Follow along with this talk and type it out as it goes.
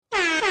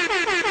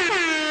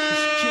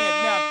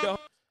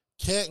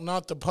Can't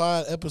Not the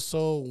Pod,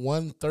 episode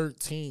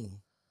 113.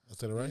 I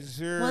said it right?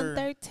 Sure.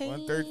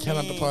 113. Can't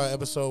Not the Pod,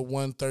 episode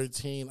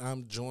 113.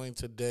 I'm joined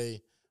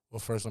today. Well,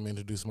 first, let me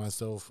introduce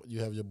myself. You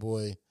have your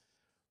boy.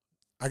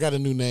 I got a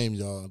new name,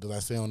 y'all, that I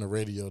say on the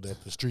radio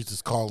that the streets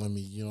is calling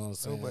me. You know what I'm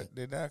saying? No, but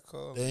did not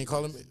call. They ain't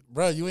calling me.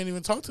 Bro, you ain't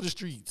even talk to the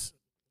streets.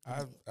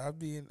 I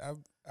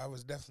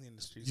was definitely in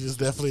the streets. You was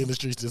definitely in the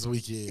streets this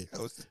weekend.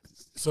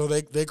 So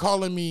they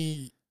calling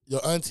me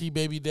your auntie,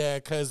 baby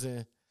dad,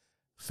 cousin,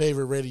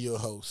 favorite radio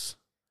host,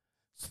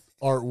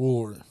 Art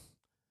Ward.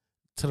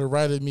 To the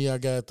right of me, I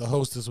got the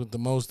hostess with the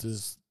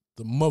mostest,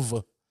 the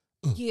mother.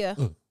 Yeah.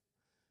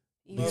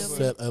 You know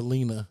Lisette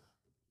Alina.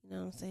 what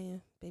I'm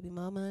saying? Baby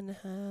mama in the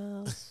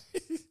house.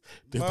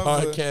 The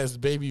Mother. podcast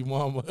baby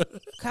mama.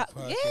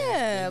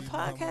 Yeah, Baby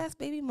podcast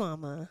baby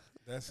mama.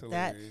 That's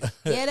That- hilarious.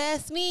 Yeah,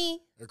 that's me.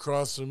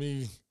 Across from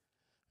me,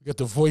 we got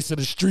the voice of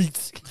the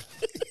streets,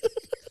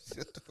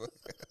 Shut the fuck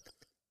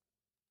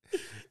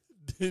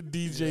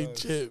DJ Yo, Chip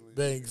silly.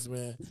 Banks,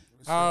 man.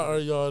 up. How are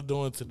y'all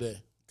doing today?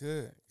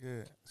 Good.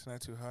 It's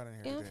not too hot in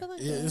here Yeah, I'm today. feeling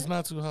Yeah, good. it's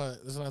not too hot.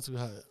 It's not too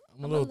hot.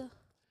 I'm a I'm little.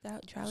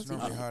 That It's drowsy.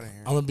 normally hot in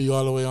here. I'm gonna be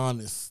all the way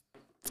honest.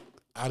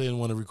 I didn't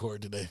want to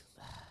record today.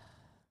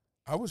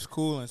 I was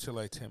cool until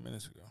like 10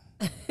 minutes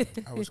ago.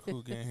 I was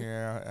cool getting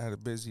here. I had a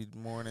busy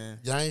morning.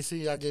 Y'all ain't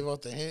see I gave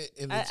out the hint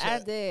in the I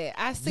chat. did.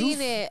 I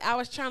seen it. I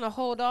was trying to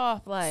hold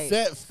off. Like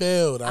Set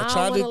failed. I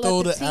tried to don't throw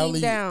wanna the let the team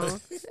alley. down.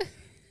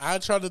 I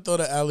tried to throw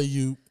the alley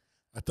oop.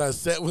 I thought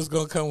Set was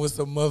gonna come with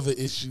some mother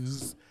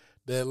issues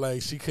that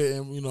like she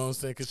couldn't, you know what I'm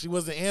saying, because she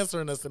wasn't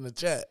answering us in the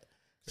chat.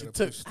 She Gotta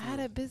took. push I had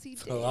a busy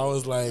day. So I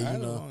was like, I you had a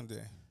know, long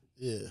day.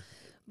 yeah.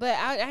 But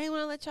I didn't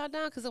want to let y'all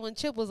down because when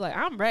Chip was like,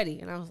 I'm ready.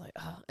 And I was like,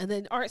 oh. And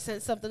then Art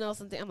sent something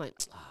else. And I'm like,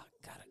 oh,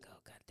 gotta go.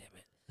 God damn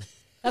it.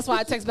 That's why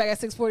I text back at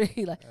 6:40.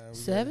 He like, we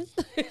 7?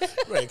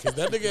 Right, because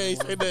that nigga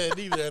ain't said that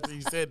either after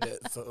he said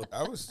that. So,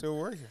 I was still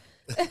working.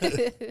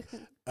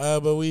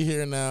 but we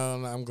here now,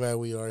 and I'm glad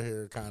we are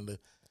here, kind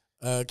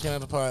of.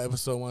 Canada Pod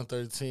episode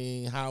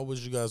 113. How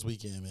was you guys'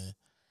 weekend, man?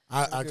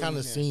 I Good kind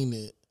of weekend. seen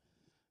it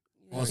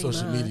on See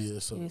social mine.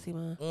 media. So, You didn't see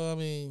mine. I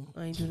mean,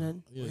 I ain't do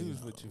nothing. yeah, He you was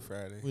know, with you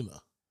Friday. we know.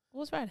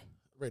 What was Friday?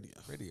 Radio.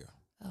 Radio.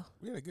 Oh.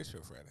 We had a good show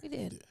Friday. We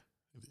did.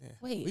 Yeah.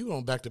 Wait, We went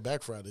on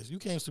back-to-back Fridays. You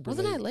came super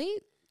wasn't I late.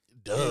 late?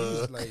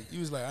 Duh. Yeah, you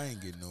was like, I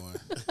ain't getting on.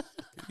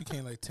 You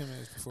came like 10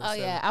 minutes before. Oh,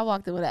 7. yeah. I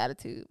walked in with an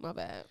attitude. My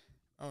bad.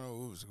 I don't know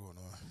what was going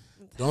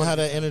on. Don't have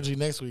that energy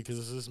next week because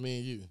it's just me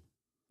and you.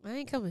 I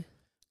ain't coming.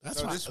 That's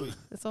No, why. this week.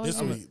 That's all This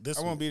you week. This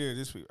I won't week. be there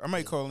this week. I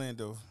might call in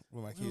though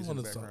with my We kids don't in want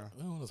the to talk. background.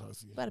 We don't want to talk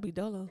to you. Gotta be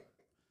dolo.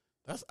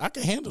 I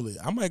can handle it.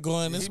 I might go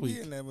in Yeah, this he be week.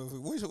 in that movie.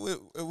 We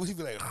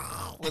be like,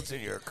 what's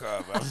in your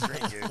cup? I'm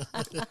drinking.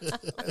 Like,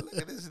 look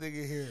at this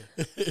nigga here.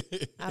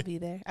 I'll be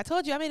there. I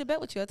told you I made a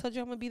bet with you. I told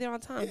you I'm gonna be there on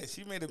time. Yeah,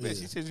 she made a bet.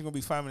 Yeah. She said you're gonna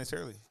be 5 minutes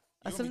early.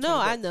 I You said gonna be no.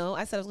 20 I bucks. know.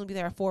 I said I was gonna be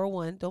there at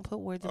 4:01. Don't put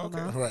words in Okay.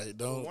 my mouth. Right.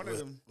 Don't. One of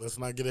them. Let's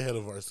not get ahead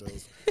of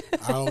ourselves.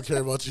 I don't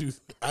care about you.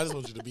 I just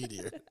want you to be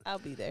there. I'll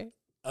be there.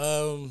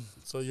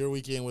 So your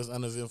weekend was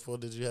uneventful.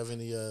 Did you have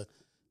any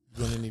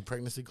doing any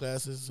pregnancy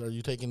classes? Are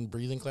you taking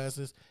breathing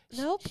classes?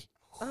 Nope.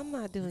 I'm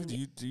not doing Do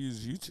it. you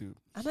use YouTube?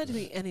 I'm not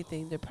doing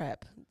anything to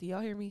prep. Do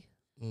y'all hear me?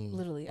 Mm.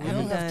 Literally, I We don't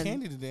haven't have done.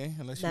 candy today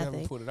unless you nothing.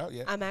 haven't put it out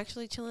yet. I'm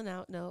actually chilling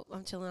out. No,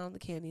 I'm chilling out on the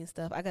candy and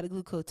stuff. I got a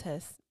glucose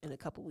test in a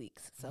couple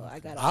weeks, so I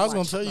got. I was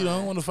gonna tell you, I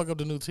don't want to fuck up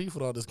the new teeth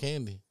with all this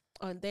candy.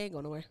 Oh, they ain't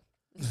going nowhere.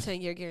 It's a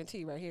 10-year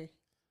guarantee right here.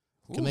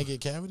 Can they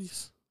get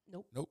cavities?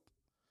 Nope.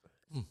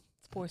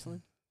 It's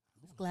porcelain.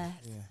 It's glass.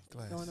 Yeah,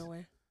 glass. Going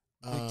nowhere.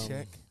 Big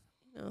check.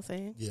 You know what I'm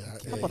saying? Yeah,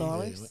 Couple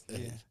dollars. Yeah.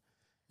 Yeah.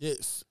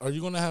 Yes. Are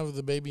you gonna have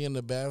the baby in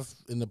the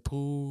bath, in the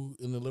pool,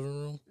 in the living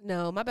room?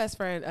 No, my best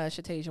friend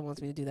Shatasia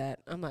wants me to do that.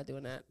 I'm not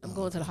doing that. I'm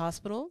going to the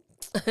hospital,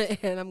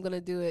 and I'm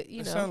gonna do it.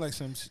 You It know, sounds like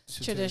some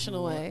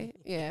traditional way.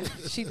 Yeah,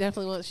 she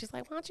definitely wants. She's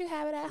like, "Why don't you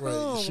have it at Right.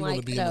 home?" She like, want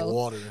to be no. in the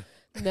water.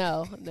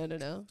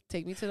 No.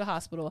 Take me to the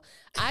hospital.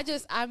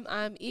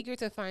 I'm eager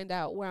to find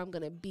out where I'm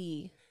gonna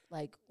be,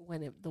 like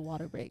when the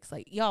water breaks.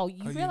 Like, y'all,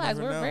 you Oh, you realize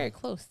never we're know. very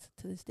close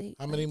to this date.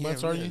 How many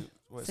months are you?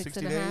 What, 6 60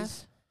 and a days?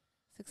 half.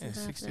 Six Yeah, and a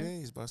half 60 now.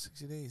 days. About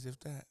 60 days, if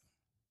that.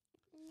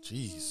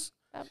 Jeez.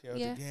 She out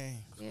Yeah, the game.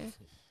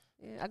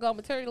 yeah. I go on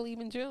maternity leave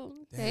in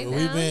June. Damn. Hey, Well,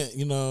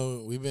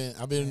 now.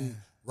 I've been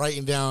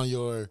writing down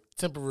your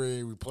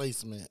temporary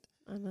replacement.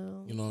 I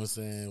know. You know what I'm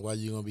saying? Why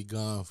you gonna be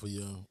gone for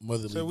your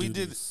motherly So we did.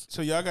 duties.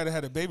 So y'all got to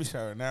have a baby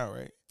shower now,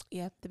 right?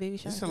 Yeah, the baby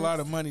shower. It's a lot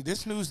of money.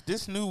 This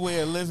new way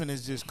of living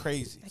is just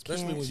crazy.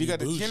 Especially can't. when So you got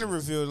the bougie. gender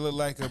reveal to look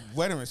like a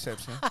wedding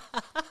reception.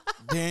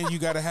 Then you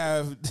got to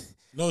have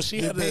No,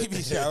 she the had baby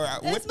a shower.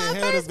 That's What the my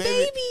hell, first the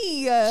baby?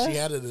 baby. she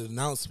had an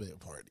announcement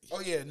party. Oh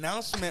yeah,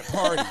 announcement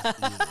party.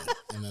 Yeah,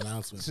 an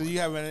announcement. So you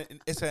have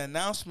it's an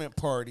announcement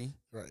party.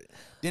 Right.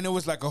 Then there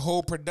was like a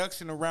whole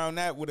production around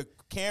that with a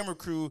camera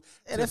crew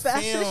And to a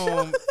fashion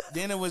film.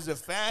 Then it was a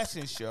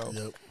fashion show.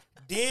 Yep.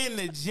 Then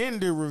the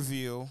gender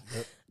reveal.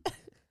 Yep.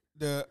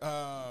 The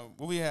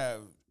what we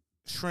have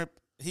shrimp.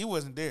 He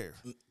wasn't there.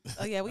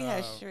 Oh yeah, we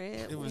had Uh,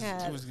 shrimp. It was we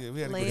had good.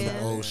 We had a lamb. good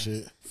time. Oh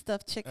shit.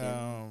 stuffed chicken.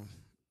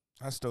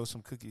 I stole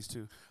some cookies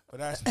too, but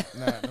that's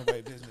not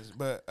nobody business.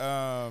 But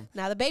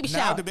Now the baby now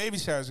shower. the baby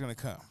shower is gonna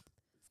come.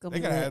 It's gonna They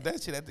be gotta lit. have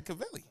that shit at the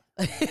Cavelli.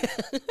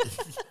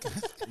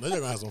 They're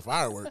gonna have some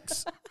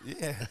fireworks.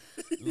 Yeah,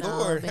 No,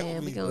 Lord, man, help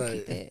we me. gonna Right.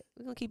 keep it.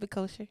 We gonna keep it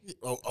kosher.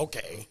 Oh,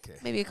 okay. Okay.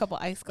 Maybe a couple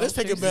ice Let's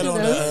take a sculptures, bet you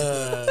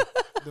on know?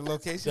 The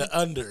location. the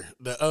under,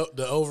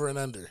 the over and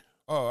under.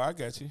 Oh, I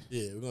got you.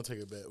 Yeah, we're gonna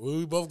take a bet.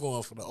 We both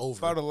going for the over.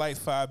 About a light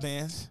 5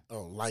 bands.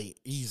 Oh, light,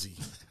 easy,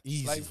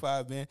 easy. Light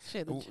 5 band.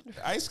 Shit,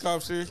 Ice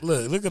sculpture.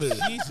 Look at her.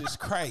 Jesus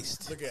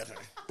Christ. Look at her.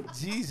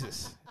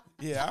 Jesus.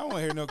 Yeah, I don't want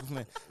to hear no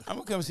complaint. I'm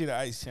gonna come see the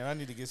Ice Champ. I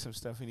need to get some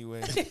stuff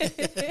anyway.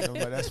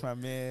 But that's my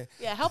man.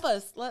 Yeah, help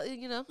us.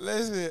 You know,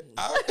 Listen,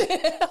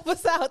 help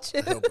us out,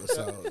 Chip. Help us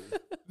out.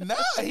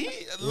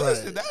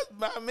 listen, that's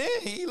my man.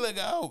 He look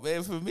out,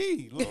 man, for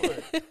me.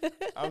 Lord.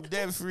 I'm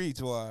debt free,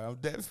 Twan. I'm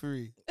debt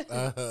free.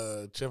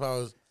 Chip,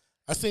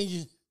 I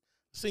seen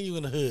you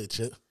in the hood,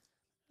 Chip.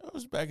 I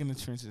was back in the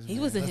trenches. He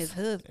man. was in his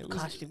hood it was-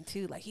 costume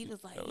too. Like he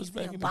was like, that was he's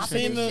back still in the bopping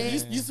trenches, and man.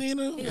 shit. You seen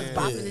him? He was Yeah.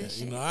 bopping and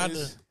shit. You know,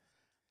 It's-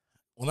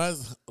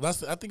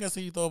 I think I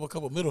seen you throw up a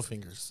couple middle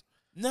fingers.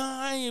 No,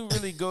 I ain't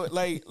really go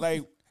like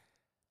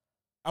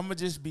I'm gonna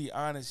just be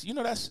honest. You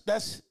know,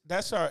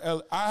 that's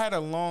our. I had a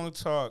long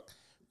talk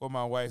with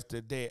my wife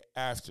the day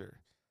after,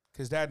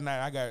 because that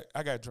night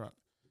I got drunk.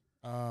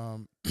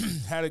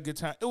 Had a good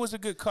time. It was a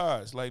good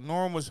cause. Like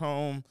Norm was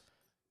home.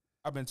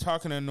 I've been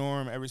talking to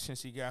Norm ever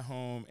since he got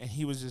home, and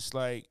he was just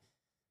like,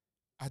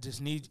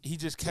 he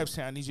just kept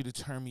saying, I need you to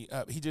turn me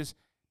up.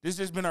 This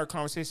has been our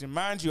conversation.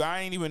 Mind you,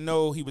 I ain't even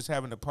know he was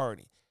having a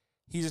party.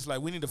 He's just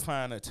like, we need to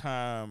find a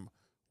time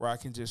where I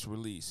can just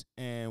release.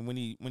 And when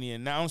he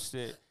announced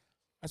it,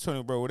 I told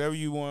him, bro, whatever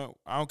you want,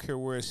 I don't care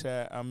where it's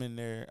at. I'm in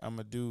there. I'm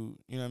a dude.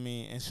 You know what I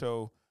mean? And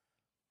so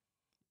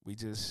we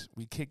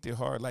kicked it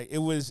hard. Like it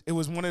was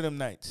one of them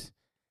nights.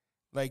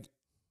 Like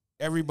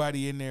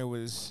everybody in there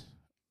was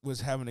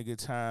having a good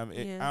time.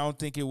 Yeah. I don't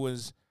think it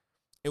was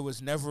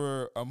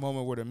never a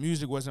moment where the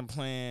music wasn't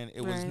playing.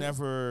 It was Right.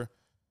 never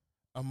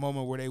a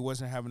moment where they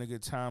wasn't having a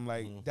good time.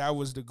 Like that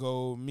was the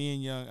goal. Me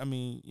and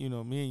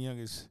Young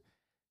is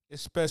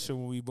it's special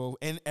when we both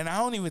and I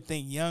don't even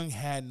think Young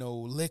had no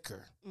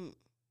liquor.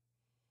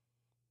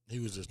 He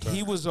was just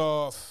He was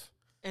off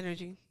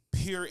Energy.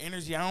 pure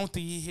energy. I don't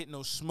think he hit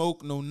no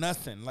smoke, no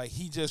nothing. Like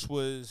he just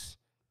was.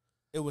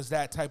 It was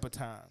that type of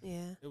time.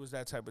 Yeah. It was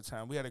that type of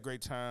time. We had a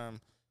great time.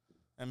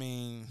 I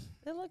mean,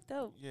 It looked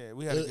dope. yeah,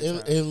 we had a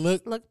good time. it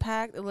looked Looked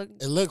packed. It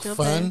looked fun,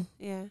 jumping.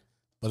 Yeah.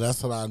 but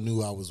that's when I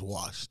knew I was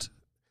washed.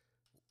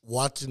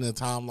 Watching the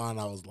timeline,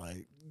 I was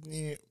like,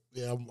 yeah,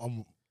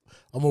 I'm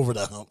over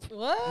the hump.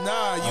 What?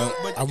 Nah,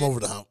 but I'm over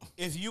the hump.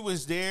 if you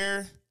was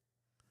there,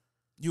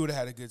 you would have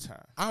had a good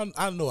time.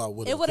 I know I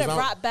would. It would have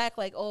brought back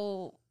like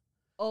old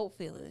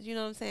feelings. You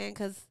know what I'm saying?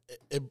 Because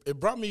it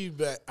brought me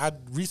back. I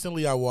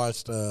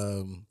watched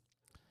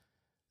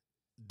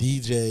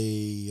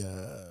DJ.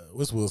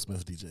 What's Will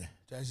Smith DJ?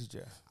 Jazzy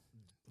Jeff.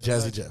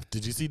 Jazzy Jeff.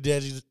 Did you see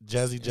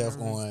Jazzy Jeff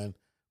on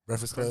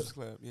Breakfast Club? Breakfast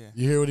Club, yeah.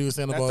 You hear what he was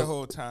saying Not about the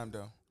whole time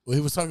though. Well,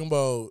 he was talking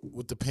about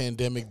what the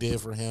pandemic did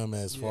for him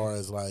as far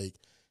as like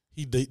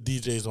he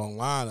DJs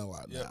online a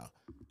lot now,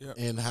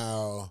 and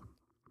how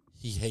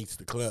he hates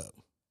the club.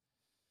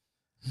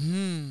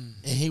 And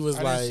he was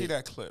I like, didn't see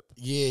that clip.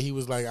 yeah, he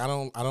was like, I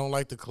don't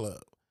like the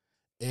club,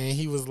 and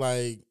he was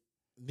like,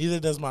 neither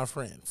does my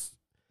friends.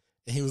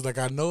 And he was like,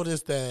 I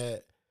noticed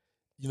that,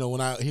 you know,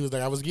 he was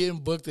like, I was getting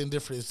booked in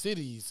different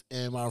cities,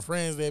 and my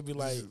friends, they'd be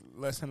like,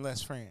 Less and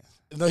less friends.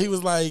 no, he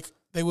was like,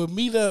 they would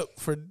meet up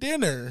for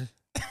dinner.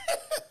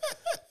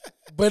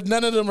 But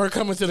none of them are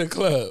coming to the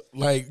club.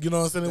 Like, you know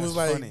what I'm saying? It was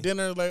That's like funny.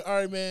 dinner, like, all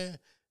right, man,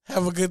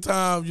 have a good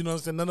time. You know what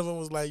I'm saying? None of them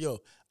was like, yo,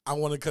 I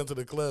want to come to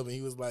the club. And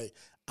he was like,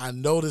 I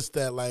noticed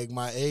that, like,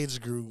 my age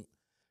group,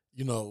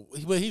 you know,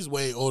 but he's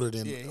way older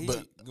than, He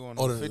but going on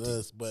older 50. than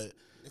us. But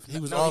he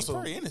was No, also, he's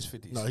probably in his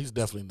 50s. no, he's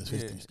definitely in his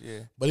 50s. Yeah.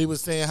 But he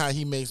was saying how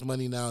he makes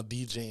money now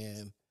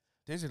DJing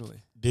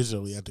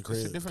digitally at the crib.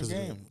 It's a different 'cause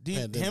of game. the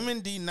pandemic. Him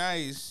and D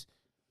Nice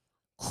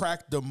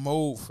cracked the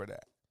mold for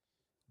that.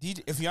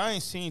 If y'all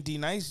ain't seen D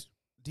Nice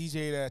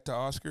DJ'd at the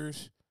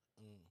Oscars,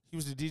 he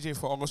was the DJ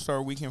for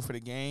All-Star Weekend for the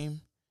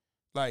game.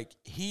 Like,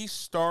 he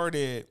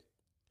started,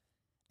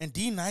 and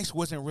D Nice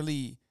wasn't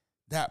really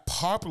that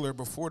popular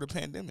before the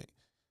pandemic.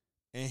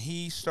 And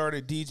he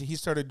started DJing. He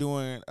started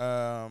doing,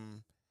 I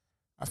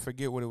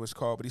forget what it was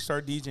called, but he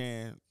started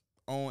DJing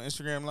on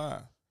Instagram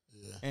Live.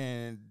 Yeah.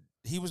 And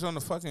he was on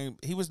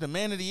he was the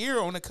man of the year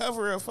on the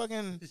cover of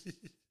fucking,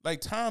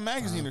 like, Time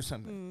Magazine or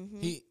something.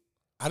 Mm-hmm.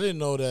 I didn't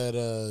know that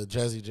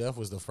Jazzy Jeff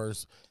was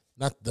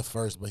not the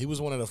first, but he was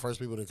one of the first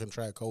people to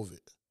contract COVID.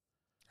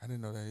 I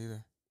didn't know that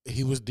either.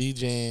 He was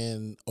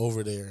DJing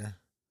over there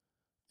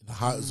in the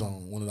hot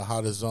zone, one of the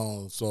hottest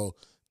zones. So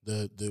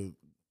the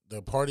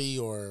party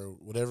or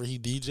whatever he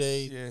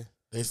DJ'd, Yeah.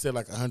 they said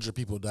like 100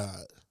 people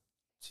died.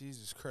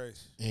 Jesus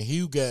Christ. And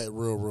he got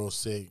real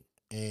sick.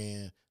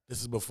 And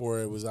this is before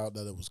it was out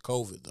that it was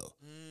COVID though.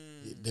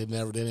 They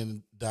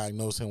didn't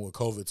diagnose him with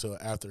COVID till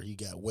after he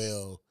got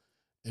well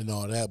and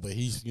all that. But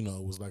he's, you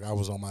know, was like, I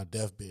was on my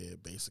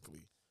deathbed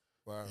basically.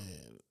 Wow.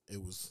 And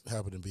it was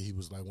happened to be he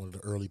was like one of the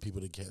early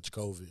people to catch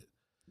COVID.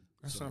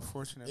 That's So,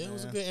 unfortunate, yeah, man. it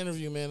was a good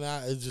interview, man.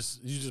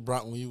 It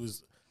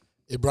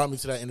brought me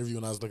to that interview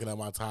when I was looking at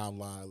my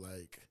timeline.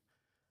 Like,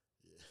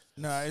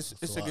 No, it's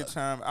It's a a good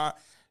lot. time.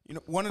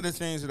 One of the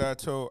things that I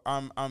told,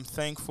 I'm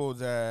thankful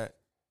that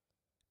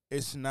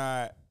it's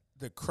not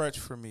the crutch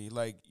for me.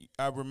 Like,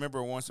 I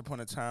remember once upon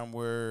a time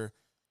where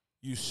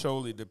you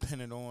solely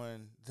depended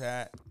on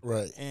that,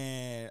 right.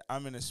 and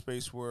I'm in a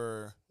space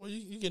where Well,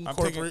 you can I'm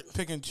incorporate.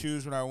 pick and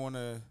choose what I want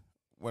to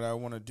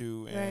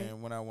do and Right.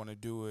 when I want to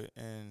do it,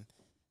 and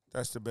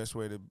that's the best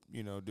way to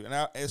do.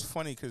 And it's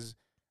funny because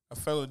a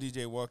fellow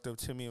DJ walked up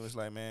to me and was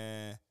like,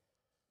 "Man,"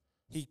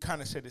 he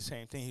kind of said the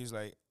same thing. He was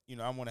like,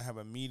 "I want to have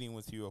a meeting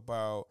with you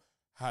about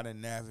how to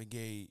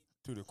navigate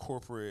through the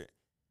corporate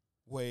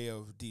way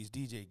of these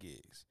DJ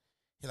gigs."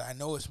 He's like, "I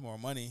know it's more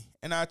money,"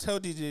 and I tell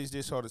DJs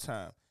this all the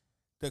time: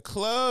 the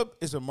club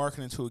is a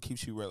marketing tool that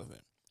keeps you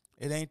relevant.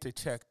 It ain't the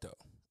check though.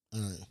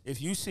 All right.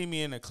 If you see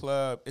me in a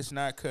club, it's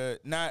not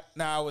now.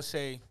 I would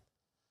say,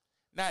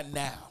 not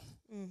now,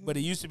 but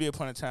it used to be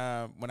upon a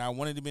time when I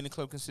wanted to be in the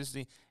club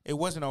consistently. It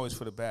wasn't always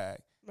for the bag.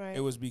 Right. It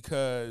was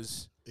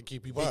because It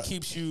keep you. it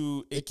keeps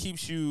you. It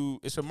keeps you.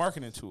 It's a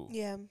marketing tool.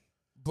 Yeah.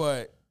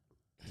 But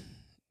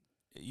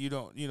you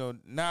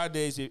don't.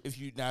 Nowadays, if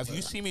you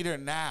see me there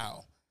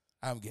now,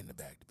 I'm getting the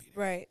bag to be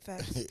there. Right.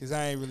 Facts. Because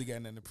I ain't really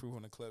got nothing to prove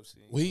on the club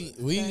scene. We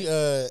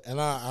Right. and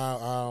I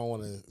don't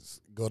want to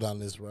go down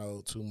this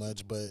road too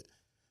much, but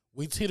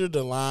we teetered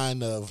the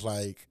line of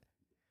like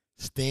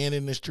staying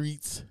in the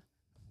streets,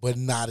 but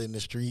not in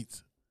the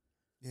streets.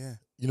 Yeah,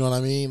 You know what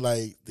I mean?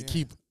 Like to Yeah.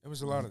 keep there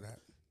was a lot of that.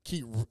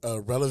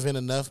 relevant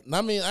enough. And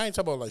I mean, I ain't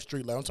talking about like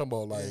street life. I'm talking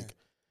about Yeah. like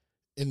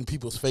in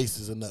people's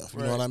faces enough. You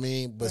know Right. what I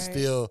mean? But Right.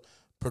 still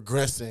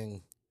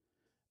progressing.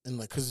 And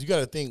like, cause you got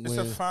to think It's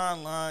when a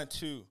fine line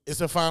too.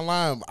 it's a fine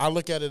line. I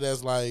look at it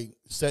as like,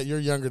 you're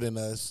younger than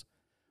us,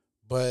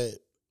 but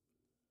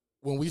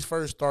when we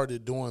first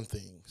started doing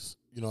things,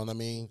 you know what I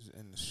mean?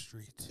 In the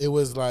street. It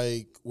was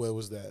like, what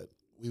was that?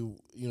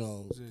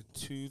 Was it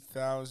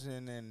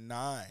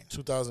 2009?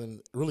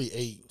 2000, really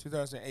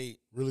 2008.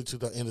 really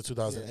end of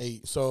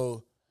 2008.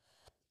 So,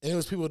 and it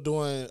was people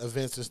doing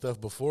events and stuff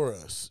before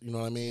us. You know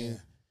what I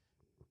mean?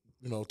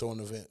 Yeah. Throwing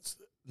events.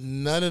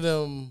 None of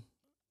them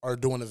are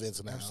doing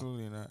events now.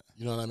 Absolutely not.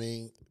 You know what I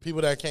mean?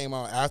 People that came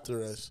out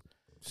after us,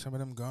 Some of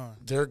them gone.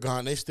 they're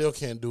gone. They still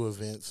can't do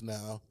events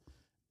now.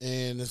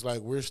 And it's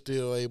like we're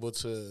still able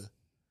to,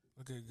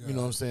 Look at God. you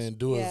know what I'm saying,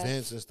 do Yeah.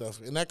 events and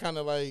stuff. And that kind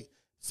of like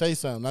say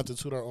something, not to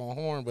toot our own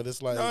horn, but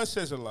it's like No, it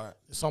says a lot.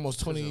 it's almost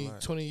says a 20,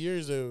 lot. 20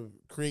 years of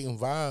creating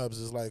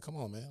vibes. It's like, come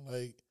on, man.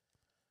 Like,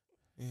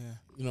 Yeah.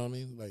 you know what I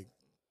mean? Like,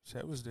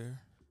 Seth was there.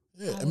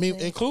 yeah. I I mean,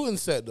 would say- including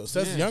Seth, though.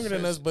 Seth's Yeah, younger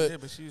than us, but yeah,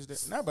 but she was there.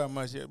 Not by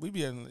much. Yeah, we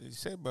be at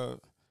Seth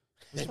about.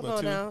 Yeah. Come about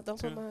on two- now. Don't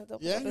two- put my yeah, I ain't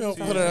business gonna out put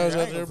there. her I out ain't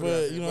there, gonna put her out but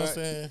there, you know what I'm but-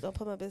 saying? Don't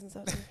put my business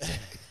out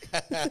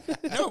there.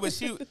 No, but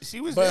she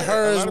was. But there.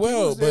 her A as lot of people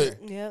well, was there.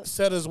 but- Yep.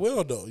 Seth as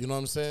well, though. You know what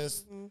I'm saying?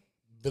 Mhm.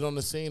 Been on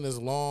the scene as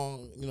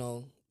long,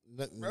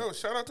 Bro,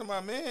 shout out to my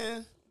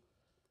man,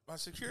 my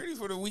security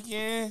for the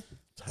weekend.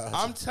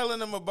 I'm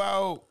telling him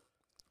about.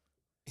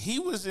 He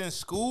was in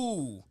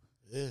school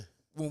yeah.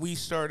 when we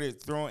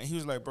started throwing. He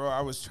was like, "Bro,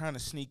 I was trying to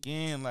sneak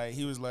in." Like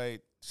he was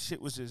like,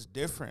 "Shit was just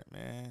different,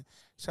 man."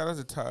 Shout out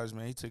to Taj,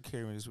 man. He took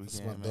care of me this That's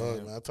weekend, my man.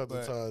 dog, man. I talk to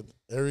But Todd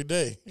every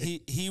day.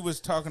 he was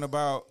talking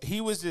about.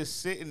 He was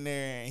just sitting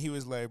there and he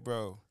was like,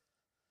 "Bro,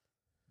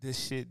 this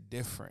shit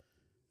different."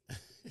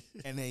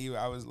 And then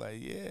I was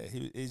like, "Yeah."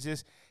 It's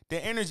just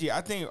the energy. I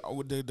think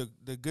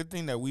the good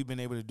thing that we've been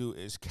able to do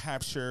is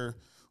capture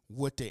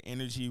what the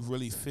energy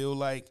really feel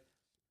like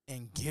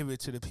and give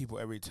it to the people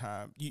every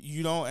time.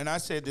 You don't. And I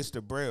said this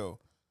to Braille.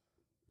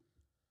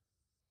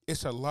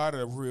 It's a lot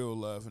of real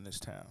love in this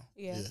town.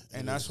 Yeah.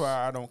 And it that's is.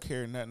 why I don't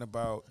care nothing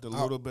about the I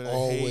little bit of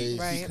always- hate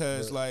Right.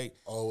 because Right. like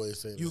Always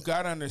say you that.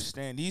 gotta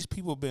understand these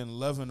people been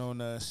loving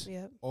on us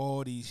Yep.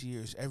 all these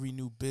years. Every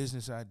new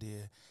business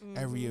idea,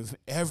 Mhm.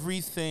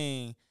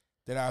 everything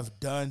that I've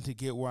done to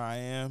get where I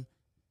am,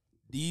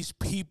 these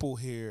people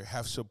here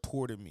have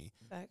supported me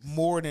Facts.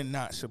 more than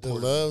not The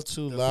supported love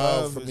too The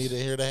loud love for me is- to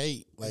hear the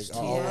hate. Like It's I too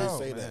always loud,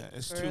 say man. that.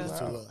 It's For too real. It's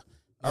too loud. loud.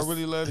 I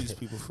really love these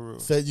people for real.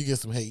 Said you get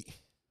some hate.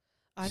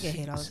 I get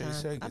hate all the Say- time.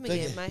 say- I've been Thank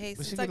getting you. my hate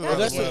But since she I get a got lot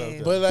But of the love, game.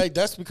 though. but like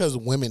that's because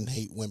women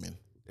hate women.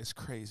 It's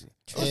crazy.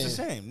 It's And- the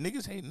same.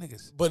 Niggas hate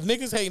niggas. But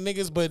niggas hate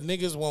niggas, but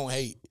niggas won't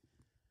hate.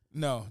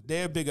 No,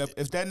 they're big up.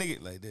 If that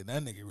nigga like that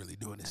nigga really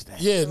doing this thing.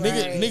 Yeah,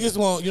 Right. niggas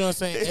won't. You know what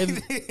I'm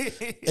saying?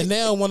 And they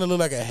don't want to look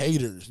like a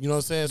haters. You know what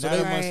I'm saying? So Not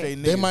they, once Right. they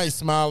they niggas. might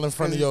smile in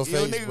front of your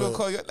face. Nigga but gonna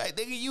call you like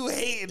nigga, you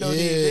hating yeah, on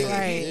these niggas.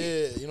 Right.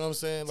 yeah. You know what I'm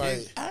saying?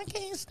 Like I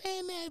can't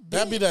stand that.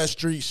 that be that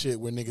street shit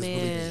where niggas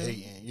Man. really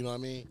be hating. You know what I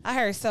mean? I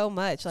heard so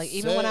much. Like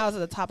even when Sad. I was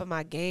at the top of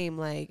my game,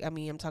 like I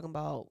mean, I'm talking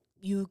about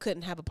you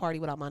couldn't have a party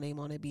without my name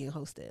on it being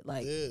hosted.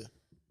 Like Yeah.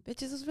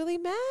 bitches was really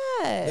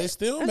mad. They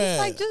still I'm mad. just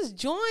like, just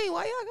join.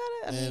 Why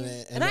y'all gotta? I And- mean,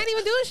 and and I ain't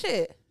even doing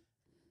shit.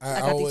 I got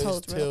these always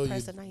hoes real tell you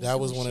pressed and I ain't that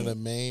was doing one of shit. the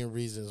main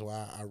reasons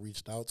why I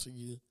reached out to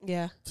you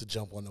Yeah. to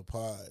jump on the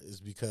pod is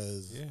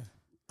because Yeah.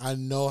 I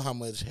know how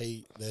much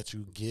hate that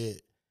you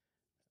get,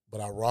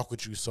 but I rock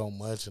with you so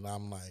much, and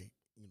I'm like,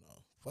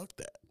 fuck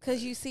that.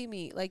 Cause you see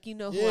me, like who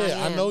I am.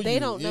 Yeah, I know they you.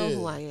 don't know Yeah.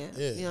 who I am.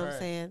 Yeah. You know what I'm Right.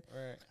 saying?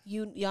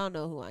 Right. Y'all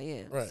know who I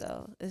am. Right.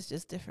 So it's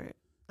just different.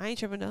 I ain't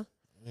tripping though.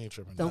 You ain't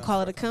tripping. Don't now.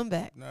 call it a fuck 'em.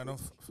 comeback. No, don't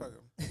fuck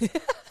them.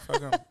 Fuck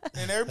them.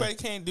 And everybody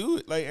can't do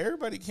it. Like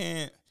everybody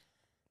can't.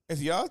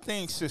 If y'all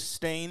think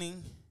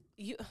sustaining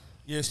You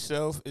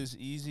yourself is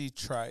easy,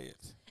 try it.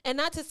 and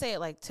not to say it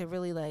like to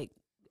really like.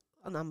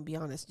 And I'm gonna be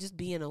honest. Just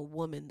being a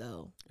woman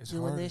though, It's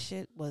doing harder. this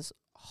shit was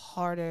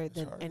harder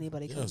than harder.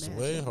 anybody Yeah, could it's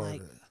imagine. way harder.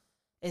 Like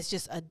it's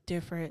just a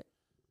different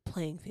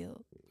playing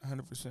field.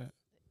 100%.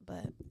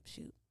 But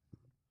shoot,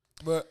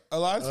 But a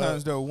lot of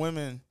times though,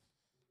 women,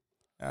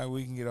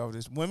 we can get over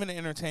this. Women in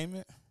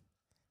entertainment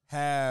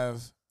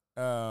have,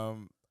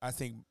 I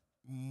think,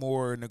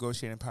 more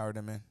negotiating power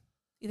than men.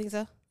 you think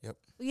so? Yep.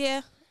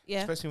 Yeah.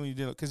 Yeah. Especially when you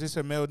deal, because it's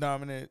a male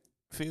dominant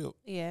field,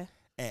 Yeah.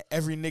 and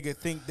every nigga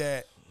think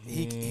that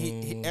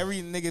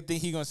every nigga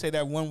think he gonna say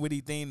that one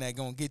witty thing that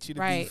gonna get you to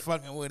be Right.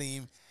 fucking with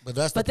him. But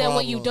that's But the then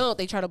problem. when you don't,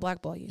 they try to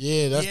blackball you.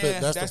 Yeah, that's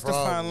that's the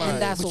problem. fine line.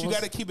 And that's But what you was-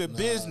 got to keep it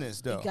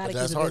business though. You gotta But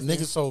that's keep it hard.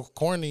 business. Niggas so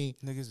corny.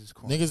 Niggas is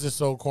corny. Niggas is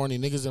so corny.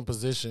 Niggas in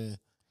position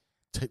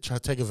try to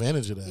take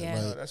advantage of that. Yeah.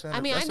 No, Like, that's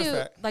I mean, I that's a knew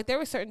fact. like there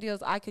were certain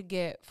deals I could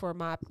get for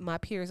my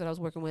peers that I was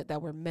working with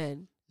that were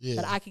men yeah.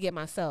 that I could get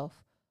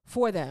myself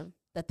for them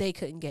that they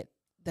couldn't get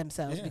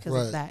themselves Yeah. because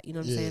Right. of that. You know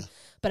what I'm Yeah. saying?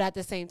 But at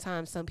the same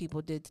time, some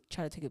people did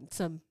try to take it.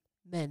 Some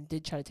men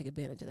did try to take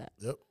advantage of that.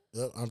 Yep.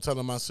 I'm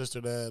telling my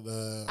sister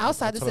that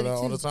Outside I the tell her city, that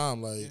all too. the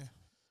time. Like,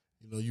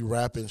 Yeah. you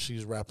rapping,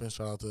 she's rapping.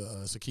 Shout out to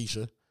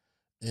Sakisha.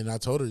 And I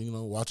told her,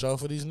 watch out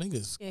for these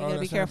niggas. Yeah, you Oh, gotta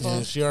be that's careful.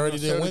 And she already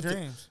Sell did the went through.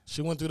 dreams.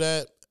 She went through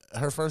that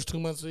her first 2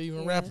 months of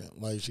even Yeah. rapping.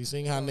 Like she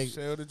seen how niggas.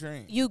 Sell the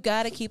dream. You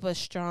gotta keep a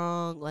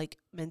strong like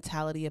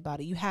mentality about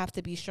it. You have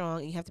to be strong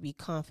and you have to be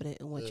confident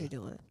in what Yeah. you're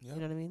doing. Yep.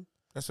 You know what I mean?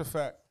 That's a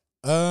fact.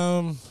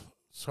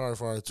 Sorry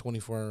for our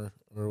 24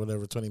 or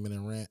whatever 20-minute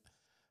rant,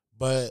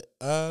 but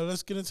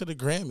let's get into the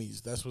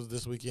Grammys. That's what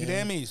this weekend.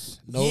 Grammys.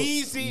 No,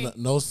 Easy.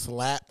 no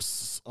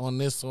slaps on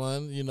this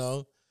one. Nah,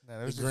 the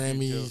there was a few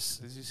Grammys. jokes.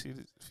 Did you see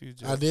the few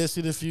jokes? I did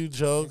see the few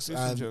jokes. Threw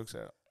some jokes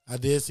out. I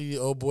did see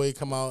old boy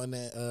come out in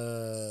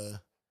that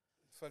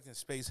Fucking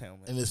space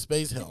helmet. in the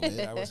space helmet.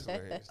 That was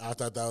hilarious. I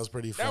thought that was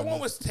pretty funny. That one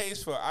was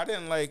tasteful. I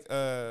didn't like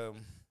that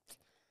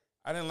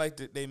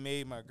they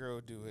made my girl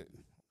do it.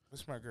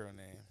 What's my girl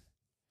name?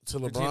 to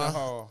Regina LeBron.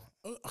 Hall.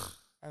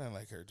 I didn't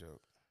like her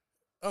joke.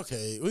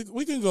 Okay,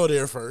 we can go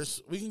there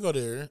first. We can go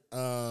there.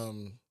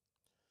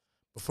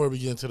 Before we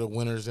get into the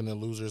winners and the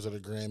losers of the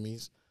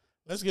Grammys,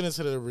 let's get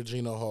into the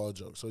Regina Hall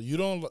joke. So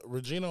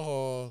Regina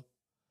Hall.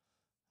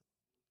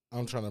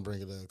 I'm trying to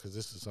bring it up because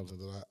this is something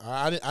that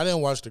I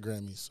didn't watch the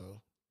Grammys.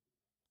 So,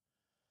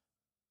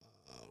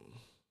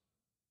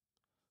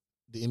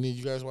 did any of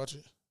you guys watch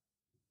it?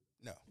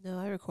 No,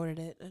 I recorded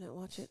it. I didn't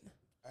watch it.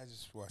 I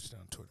just watched it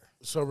on Twitter.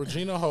 So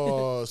Regina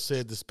Hall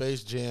said that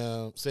Space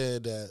Jam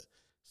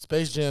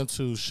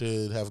 2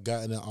 should have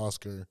gotten an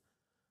Oscar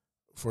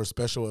for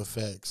special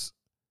effects.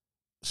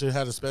 Should have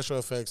had a special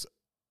effects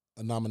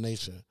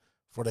nomination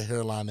for the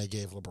hairline they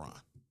gave LeBron.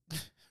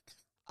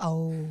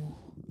 Oh.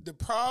 The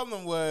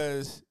problem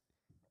was,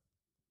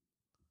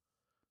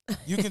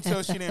 you can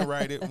tell she didn't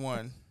write it.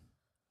 1,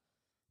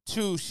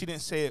 2, she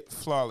didn't say it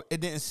flawless. It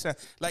didn't sound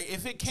like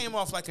if it came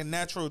off like a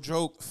natural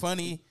joke,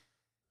 funny,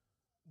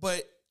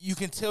 but you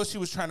can tell she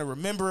was trying to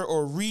remember it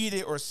or read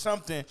it or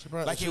something.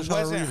 Like she it was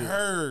trying to wasn't read it.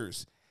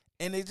 hers,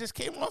 and it just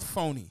came off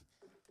phony.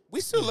 We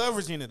still love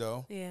Regina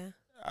though. Yeah.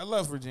 I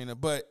love Regina,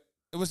 but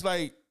it was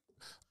like,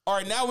 all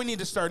right, now we need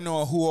to start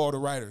knowing who all the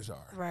writers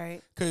are,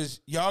 Right. because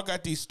y'all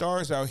got these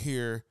stars out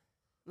here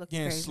Looking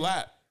getting crazy.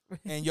 slapped,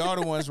 and y'all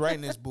the ones writing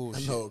this I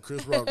bullshit. know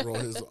Chris Rock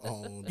wrote his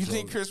own. You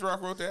think joke. Chris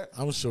Rock wrote that?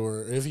 I'm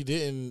sure. If he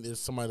didn't,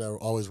 it's somebody that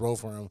always wrote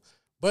for him.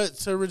 But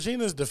to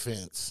Regina's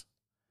defense,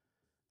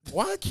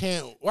 why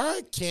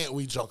can't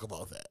we joke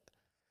about that?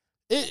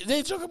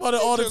 They joke about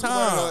it all the Joke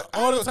about time. it.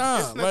 All the There's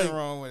time. nothing Like,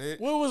 wrong with it.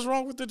 what was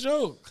wrong with the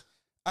joke?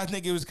 I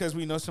think it was because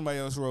we know somebody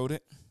else wrote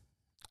it.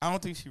 I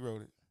don't think she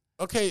wrote it.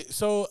 Okay,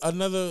 so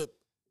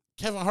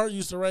Kevin Hart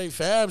used to write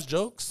Fab's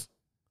jokes.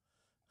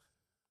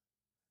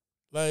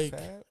 Like,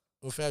 Fab?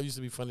 well, Fab used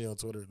to be funny on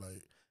Twitter.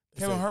 Like,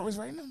 Kevin Hart was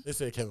writing them? They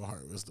said Kevin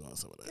Hart was doing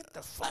some of that. Get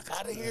the fuck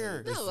out of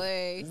here. No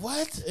way.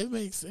 What?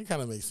 It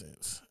kind of makes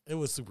sense. It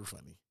was super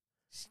funny.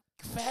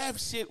 Fab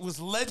shit was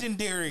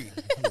legendary.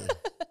 Yeah.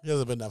 He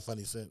hasn't been that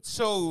funny since.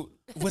 So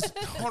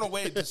hold on,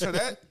 wait. So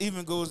that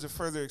even goes to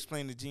further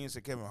explain the genius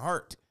of Kevin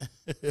Hart.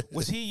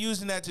 Was he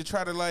using that to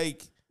try to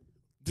like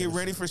get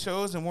ready for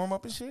shows and warm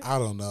up and shit? I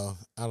don't know.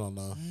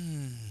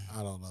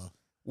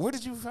 Where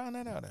did you find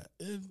that out at?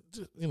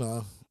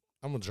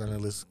 I'm a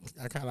journalist.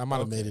 I might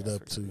have made it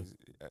up too.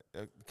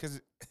 Because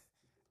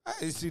I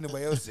ain't seen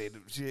nobody else say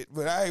them shit,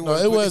 but I ain't. No,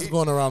 it was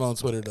going around on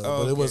Twitter though,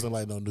 but it Okay. wasn't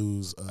like no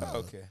news.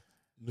 Okay.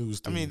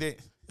 News. I mean,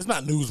 it's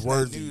not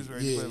newsworthy.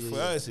 newsworthy, but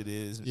for us it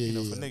is.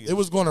 Yeah, For niggas. It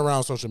was going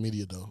around social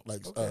media though,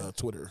 like Okay.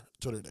 Twitter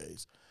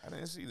days. I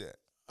didn't see that.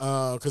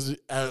 Because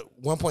at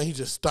one point he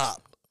just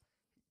stopped.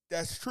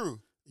 That's true.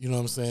 You know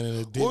what I'm saying? And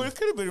it Well, didn't. it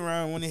could have been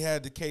around when he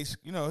had the case.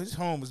 You know, his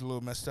home was a little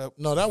messed up.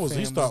 No, that was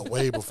he Family. started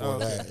way before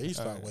Okay. that. He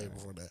started way Alright,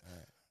 before that.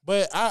 alright.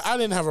 But I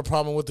didn't have a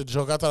problem with the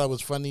joke. I thought it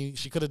was funny.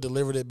 She could have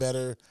delivered it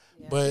better.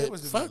 Yeah. But It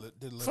was the fuck,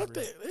 delivery. fuck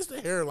that. It's the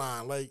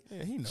hairline. Like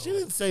Yeah, he knows. she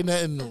didn't say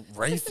nothing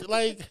racist.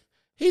 Like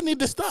he need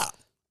to stop.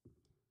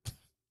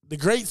 The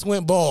greats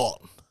went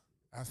bald.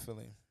 I feel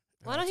him.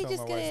 Why And I don't he tell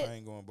just my get wife it I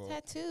ain't going bald.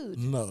 Tattooed.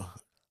 No,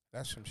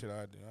 That's some shit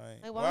I do. I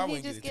ain't. Like, why well, I don't he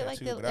wouldn't just get get, a like,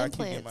 tattoo, the but I keep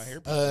getting my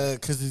implants? hair.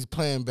 because he's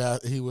playing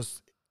bad. He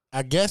was.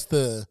 I guess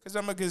the Because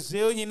I'm a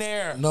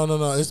gazillionaire.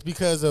 no. It's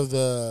because of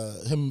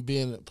him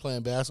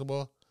playing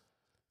basketball.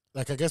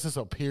 Like I guess it's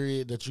a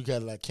period that you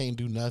got like can't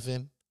do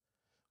nothing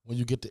when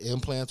you get the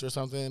implants or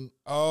something.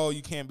 Oh,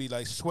 you can't be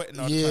like sweating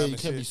all the time. Yeah, you and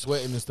can't be shit.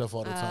 sweating and stuff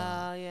all the Oh,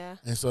 time. yeah.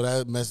 And so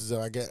that messes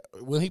up. I get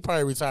when he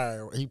probably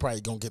retire, he probably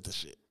gonna get the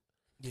shit,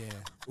 Yeah.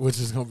 which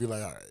is gonna be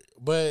like all right.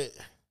 But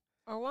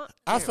Or what?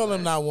 I Yeah, feel him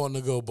right. not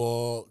wanting to go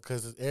bald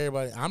because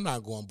everybody. I'm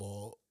not going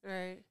bald.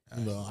 Right.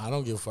 You know, I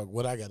don't give a fuck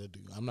what I got to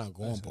do. I'm not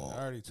going Listen, bald.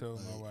 I already told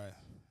my Like- wife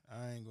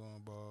I ain't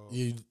going bald.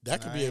 You, that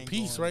And could I be a ain't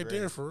piece going right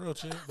there gray. for real,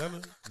 chick. That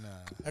look- Nah,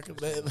 I could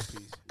this ain't that, no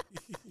piece.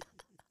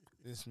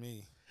 This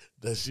me.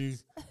 that's you.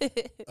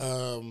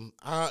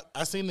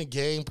 I seen the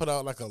game put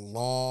out like a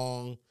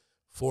long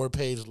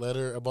 4-page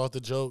letter about the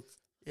joke,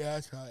 Yeah, I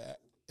saw that.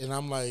 and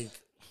I'm like,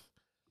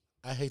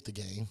 I hate the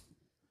game.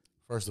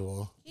 First of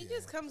all, He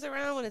just comes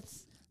around when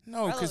it's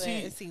No, because relevant,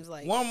 he. it seems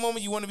like. One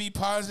moment you want to be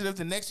positive,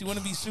 the next you want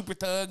to be super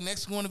thug,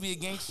 next you want to be a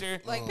gangster,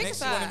 Like, pick a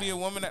next you want to side. be a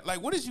woman.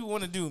 Like, what does you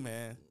want to do,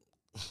 man?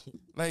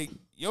 Like,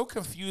 yo,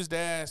 confused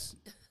ass.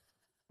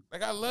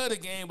 Like, I love the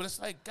game, but it's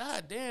like,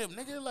 god damn,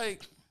 nigga,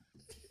 like,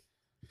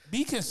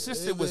 be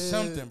consistent with man.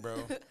 something, bro.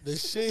 the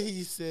shit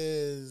he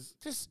says,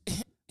 Just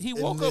he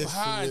And woke up this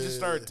high and just is-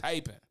 started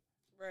typing.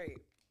 Right.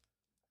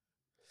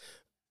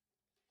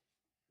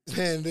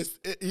 man, this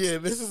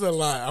is a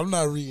lie. I'm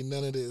not reading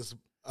none of this.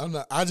 I'm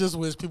not. I just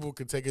wish people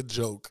could take a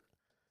joke.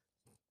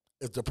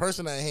 If the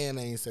person at hand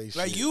ain't say shit,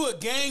 Like, you a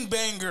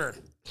gangbanger.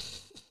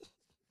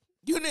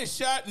 You done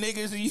shot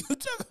niggas and you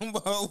talking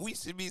about we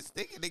should be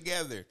sticking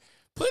together.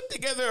 Put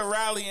together a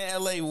rally in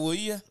L.A., will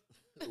ya?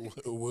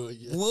 will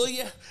you? Will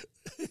ya?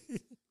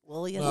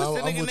 Well, yeah. No,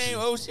 What's the I'm nigga with name, you.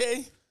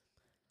 O'Shea?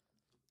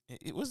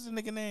 What's the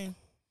nigga name?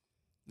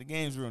 The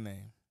game's real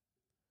name.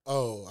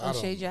 Oh, I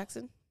O'Shea don't.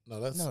 Jackson. No,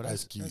 that's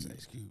Ice Cube. That's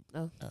Ice Cube.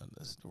 Oh.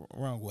 That's the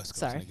wrong West Coast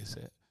Sorry. nigga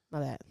said. My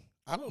bad.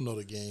 I don't know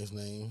the game's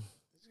name.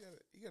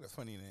 You got a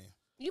funny name.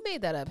 You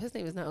made that up. His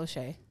name is not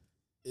O'Shea.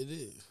 It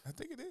is. I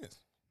think it is.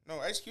 No,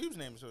 Ice Cube's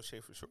name is O'Shea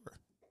for sure.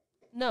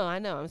 No, I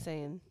know. I'm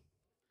saying.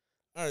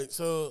 All right,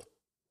 so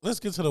let's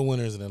get to the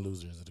winners and the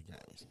losers of the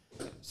Grammys.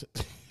 So,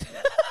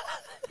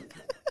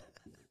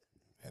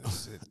 Had to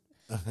sit,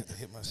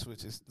 hit my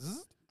switches.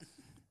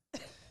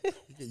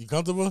 you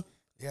comfortable?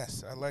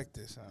 Yes, I like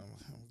this.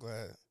 I'm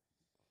glad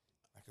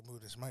I can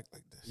move this mic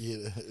like this.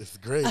 Yeah, it's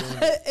great. Ain't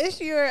it?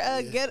 It's your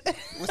get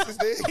What's his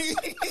name?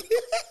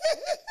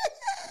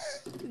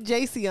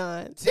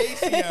 Jayceon.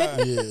 Jayceon. Yeah,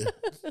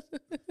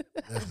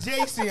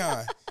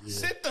 Jayceon. Yeah.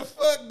 Sit the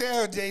fuck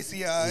down,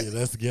 Jayceon. yeah,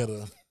 that's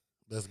ghetto.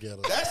 That's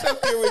ghetto. That's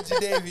up there with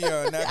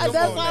Jadavion. Now, come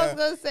That's on what I was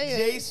now. gonna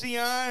say.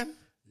 Jayceon.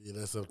 Yeah,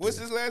 that's up What's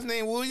there. his last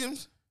name?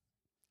 Williams?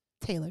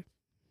 Taylor.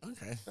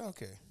 Okay.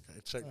 Okay.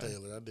 Chuck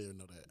Taylor. I didn't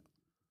know that.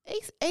 Oh,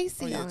 yeah,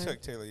 Aceon.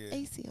 Chuck Taylor, yeah.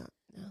 Aceon.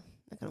 No,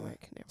 not gonna work.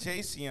 Never.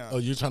 Jayceon. Oh,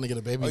 you're trying to get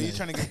a baby Oh, name. you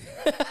trying to get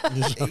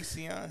You should-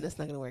 Aceon? That's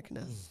not gonna work.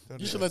 No. Don't you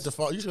do should that.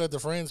 let you should let the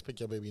friends pick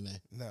your baby name.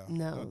 No,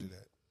 No. don't do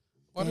that.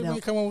 Why They didn't we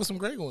don't. come up with some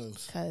great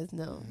ones? Cause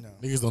no, No.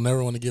 Niggas don't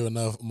never want to give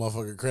enough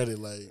motherfucker credit.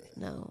 Like,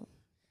 no.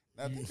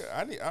 I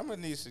think I'm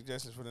gonna need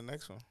suggestions for the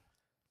next one.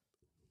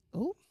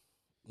 Ooh.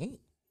 mm,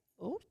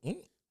 Ooh. mm.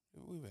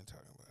 We've been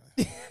talking about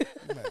it.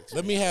 You might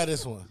Let me have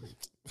this one.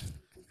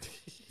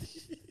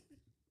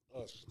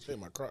 Oh shit,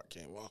 my croc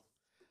came off.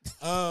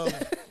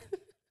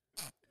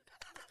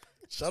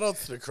 Shout out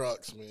to the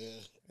Crocs, man.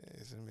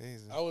 It's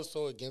amazing. I was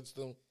so against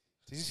them.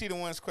 Did you see the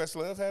ones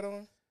Questlove had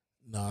on?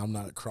 No, I'm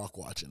not a Croc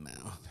watcher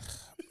now.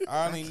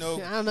 I only know.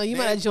 I don't know. You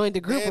might have joined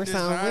the group They're or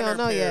something. We designer don't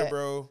know pair, yet.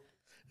 bro.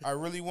 I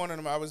really wanted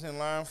them. I was in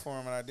line for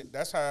them, and I did.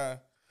 That's how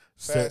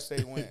Said- fast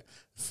they went.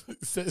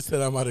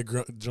 said I might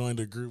have joined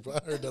a group. I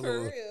heard that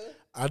little.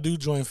 I do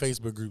join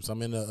Facebook groups.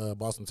 I'm in the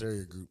Boston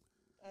Terrier group.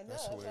 I know.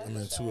 That's hilarious.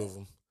 I'm in 2 of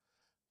them.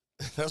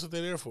 That's what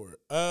they're there for.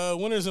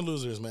 Winners and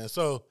losers, man.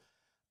 So,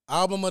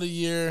 album of the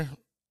year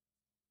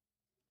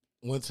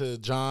went to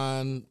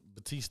John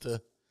Batista.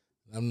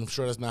 I'm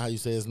sure that's not how you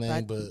say his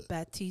name, but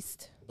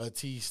Baptiste.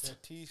 Batiste.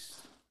 Batiste.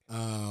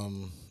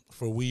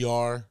 For We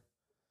Are.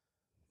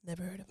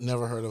 Never heard of.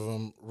 Never heard of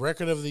him.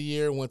 Record of the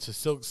year went to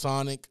Silk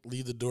Sonic.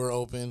 Leave the Door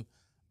Open.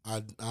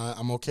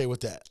 I'm okay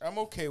with that. I'm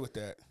okay with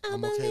that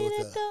I'm okay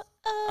with that.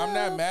 I'm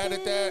not mad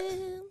at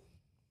that.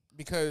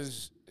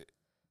 because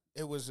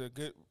it was a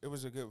good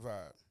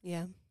vibe.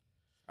 Yeah.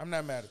 I'm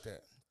not mad at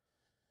that.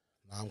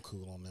 Nah, I'm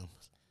cool on them.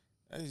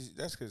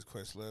 That's because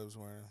Questlove's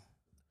wearing.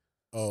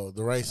 Oh,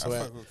 the right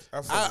swag. fuck with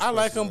I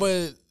like them,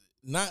 Questlove. but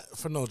not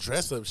for no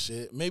dress up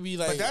shit. Maybe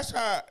like But that's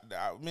how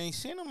I mean,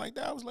 seeing them like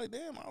that, I was like,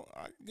 damn,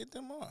 I can get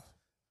them off.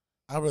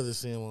 I'd rather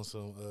see him on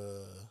some.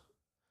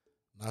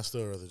 I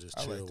still rather just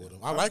I chill like with that. him.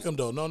 I like him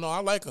though. No, I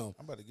like him.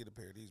 I'm about to get a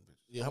pair of these bitches.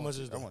 Yeah, how much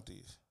is that? I want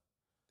these.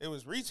 It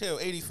was retail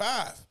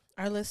 $85.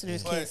 Our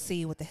listeners But- can't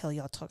see what the hell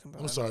y'all talking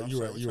about. I'm sorry,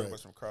 you're right. We're You're talking right. about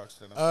some Crocs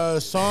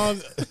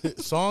that I'm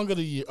Song of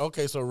the year.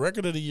 Okay, so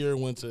record of the year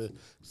went to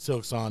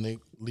Silk Sonic,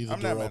 Leave the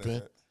I'm Door not mad Open.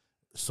 at that.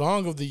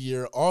 Song of the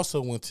year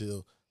also went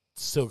to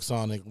Silk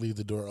Sonic, Leave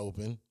the Door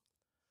Open.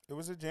 It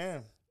was a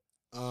jam.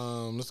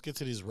 Let's get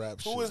to these rap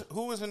shit.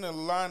 Who was in the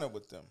lineup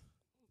with them?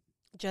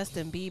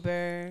 Justin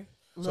Bieber,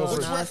 So Lil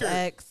for- Nas Which record?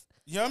 X,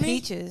 Yummy.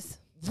 Peaches.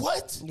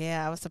 What?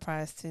 Yeah, I was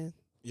surprised too.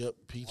 Yep,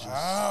 Peaches.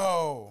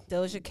 Wow.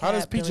 Doja Cat. How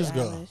does Billie Peaches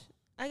go? Eilish.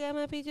 I got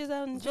my peaches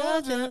out in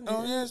Georgia.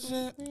 Oh yeah,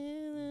 shit.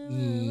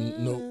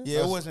 Nope.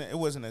 Yeah, it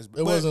wasn't as.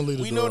 It wasn't Lead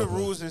the We Door know the Open.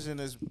 rules isn't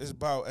as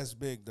about as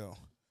big though,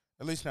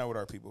 at least not with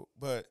our people.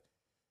 But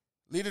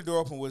Lead the Door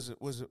Open was a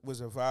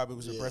vibe. It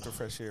was a Yeah. breath of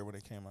fresh air when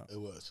it came out. It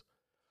was.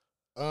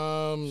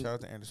 Shout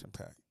out to Anderson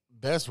 .Paak.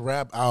 Best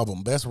rap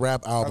album. Best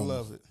rap album. I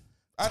love it.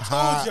 I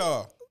Ty- told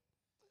y'all.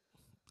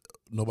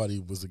 Nobody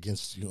was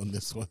against you on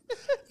this one.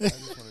 I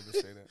just wanted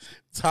to say that.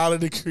 Tyler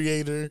the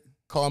Creator,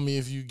 Call Me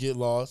If You Get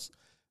Lost,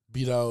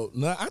 beat out.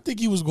 No, I think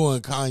he was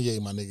going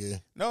Kanye, my nigga.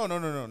 No,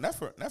 not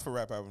for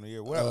rap album of the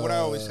year. What I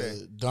always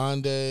say.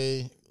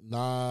 Donda,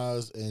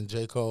 Nas, and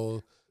J.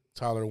 Cole.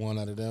 Tyler won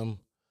out of them.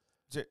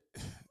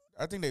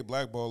 I think they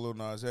blackball Lil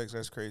Nas X.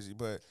 That's crazy.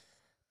 But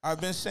I've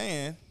been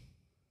saying,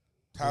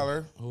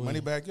 Tyler,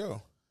 Moneybagg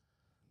Yo.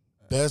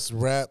 Best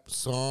rap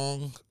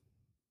song,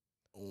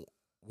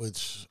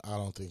 which I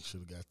don't think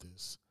should have got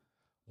this,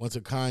 went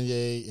to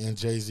Kanye and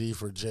Jay-Z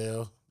for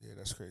Jail. Yeah,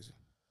 that's crazy.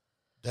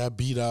 That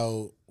beat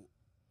out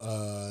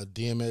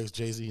DMX,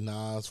 Jay-Z,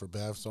 Nas for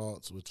Bath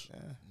Salts, which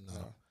Yeah,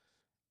 no.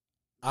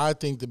 I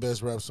think the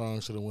best rap song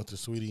should have went to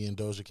Sweetie and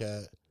Doja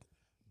Cat,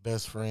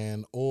 Best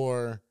Friend,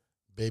 or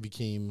Baby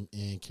Keem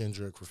and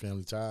Kendrick for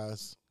Family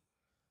Ties.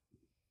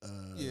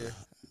 Yeah.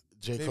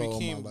 J. Baby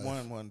Cole, Keem My Life.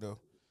 won one though.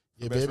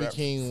 Yeah, Best Baby rap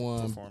King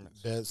won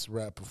performance. Best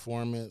Rap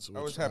Performance. I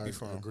was which happy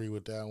for him. agree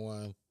with that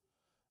one.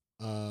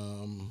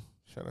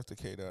 Shout out to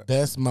K Dot.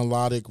 Best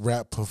Melodic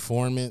Rap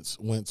Performance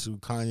went to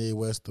Kanye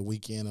West, The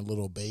Weeknd, and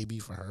Little Baby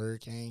for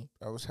Hurricane.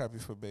 I was happy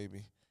for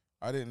Baby.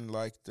 I didn't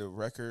like the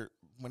record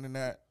winning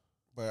that,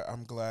 but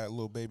I'm glad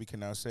Lil Baby can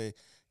now say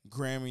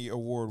Grammy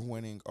Award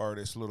winning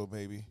artist Lil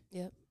Baby.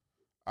 Yep.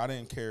 I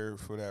didn't care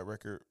for that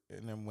record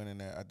and them winning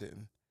that. I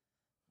didn't.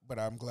 But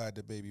I'm glad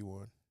that Baby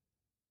won.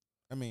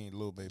 I mean,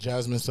 Lil Baby.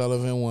 Jasmine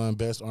Sullivan won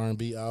Best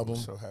R&B I'm Album,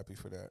 so happy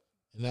for that.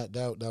 and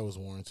that was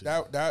warranted.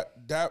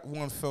 That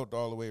one felt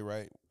all the way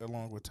right,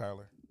 along with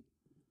Tyler.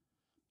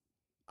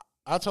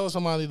 I told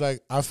somebody,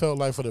 like, I felt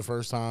like for the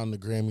first time the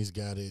Grammys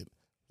got it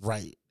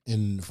right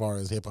in as far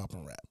as hip hop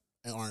and rap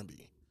and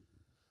R&B.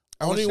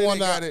 I would Only say one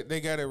they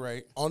got it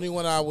right. Only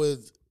one I would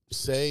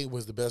say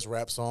was the best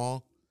rap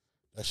song.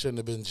 That shouldn't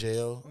have been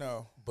Jail.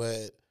 No.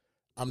 But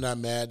I'm not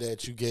mad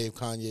that you gave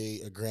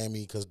Kanye a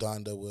Grammy because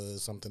Donda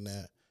was something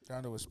that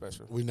Donda was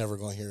special. we never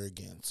gonna hear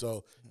again.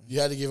 So you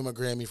had to give him a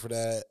Grammy for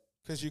that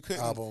Because you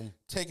couldn't album,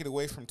 take it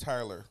away from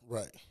Tyler.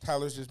 right?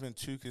 Tyler's just been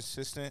too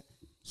consistent.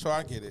 So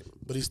I get it.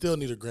 But he still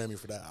needed a Grammy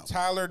for that album.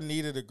 Tyler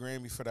needed a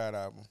Grammy for that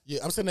album.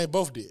 Yeah, I'm saying they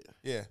both did.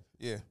 Yeah.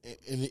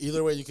 And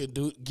either way you could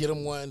get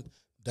him one.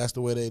 That's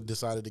the way they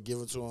decided to give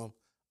it to him.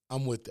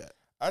 I'm with that.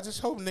 I just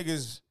hope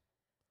niggas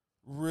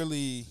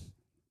really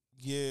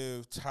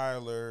give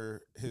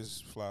Tyler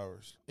his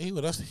flowers. He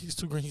well, he's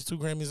two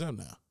Grammys up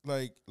now.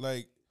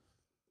 Like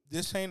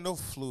this ain't no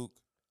fluke.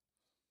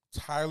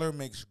 Tyler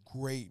makes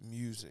great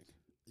music.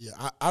 Yeah,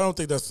 I don't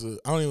think that's a.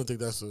 I don't even think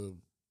that's a.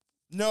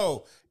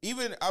 No,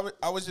 even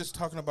I was just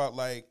talking about,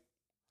 like,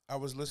 I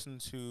was listening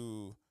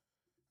to,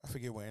 I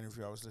forget what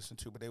interview I was listening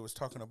to, but they was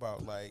talking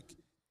about, like,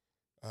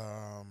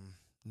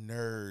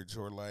 nerds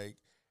or, like,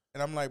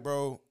 and I'm like,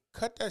 bro,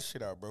 cut that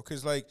shit out, bro.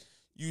 Because, like,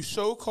 you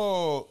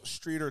so-called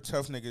street or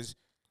tough niggas,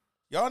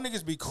 y'all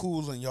niggas be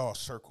cool in y'all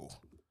circle.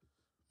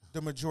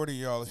 The majority of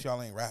y'all, if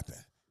y'all ain't rapping.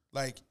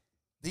 Like,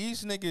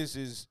 these niggas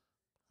is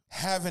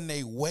having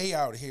their way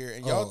out here,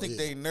 and y'all think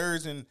they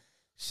nerds and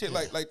shit.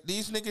 Like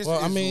these niggas is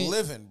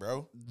living,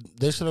 bro.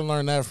 They should have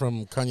learned that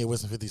from Kanye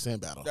West and 50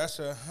 Cent battle. That's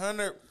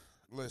 100.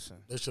 Listen,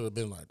 They should have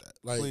been like that.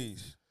 Like,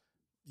 please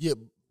yeah.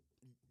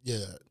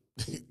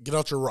 Get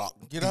out your rock.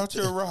 get out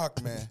your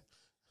rock, man.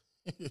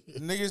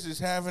 Niggas is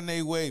having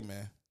their way,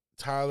 man.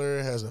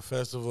 Tyler has a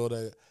festival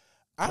that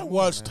I Come on,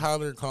 watch man.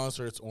 Tyler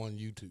concerts on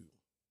YouTube.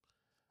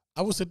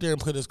 I would sit there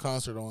and put his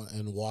concert on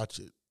and watch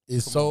it.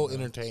 It's Come so on,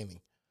 man. entertaining.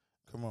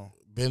 Come on.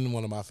 Been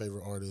one of my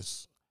favorite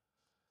artists.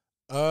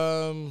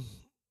 So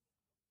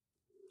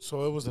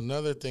it was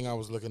another thing I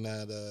was looking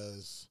at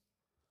as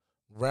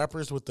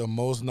rappers with the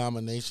most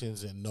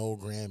nominations and no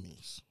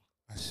Grammys.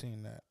 I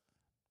seen that.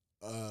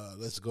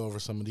 Let's go over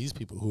some of these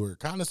people who are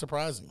kind of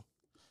surprising.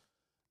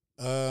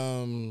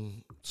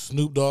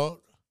 Snoop Dogg,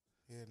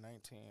 Yeah,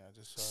 19. I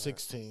just saw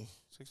 16.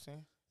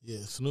 16. Yeah,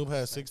 Snoop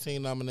has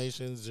 16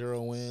 nominations,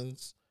 0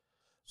 wins.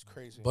 It's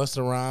crazy.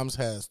 Busta Rhymes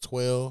has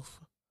 12,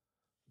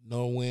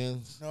 no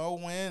wins. No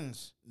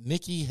wins.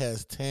 Nicki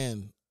has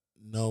 10,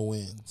 no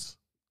wins.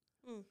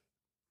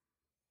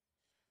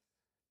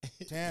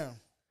 Damn.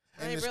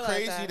 I And didn't it's realize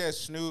crazy that. that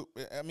Snoop.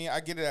 I mean, I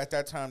get it. At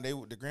that time, the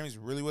Grammys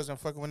really wasn't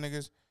fucking with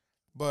niggas,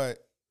 but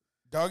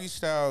Doggy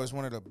Style is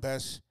one of the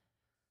best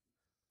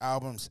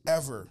albums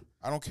ever.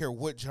 I don't care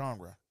what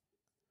genre.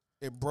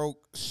 It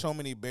broke so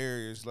many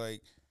barriers.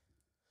 Like,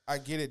 I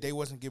get it. They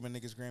wasn't giving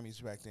niggas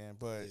Grammys back then,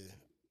 but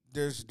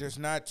there's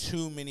not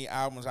too many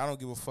albums. I don't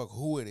give a fuck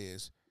who it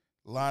is.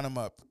 Line them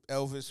up.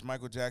 Elvis,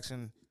 Michael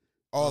Jackson,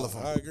 all of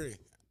them.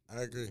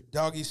 I agree.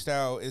 Doggy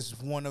Style is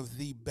one of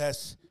the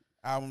best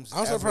albums.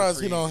 I'm ever surprised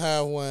he created. don't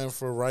have one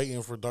for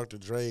writing for Dr.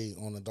 Dre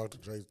on the Dr.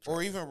 Dre track.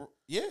 Or even,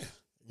 yeah.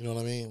 You know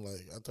what I mean?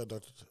 Like, I thought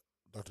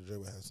Dr. Dre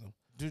would have some.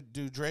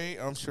 Do Dre?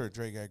 I'm sure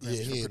Dre got Grammys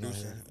he for ain't on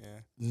producing. here. Yeah,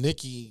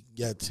 Nicki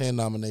got 10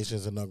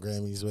 nominations and no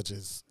Grammys, which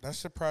is that's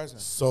surprising.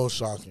 so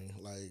shocking.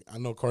 Like, I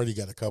know Cardi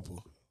got a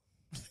couple.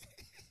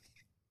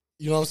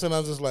 You know what I'm saying?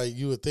 I'm just like,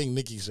 you would think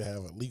Nicki should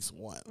have at least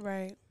one.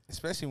 Right.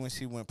 Especially when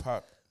she went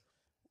pop.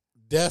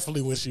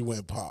 Definitely when she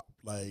went pop.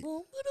 Like,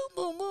 Boom, boom,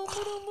 boom, boom,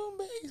 boom,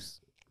 boom,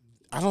 bass.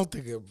 I don't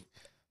think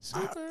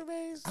Super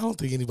bass. I don't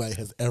think anybody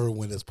has ever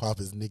went as pop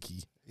as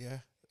Nicki. Yeah.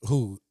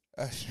 Who?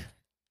 Usher.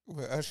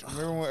 Well, Usher,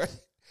 remember when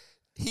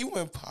he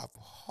went pop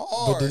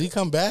hard? But did he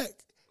come back?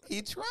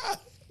 He tried.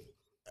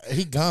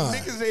 He gone.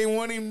 Niggas ain't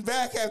want him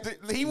back after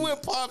he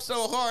went pop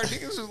so hard.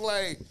 Niggas was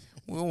like,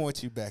 we don't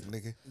want you back,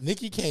 nigga.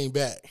 Nicki came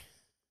back.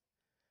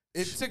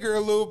 It took her a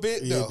little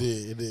bit Yeah, though.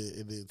 it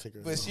did take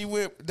her. But she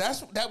went.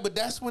 But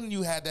that's when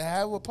you had to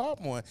have a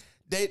pop one.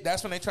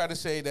 That's when they tried to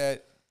say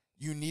that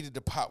you needed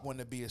the pop one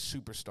to be a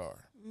superstar.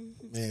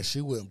 Man,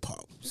 she wouldn't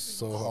pop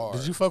so hard. Hard.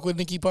 Did you fuck with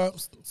Nicki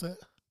Pops?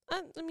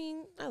 I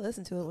mean, I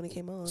listened to it when it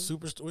came on.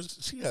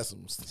 Superstar. She had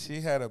some. She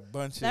had a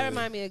bunch That of.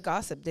 reminded me of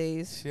Gossip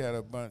Days. She had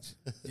a bunch.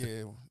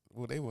 Yeah.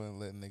 Well, they wouldn't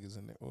let niggas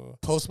in there. Well,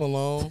 Post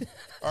Malone.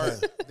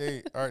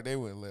 they wouldn't let. Art. They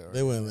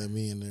wouldn't let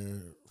me in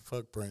there.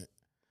 Fuck Brent.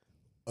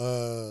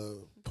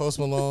 Post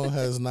Malone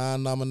has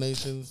 9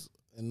 nominations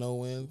and no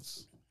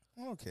wins.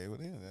 Okay, well,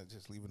 they're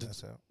just leaving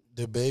us out.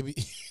 The baby.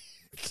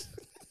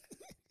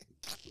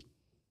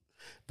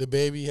 The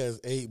baby has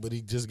 8, but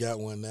he just got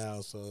one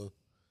now. So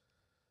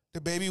The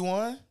baby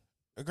won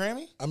a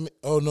Grammy. I mean,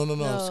 oh no, No.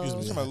 excuse I'm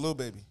me. talking about Lil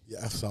Baby. Yeah,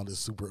 I sounded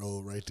super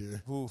old right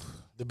there. Oof.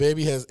 The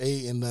baby has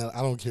 8, and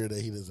I don't care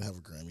that he doesn't have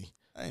a Grammy.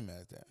 I ain't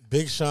mad at that.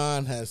 Big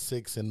Sean has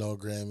 6 and no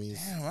Grammys.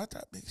 Damn, I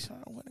thought Big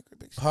Sean won a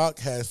Big Sean. Pac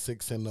has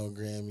 6 and no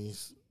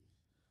Grammys.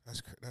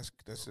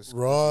 That's just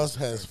Ross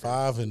has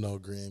 5 and no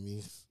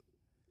Grammys.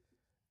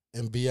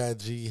 And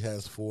B.I.G.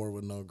 has 4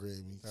 with no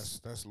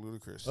Grammys. That's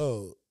ludicrous.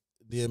 Oh,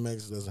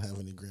 DMX doesn't have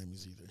any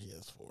Grammys either. He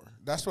has 4.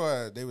 That's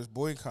why they was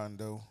boycotting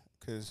though,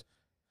 because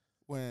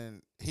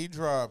when he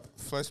dropped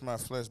 "Flesh My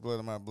Flesh, Blood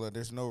of My Blood,"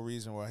 there's no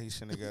reason why he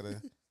shouldn't have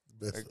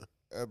got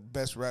a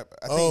best rap.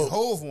 I think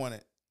Hove won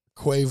it.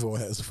 Quavo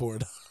has 4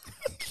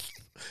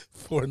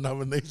 4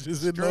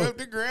 nominations and Scrub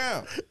the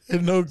ground.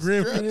 no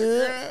Scrub the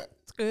Grammy. ground.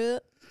 Screw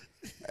it.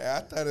 Hey, I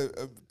thought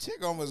a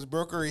chick almost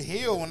broke her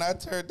heel when I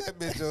turned that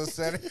bitch on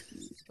Saturday.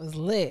 It was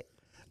lit.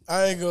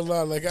 I ain't gonna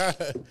lie, like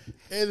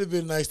it'd have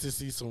been nice to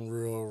see some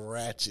real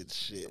ratchet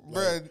shit,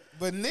 Bruh,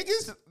 but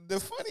niggas, the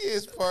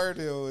funniest part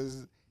though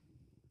is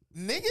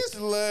niggas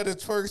love the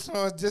twerk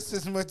songs just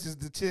as much as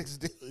the chicks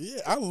do. Yeah,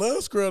 I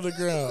love Scrub the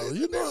Ground.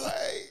 You They're know,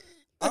 like,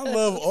 I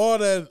love all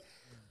that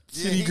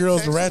city he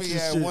girls texted ratchet me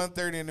at shit.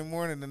 1:30 in the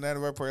morning the night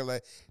of our party,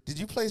 like, did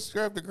you play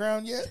Scrub the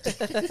Ground yet? Get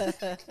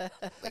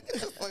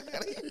the fuck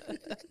out of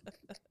here.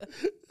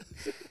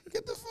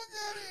 Get the fuck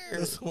out of here.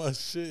 That's my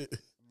shit.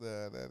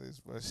 Nah, that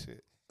is my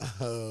shit.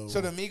 Um,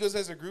 So the Migos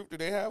as a group, do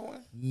they have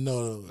one?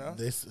 no, No?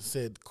 they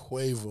said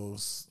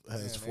Quavos has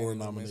Man, they 4 ain't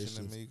gonna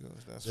mention nominations. the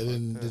Migos. That's They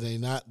didn't. fucked Did up. they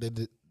not? They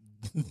did.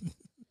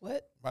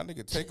 What? My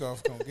nigga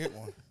Takeoff gonna get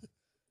one.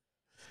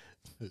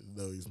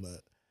 No, he's not.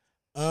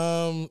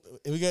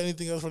 We got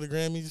anything else for the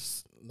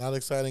Grammys? Not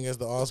exciting as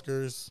the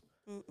Oscars.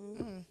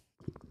 Mm-mm.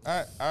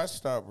 I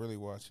stopped really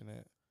watching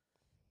it.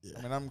 Yeah.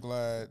 I mean, I'm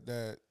glad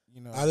that, you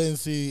know. I didn't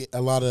see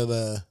a lot of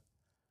the.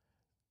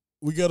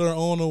 We got our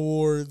own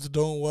awards.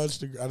 Don't watch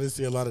the. I didn't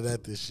see a lot of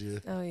that this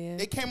year. Oh yeah.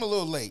 It came a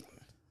little late.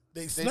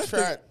 They They snuck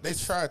tried. The, They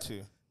tried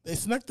to. they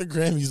snuck the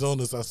Grammys on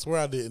us. I swear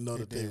I didn't know They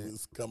that they did.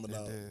 was coming They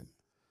out. did.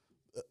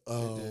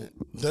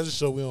 That just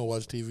show we don't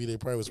watch TV. They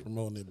probably was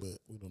promoting it, but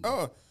we don't know.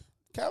 Oh,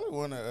 Khaled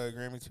won a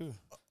Grammy too.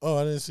 Oh,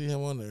 I didn't see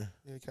him on there.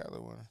 Yeah,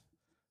 Khaled won.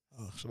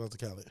 Oh, shout out to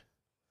Khaled.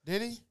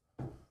 Did he?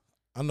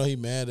 I know he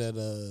mad at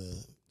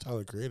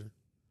Tyler Creator.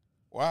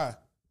 Why?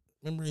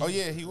 Remember? Oh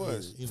yeah, he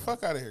was. you know.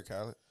 Fuck out of here,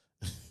 Khaled.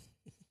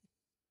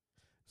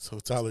 So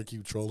Tyler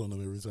keep trolling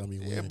him every time he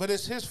Yeah, wins. but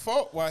it's his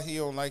fault why he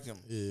don't like him.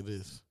 Yeah, it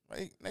is.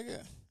 Like,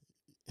 nigga,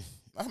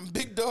 I'm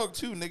big dog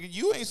too, nigga.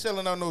 You ain't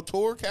selling out no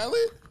tour,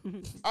 Khaled.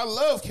 I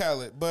love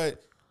Khaled,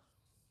 but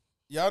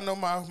y'all know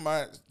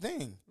my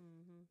thing.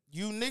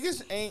 You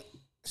niggas ain't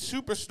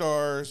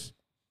superstars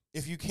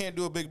if you can't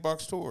do a big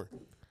box tour.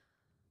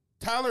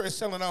 Tyler is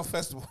selling out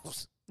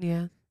festivals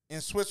Yeah.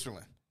 in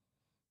Switzerland.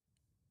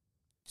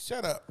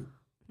 Shut up.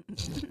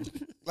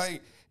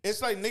 Like,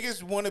 it's like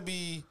niggas want to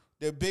be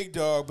the big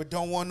dog, but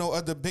don't want no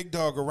other big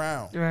dog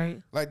around.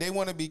 Right. Like, they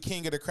want to be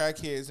king of the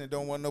crackheads and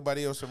don't want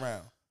nobody else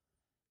around.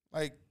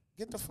 Like,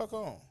 get the fuck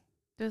on.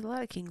 There's a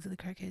lot of kings of the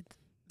crackheads.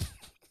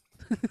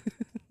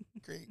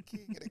 Great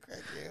kid, get a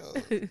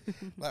crackhead.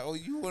 Like, oh,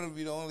 you want to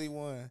be the only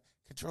one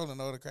controlling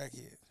all the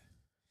crackheads.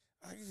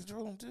 I can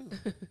control them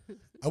too.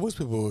 I wish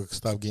people would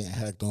stop getting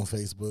hacked on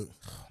Facebook.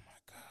 Oh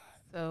my god.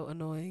 So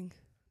annoying.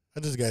 I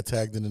just got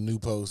tagged in a new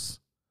post.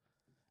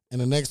 In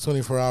the next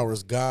 24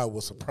 hours, God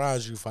will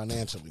surprise you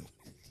financially.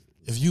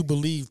 If you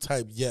believe,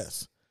 type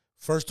yes.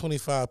 First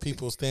 25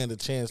 people stand a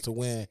chance to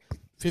win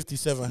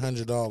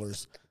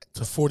 $5,700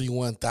 to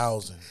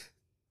 $41,000.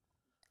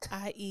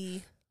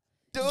 I.e.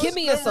 Those Give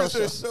me a numbers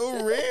social. are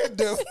so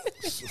random.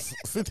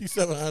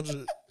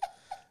 5,700.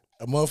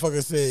 A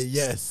motherfucker said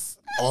yes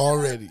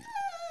already.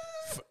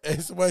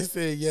 And somebody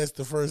said yes.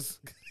 The first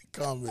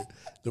comment,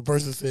 the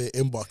person said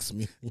inbox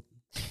me.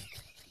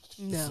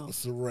 No.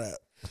 It's a wrap.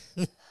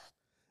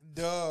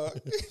 Dog.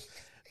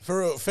 For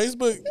real,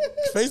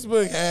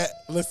 Facebook hack.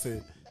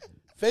 Listen,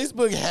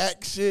 Facebook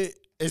hack shit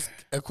is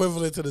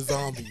equivalent to the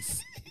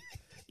zombies.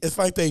 It's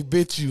like they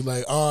bit you.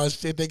 Like, oh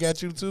shit, they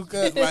got you too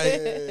cut.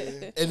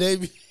 Like, and they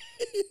be,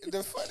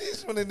 The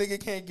funniest when a nigga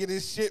can't get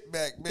his shit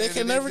back, man. they can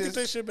and never just- get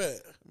their shit back.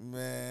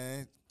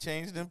 Man,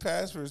 change them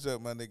passwords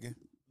up, my nigga.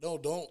 No,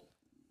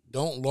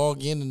 don't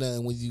log in to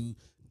nothing. When you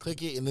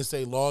click it and it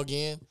say log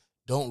in,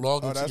 don't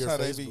log Oh, into that's your how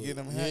Facebook. they be getting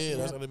them hacked? Yeah,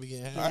 that's Yeah. how they be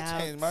getting hacked. Yeah. I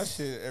change my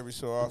shit every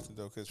so often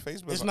though, because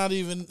Facebook. It's not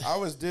even. I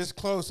was this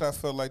close. I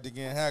felt like to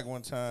getting hacked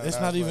one time. It's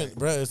I not was even, like-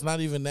 bruh. It's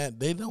not even that.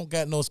 They don't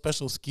got no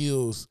special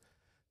skills.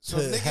 So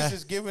to niggas hack.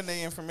 is giving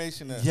their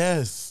information up.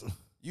 Yes.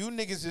 You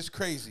niggas is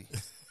crazy.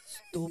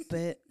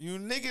 Stupid. You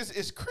niggas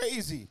is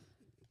crazy.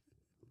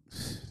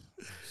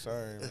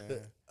 Sorry, man.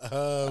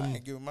 I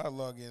ain't giving my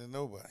login to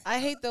nobody. I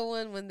hate the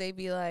one when they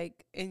be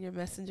like in your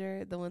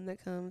messenger, the one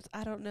that comes.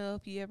 I don't know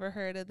if you ever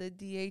heard of the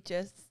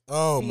DHS.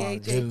 Oh my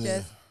DHHS.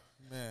 goodness.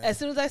 Man. As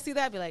soon as I see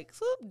that, I be like,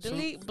 swoop,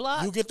 delete,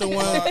 block. You get the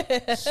one.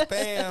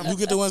 Spam. You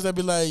get the ones that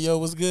be like, "Yo,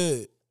 what's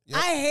good?" Yep.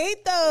 I hate You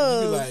be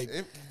those. like,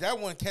 That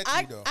one catchy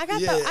I though.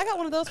 got Yeah. I got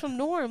one of those from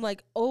Norm,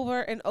 like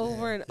over and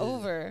over and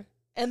over.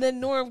 And then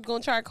Norm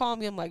gonna try to call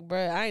me. I'm like,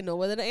 bruh, I ain't know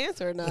whether to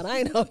answer or not. I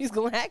ain't know if he's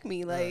gonna hack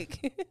me.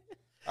 Like,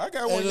 I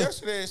got one Hey, look.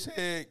 yesterday that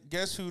said,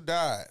 "Guess who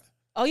died?"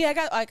 oh yeah,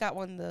 I got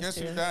one of those Guess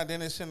too. who died?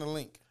 Then it sent a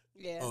link.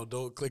 Yeah. "Oh,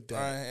 don't click that.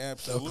 I Don't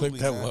absolutely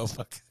click that not.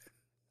 motherfucker."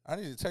 I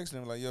need to text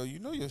them like, "Yo, you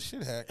know your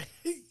shit hacked."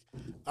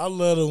 I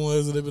love the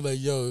ones that they be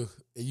like, "Yo,"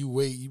 and you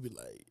wait, you be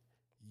like,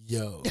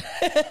 "Yo,"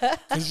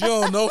 because you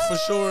don't know for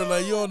sure.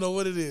 Like you don't know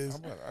what it is.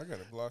 I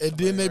gotta block. And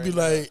then they somebody be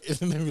right like, and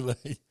then they be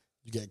like,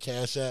 "You got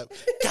Cash App?"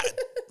 God,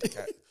 now.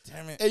 God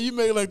damn it, and you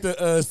make like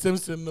the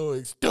Simpson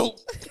noise. Dope.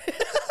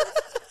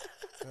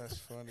 that's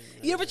funny. Man.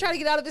 You ever try to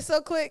get out of it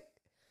so quick?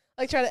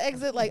 Like try to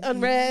exit, like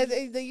unread,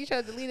 and then you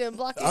try to delete it and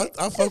block I it.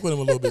 fuck with him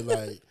a little bit.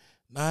 Like,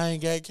 nah, I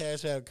ain't got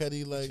Cash App.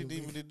 Cuddy, What like, you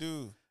need me to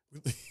do?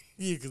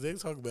 yeah, because they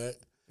talk back.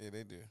 Yeah,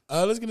 they do.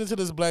 Let's get into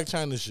this Black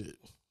China shit.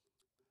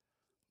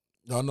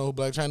 Y'all know who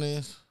Black China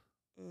is?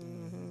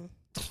 Mm-hmm.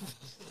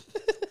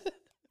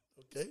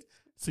 Okay.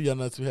 See, y'all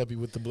not too happy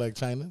with the Black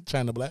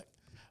China Black.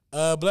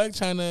 Black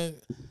China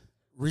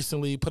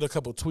recently put a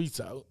couple tweets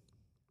out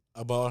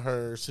about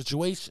her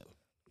situation,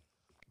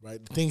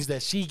 right? The things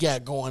that she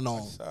got going I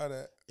on saw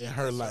that. in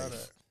her saw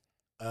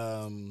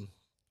life.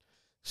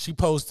 She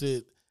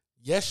posted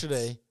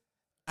yesterday,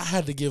 I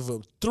had to give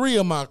up 3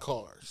 of my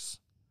cars.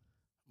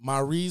 My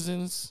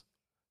reasons,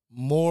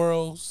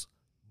 morals,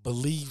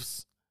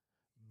 beliefs,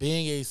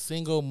 being a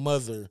single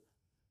mother,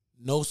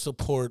 no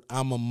support,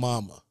 I'm a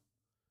mama.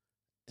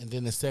 And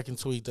then the second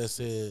tweet that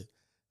said,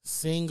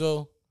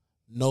 single,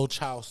 no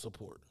child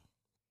support.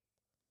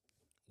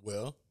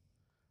 Well,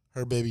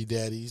 her baby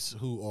daddies,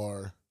 who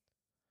are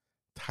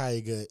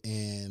Tyga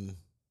and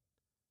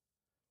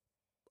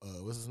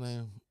what's his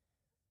name?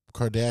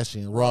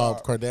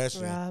 Rob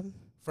Kardashian. Rob.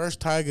 First,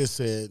 Tyga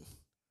said,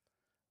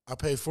 I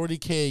pay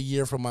 $40K a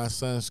year for my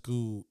son's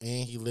school,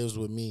 and he lives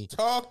with me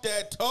Talk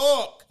that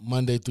talk.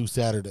 Monday through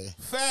Saturday.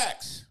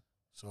 Facts.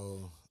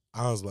 So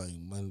I was like,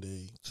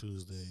 Monday,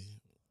 Tuesday,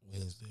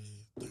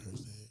 Wednesday,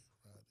 Thursday,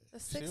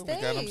 That's She 6 only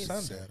got 'em days.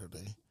 Sunday.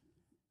 Saturday,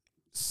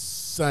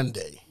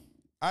 Sunday.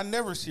 I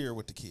never see her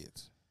with the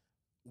kids.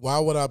 Why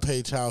would I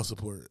pay child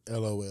support?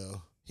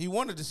 LOL. He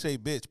wanted to say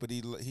bitch, but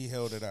he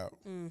held it out.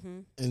 Mm-hmm.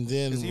 And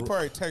then Cause he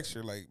probably text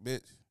her like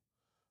bitch.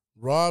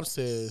 Rob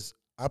says,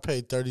 I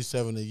pay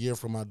 $37 a year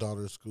for my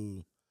daughter's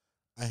school.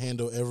 I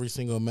handle every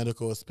single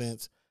medical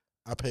expense.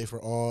 I pay for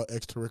all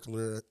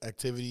extracurricular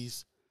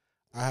activities.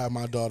 I have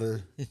my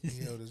daughter.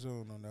 He held his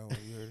own on that one.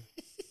 You heard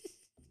it?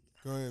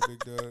 Go ahead, big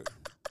dog.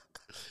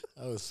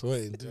 I was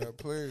sweating, dude. Yeah,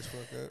 players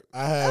fuck up.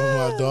 I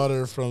have my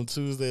daughter from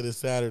Tuesday to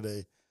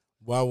Saturday.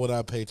 Why would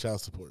I pay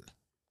child support?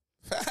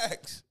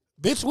 Facts.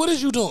 Bitch, what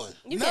is you doing?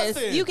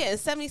 Nothing. You getting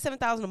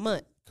 $77,000 a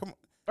month, Come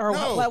or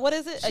No. what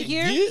is it? A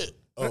year? Yeah.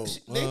 on. Oh,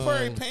 They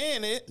probably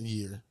paying it.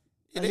 year.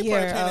 Yeah, A they year,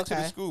 probably paying it to the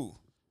okay. school.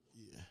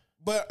 Yeah.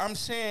 But I'm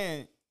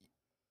saying,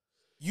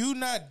 you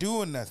not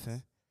doing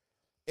nothing.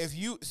 If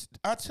you,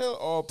 I tell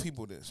all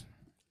people this.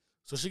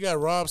 So she got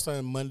Rob's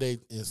son Monday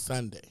and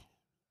Sunday.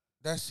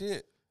 That's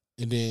it.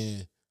 And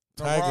then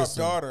No, Tiger's Rob's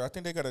son. daughter. I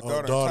think they got a Oh,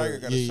 daughter. daughter. And Tiger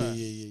got Yeah, a yeah, son.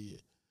 yeah, yeah,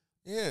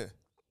 yeah. Yeah.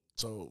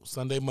 So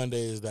Sunday,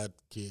 Monday is that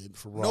kid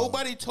for Rob.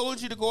 Nobody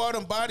told you to go out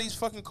and buy these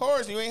fucking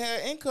cars and you ain't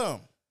had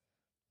income.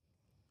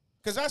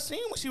 Because I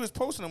seen when she was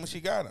posting them when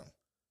she got them.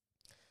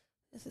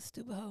 This is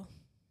stupid hoe.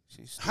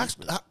 She's How,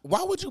 stupid.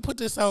 why would you put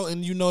this out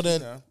and you know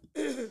that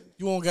Yeah.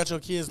 you won't got your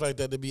kids like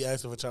that to be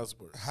asking for child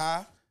support?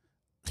 High.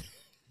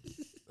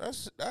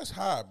 That's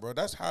high, bro.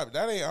 That's high.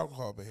 That ain't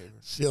alcohol behavior.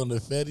 She on the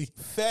fatty.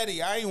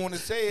 Fatty. I ain't want to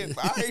say it.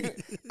 But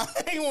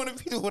I ain't want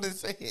to be the one to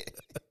say it.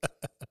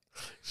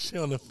 She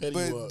on the fatty.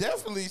 But walk.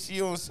 definitely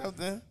she on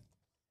something.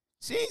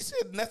 She ain't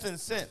said nothing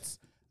since.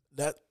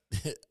 That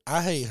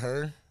I hate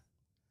her.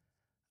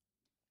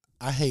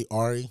 I hate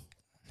Ari.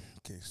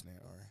 Can't stand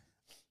Ari.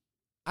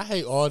 I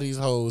hate all these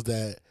hoes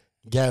that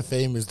got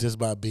famous just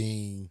by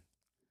being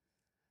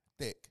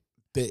Thick.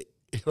 thick.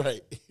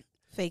 Right.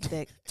 Fake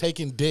dick.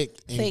 Taking dick.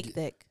 And Fake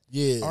dick.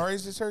 Yeah.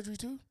 Ari's the surgery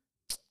too?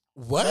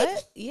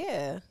 What?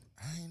 Yeah.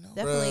 I ain't know.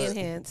 Definitely Bruh.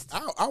 enhanced.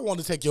 I want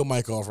to take your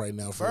mic off right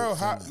now. Bro,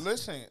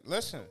 listen.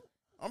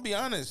 I'm gonna be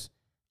honest.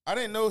 I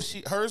didn't know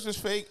hers was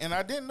fake, and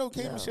I didn't know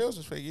K Michelle's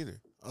was fake either.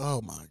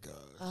 Oh my god.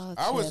 Oh,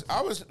 I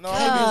was Chip. no, Oh,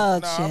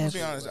 I'm gonna be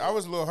Chip. honest. I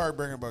was a little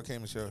heartbroken about K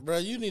Michelle. Bro,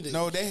 you need to.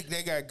 No, they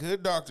got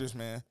good doctors,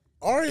 man.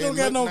 Ari it don't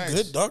got look no nice.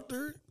 good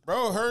doctor.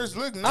 Bro, hers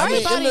look I nice.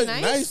 mean, body it look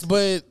nice? nice,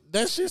 but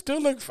that shit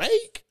still look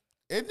fake.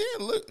 It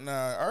didn't look.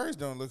 Nah, ours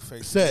don't look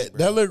fake. Set. bro.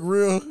 That look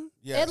real.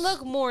 Yes. It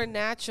looked more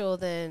natural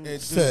than It do.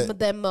 Set.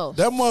 than most.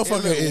 That It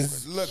motherfucker look-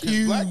 is look. 'Cause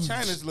huge. Black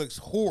China's looks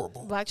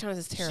horrible. Black China's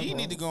is terrible. She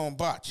need to go on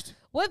botched.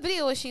 What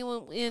video was she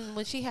in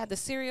when she had the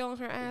cereal on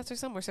her ass or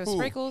somewhere? So Who?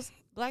 sprinkles.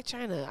 Black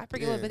China. I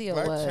forget Yeah, what video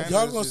Black it was. China.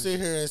 Y'all This gonna is sit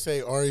here and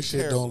say Ari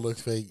shit terrible. don't look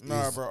fake? Nah,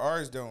 It's- bro,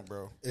 ours don't,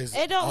 bro. it's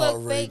It don't look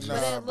fake, outrageous.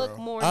 but Nah, it look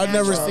bro. more. I've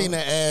never natural. seen an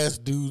ass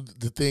do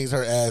the things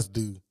her ass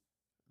do.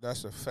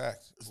 That's a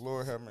fact.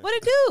 Lord have mercy. What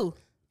it do,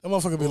 That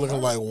motherfucker be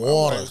looking like My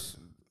water. wife's-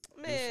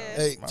 man?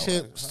 Hey, My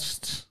Chip.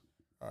 wife,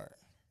 All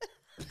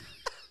right.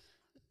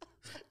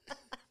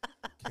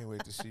 Can't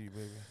wait to see you,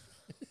 baby.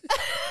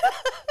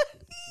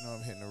 You know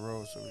I'm hitting the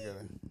road, so we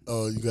gotta.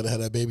 Oh, you gotta have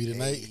that baby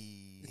tonight. Hey.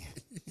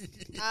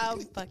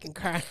 I'm fucking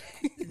crying.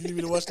 You need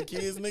me to watch the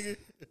kids, nigga?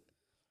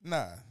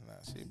 Nah,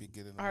 she'd be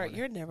good in the All right, morning.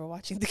 you're never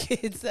watching the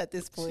kids at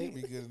this She'd point.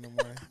 be good in the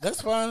morning.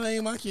 That's fine. They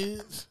ain't my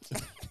kids.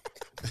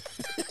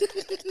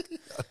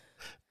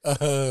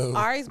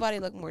 Ari's body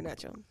look more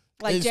natural,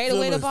 like it Jada still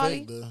Waiter look body.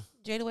 fake, though.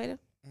 Jada Waiter,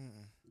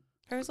 Mm-mm.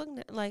 hers look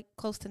like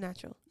close to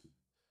natural.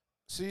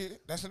 See,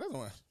 that's another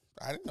one.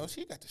 I didn't know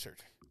she got the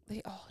surgery.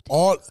 They all did.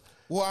 All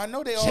Well, I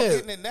know they all Chip,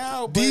 getting it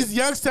now, but these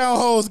Youngstown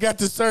hoes got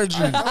the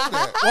surgery. I know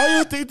that. Why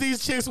you think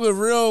these chicks with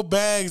real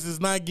bags is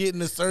not getting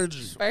the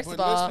surgery? First But of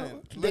all,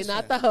 listen, they're not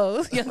listen. the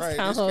hoes. Right,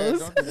 Youngstown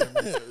this guy, hoes. don't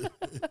do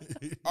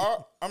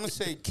that. I'm gonna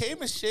say K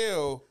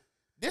Michelle.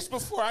 This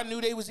before I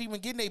knew they was even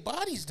getting their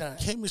bodies done.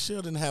 K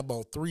Michelle didn't have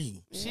about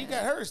 3. She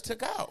got hers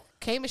took out.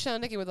 K Michelle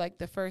and Nikki were like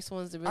the first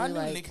ones to I really knew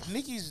like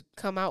Nikki's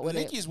come out with it.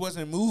 Nikki's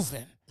wasn't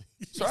moving,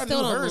 so I knew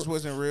still don't hers move.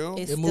 wasn't real.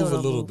 It It still move a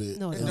don't little move. bit.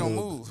 No, It it don't don't.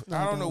 move. No,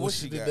 I it don't know don't. what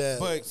She she did got, that.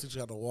 but She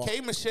tried to walk.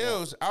 K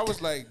Michelle's. I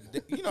was like,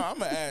 you know, I'm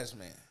an ass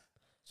man,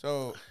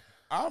 so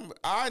I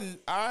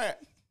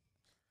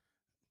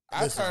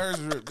Listen. thought hers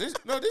was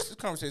real. This is a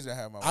conversation I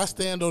had with my I wife.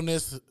 stand on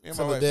this Me and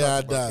till my the wife day I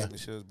talked about die. K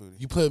Michelle's booty.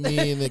 You put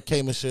me and the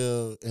K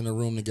Michelle in a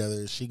room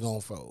together, she gonna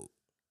fold.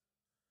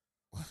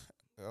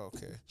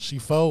 Okay. She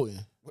folding.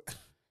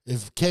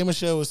 If K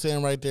Michelle was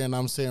sitting right there and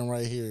I'm sitting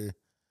right here,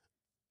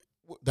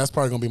 that's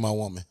probably gonna be my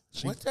woman.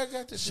 What that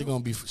got to She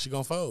do? she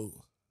gonna fold.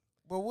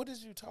 But what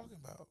is you talking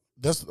about?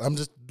 I'm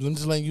just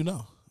letting you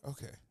know.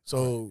 Okay.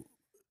 So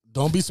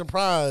don't be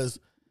surprised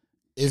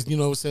if you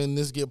know what I'm saying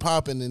this get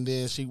popping and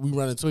then we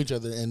run into each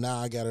other and now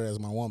I got her as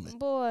my woman.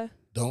 Boy,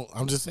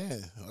 I'm just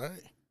saying, all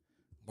right.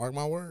 Mark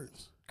my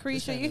words.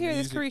 Carisha, you hear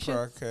this,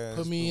 Carisha?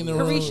 Put me in the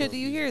room. Carisha, do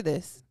you hear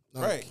this?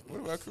 No, Right. What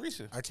about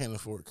Carisha? I can't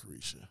afford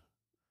Carisha.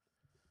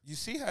 You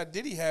see how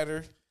Diddy had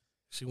her?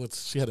 She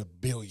had a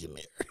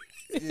billionaire.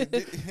 Yeah,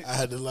 I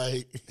had to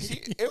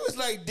it was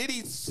like Diddy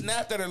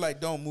snapped at her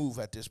like, "Don't move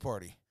at this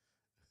party."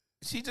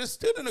 She just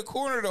stood in the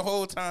corner the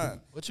whole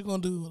time. What you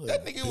gonna do?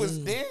 That nigga was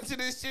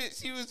dancing and shit.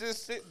 She was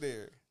just sitting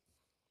there.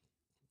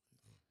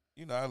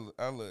 You know,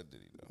 I love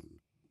Diddy though.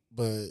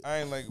 But I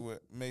ain't like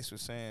what Mace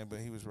was saying, but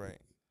he was right.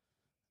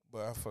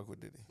 But I fuck with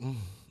Diddy.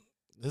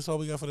 this all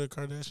we got for the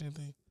Kardashian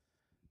thing?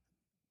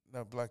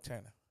 No, Black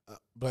China.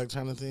 Black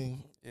China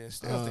thing? Yeah,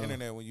 stay off the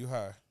internet when you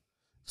high.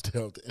 Stay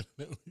off the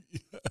internet.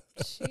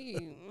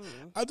 She,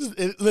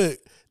 Look,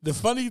 the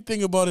funny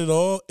thing about it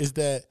all is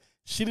that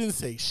she didn't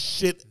say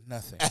shit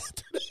Nothing.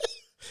 after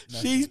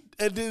that.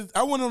 Nothing.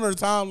 I went on her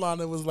timeline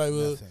and was like,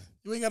 well, Nothing.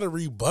 you ain't got a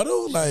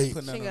rebuttal? Like,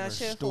 Putting She that got on her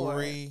shit for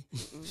story.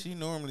 She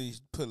normally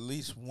put at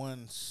least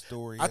one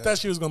story. I up. thought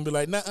she was going to be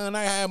like, nah,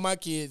 I had my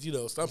kids,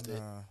 something.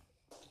 Nah,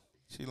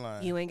 she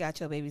lying. you ain't got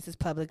your babies. It's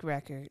public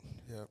record.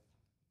 Yep.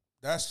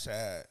 That's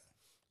sad.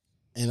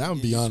 And I'm going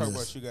to be You honest.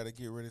 talk about you got to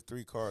get rid of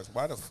 3 cars.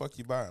 Why the fuck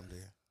you buy them then?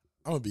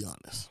 I'm going to be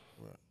honest.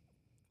 What?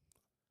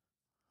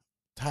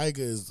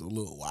 Tiger is a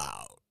little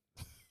wild.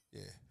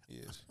 Yeah. He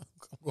is.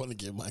 I'm going to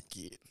get my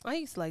kid. I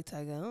used to like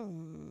Tiger.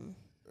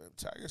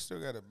 Tiger still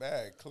got a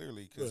bag,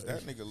 clearly, because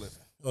that nigga living.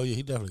 Oh, yeah,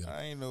 he definitely got it.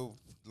 I ain't know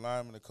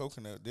lime and the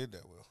coconut did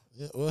that well.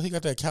 Yeah, well, he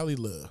got that Cali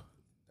love.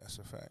 That's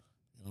a fact.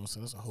 You know what I'm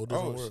saying? That's a whole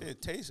different world.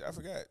 Shit, Taste, I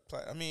forgot.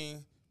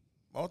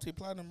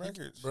 Multi-platinum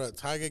records. Bro,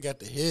 Tiger got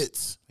the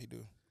hits. He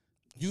do.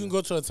 You can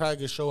go to a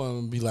Tiger show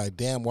and be like,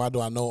 damn, why do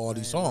I know all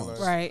these songs?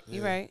 Right,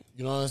 you're right.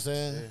 You know what I'm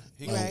saying?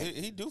 Yeah.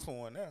 He due for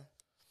one now.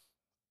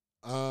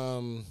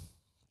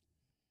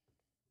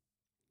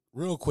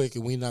 Real quick,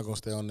 and we're not going to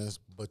stay on this,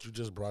 but you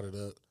just brought it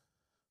up.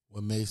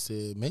 What Mace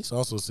said. Mace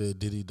also said,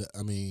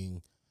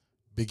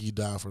 Biggie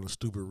died for a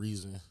stupid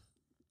reason.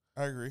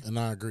 I agree. And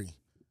I agree.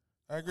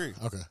 Okay,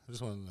 I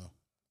just want to know.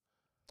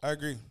 I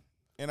agree.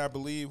 And I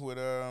believe what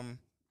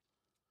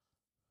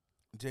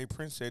Jay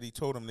Prince said, he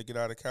told him to get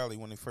out of Cali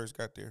when he first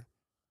got there.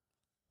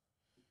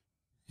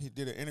 He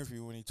did an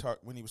interview when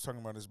he was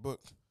talking about his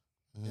book.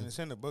 Mm-hmm. And it's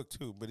in the book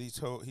too, but he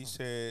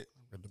said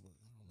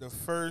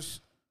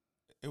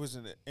it was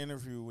in an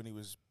interview when he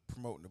was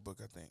promoting the book,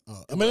 I think.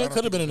 I mean, it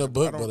could have been in the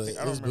book, but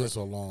it's been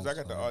so long. Because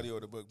I got the audio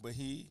of the book, but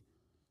he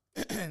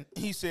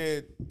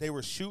said they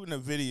were shooting a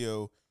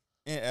video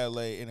in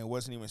L.A. and it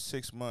wasn't even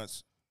 6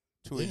 months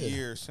to a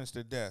year since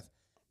the death.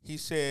 He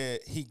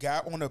said he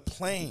got on a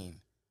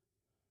plane,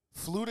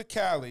 flew to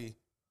Cali,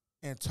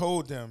 and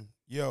told them,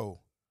 yo,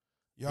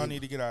 y'all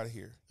need to get out of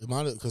here. It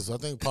might have, because I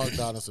think Pac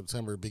died in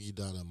September, Biggie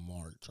died in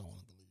March, I want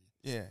to believe.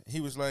 Yeah, he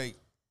was like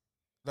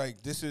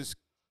this is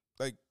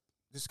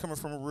coming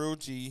from a real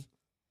G.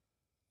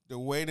 The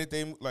way that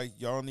they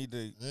y'all need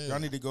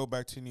to go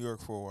back to New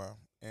York for a while,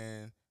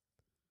 and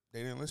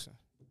they didn't listen.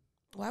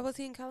 Why was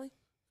he in Cali?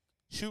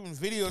 Shooting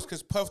videos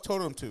because Puff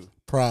told him to.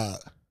 Pride.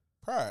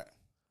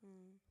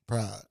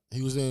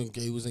 He was in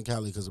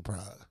Cali because of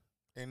Pride.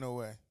 Ain't no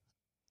way.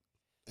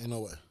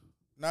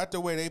 Not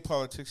the way they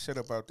politics set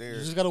up out there.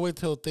 You just gotta wait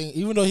till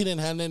even though he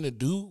didn't have nothing to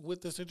do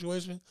with the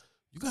situation,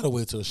 you gotta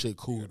wait till shit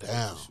cool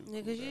down.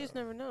 Yeah, because you just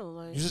never know.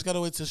 Like, you just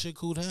gotta wait till shit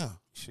cool down.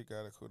 Shit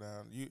gotta cool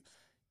down.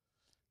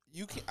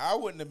 You can. I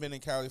wouldn't have been in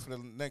Cali for the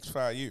next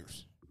 5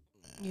 years.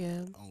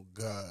 Yeah. Oh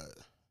God.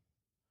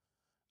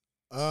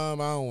 I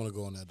don't want to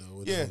go on that though.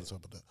 We don't want to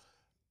talk about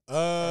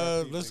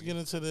that. Let's get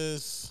into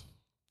this.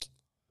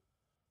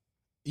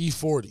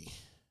 E40.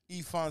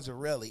 E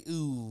Fonzarelli.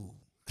 Ooh.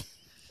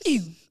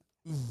 Ew.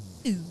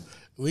 Ew.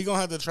 We gonna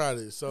have to try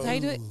this. So how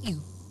you do it?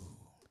 Ew.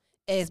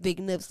 Ass big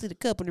enough to sit a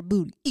cup on her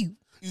booty. Ew.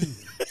 Ew.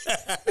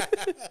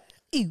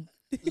 Ew.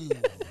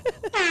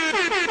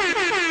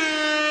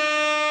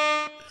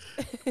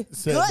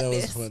 Said that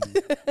was funny.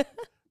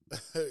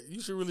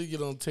 You should really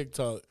get on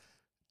TikTok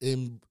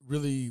and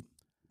really.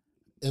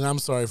 And I'm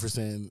sorry for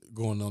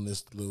going on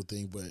this little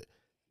thing, but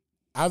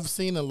I've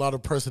seen a lot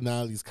of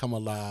personalities come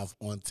alive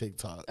on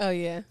TikTok. Oh,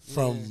 yeah.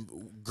 From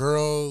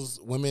girls,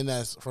 women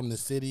that's from the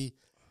city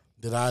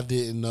that I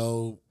didn't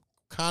know,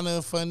 kind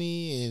of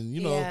funny. And,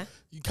 you know,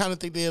 you kind of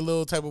think they're a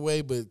little type of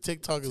way, but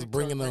TikTok is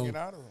bringing them.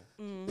 Out of them.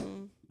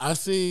 Mm-hmm. I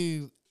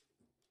see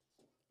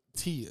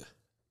Tia.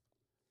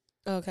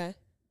 Okay.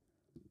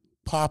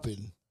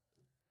 Popping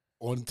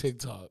on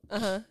TikTok.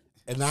 Uh-huh.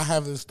 And I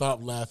haven't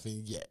stopped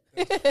laughing yet.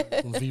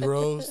 From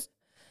V-Rose.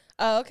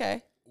 Oh,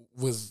 okay.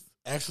 Was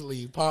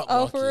actually Pop.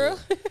 Oh, for real?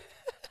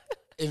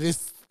 And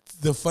it's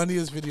the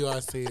funniest video I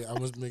see. I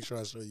must make sure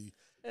I show you.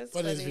 That's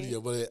funniest funny. video.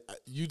 But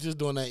you just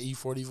doing that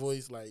E40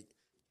 voice, like,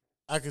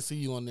 I can see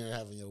you on there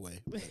having your way.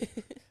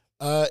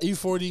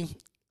 E40.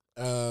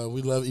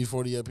 We love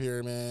E40 up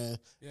here, man.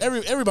 Yeah.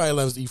 Everybody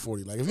loves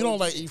E40. Like, if you don't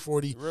like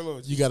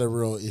E40, you got a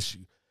real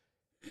issue.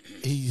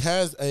 He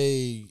has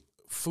a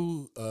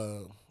food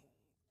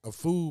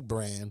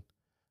brand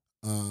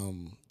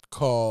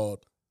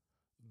called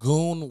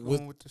Goon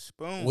with the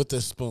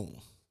spoon.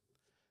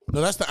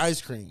 No, that's the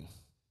ice cream.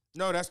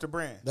 No, that's the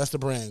brand. That's the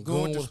brand.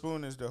 Goon with the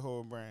spoon is the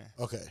whole brand.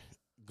 Okay.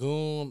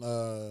 Goon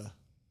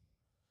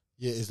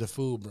is the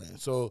food brand.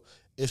 So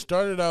it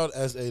started out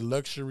as a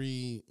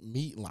luxury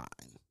meat line.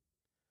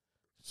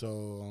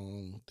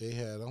 So they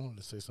had, I wanted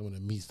to say some of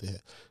the meats they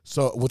had.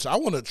 So, which I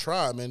want to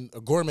try, man,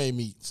 gourmet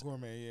meats.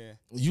 Gourmet, yeah.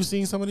 You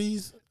seen some of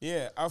these?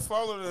 Yeah, I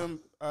followed him,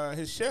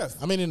 his chef.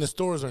 I mean, in the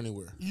stores or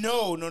anywhere?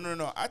 No.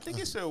 I think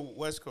it's a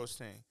West Coast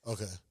thing.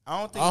 Okay.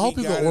 I hope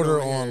you can order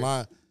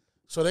online.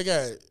 So they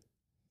got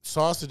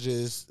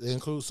sausages. They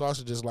include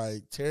sausages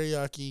like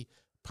teriyaki,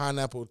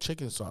 pineapple,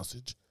 chicken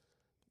sausage.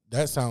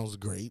 That sounds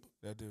great.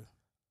 That do.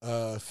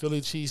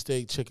 Philly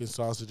cheesesteak chicken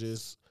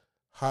sausages,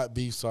 hot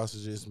beef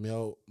sausages,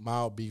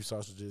 mild beef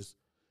sausages,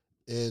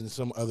 and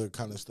some other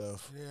kind of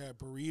stuff. Yeah,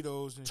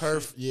 burritos and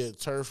turf. shit. Yeah,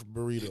 turf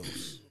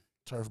burritos.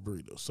 Turf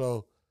burritos.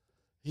 So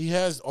he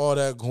has all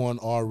that going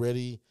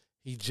already.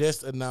 He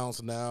just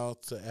announced now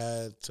to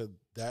add to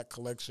that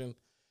collection,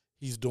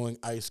 he's doing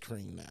ice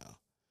cream now.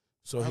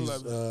 So he's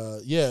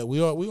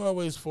we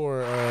always for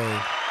they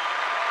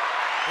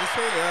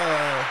say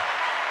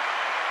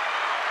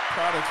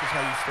products is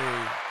how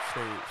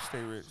you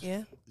stay rich.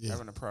 Yeah.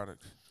 Having a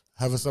product.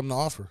 Having something to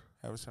offer.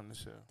 Having something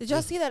to sell. Did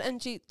y'all see that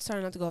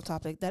sorry not to go off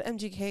topic, that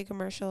MGK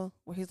commercial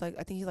where he's like,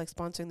 I think he's like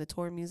sponsoring the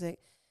tour music.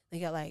 They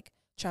got like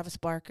Travis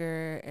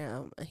Barker,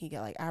 and he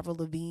got like Avril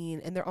Lavigne,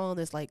 and they're all in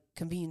this like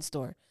convenience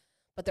store,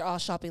 but they're all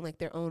shopping like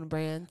their own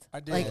brand. I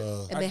did. Like,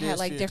 Uh, and I they did had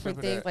like see a different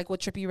clip of things, that. like what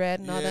Trippie Red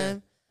and all Yeah.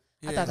 them.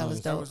 I thought that was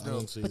dope. I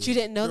didn't see But it. you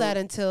didn't know Bro. that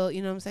until,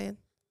 you know what I'm saying?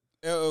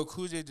 LL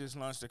Cool J just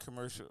launched a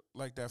commercial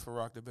like that for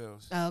Rock the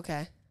Bells. Oh,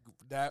 okay.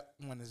 That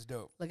one is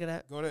dope. Look at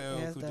that. Go to Yeah, LL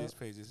it's Cool J's dope.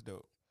 page. It's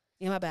dope.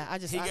 Yeah, my bad. I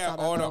He saw got that,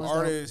 all thought the it was dope.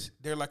 artists.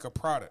 They're like a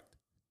product.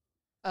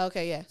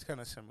 Okay, yeah. It's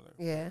kind of similar.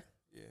 Yeah.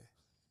 Yeah.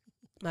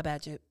 My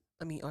bad, Chip.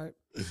 I mean, Art.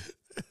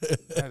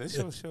 Yeah, this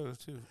show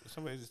too.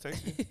 Somebody just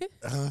text you.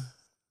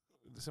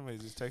 Somebody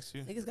just text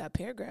you. Niggas got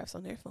paragraphs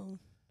on their phone.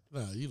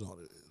 Nah, you know what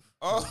it is.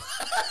 Oh.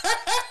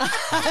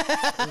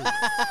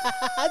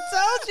 I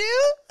told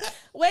you.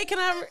 Wait, can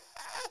I?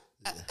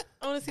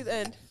 I want to see the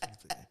end.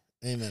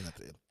 Ain't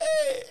nothing.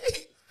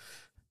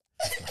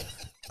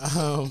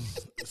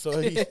 So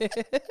he,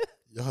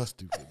 y'all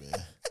stupid,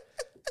 man.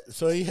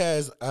 So he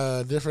has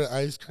different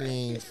ice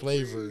cream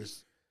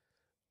flavors.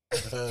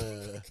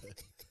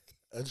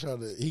 I'm trying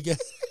to.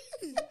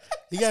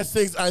 He got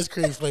 6 ice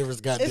cream flavors.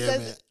 It Goddamn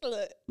says, it!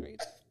 look, read.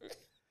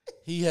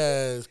 He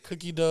has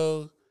cookie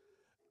dough,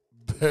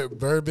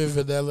 bourbon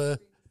vanilla,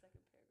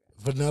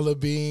 vanilla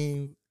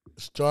bean,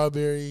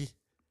 strawberry,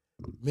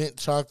 mint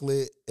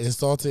chocolate, and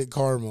salted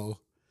caramel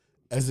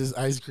as his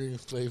ice cream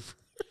flavor.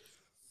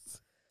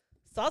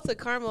 Salted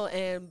caramel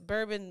and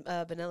bourbon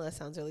vanilla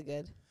sounds really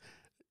good.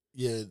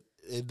 Yeah,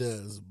 it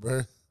does.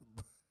 Bourbon.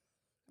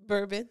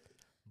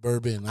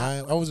 Bourbon.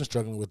 I wasn't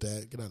struggling with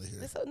that. Get out of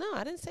here. No,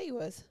 I didn't say you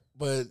was.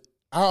 But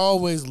I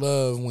always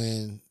love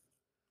when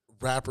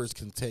rappers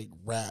can take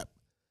rap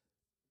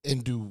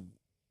and do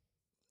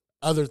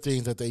other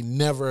things that they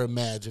never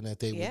imagined that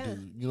they Yeah.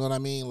 would do. You know what I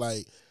mean?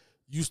 Like,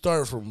 you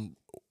start from,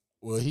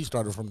 well, he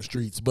started from the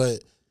streets,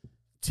 but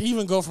to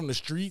even go from the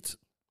streets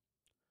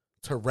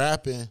to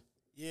rapping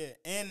Yeah,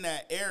 in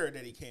that era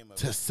that he came up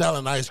to with.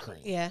 selling ice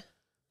cream, Yeah.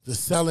 to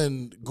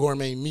selling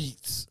gourmet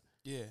meats,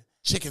 Yeah.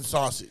 chicken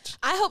sausage.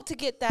 I hope to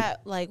get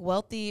that like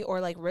wealthy or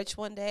like rich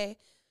one day.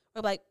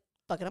 Or like,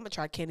 fuck it, I'm gonna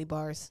try candy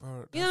bars. Bro, You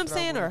know what I'm that's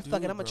saying? I Or wanna fuck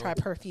it, do, I'm gonna bro. try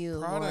perfume.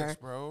 Products, Or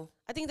bro.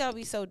 I think that would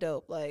be so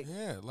dope. Like,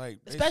 Yeah,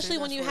 like they especially say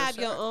when that's you where have it's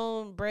your at.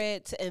 own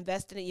bread to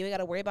invest in it. You ain't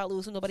gotta worry about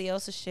losing nobody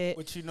else's shit.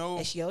 But you know,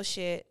 It's your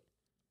shit.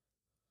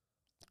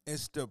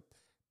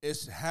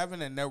 it's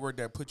having a network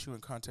that puts you in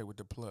contact with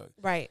the plug.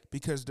 Right.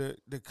 Because the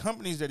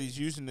companies that he's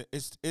using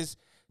it's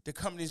the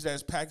companies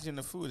that's packaging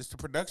the food. It's the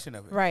production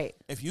of it. Right.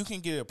 If you can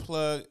get a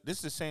plug, this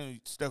is the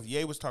same stuff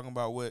Ye was talking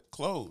about with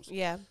clothes.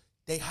 Yeah.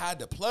 They hide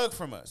the plug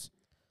from us.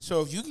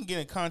 So if you can get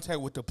in contact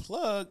with the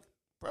plug,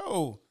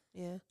 bro,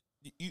 Yeah.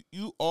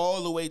 you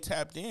all the way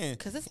tapped in.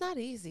 Cause it's not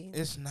easy.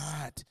 It's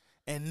not.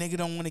 And nigga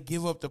don't want to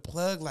give up the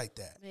plug like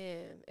that.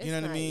 Man. It's You know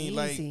what I not mean? easy,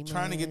 Like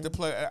trying to get the man.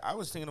 plug. I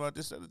was thinking about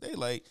this the other day.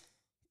 Like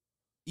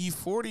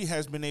E40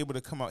 has been able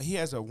to come out. He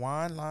has a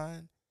wine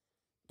line.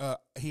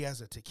 He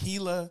has a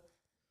tequila,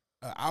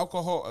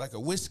 alcohol, like a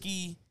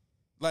whiskey.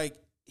 Like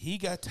he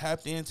got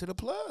tapped into the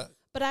plug.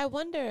 But I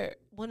wonder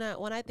when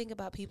I think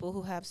about people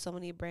who have so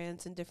many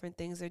brands and different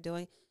things they're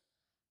doing,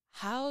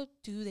 how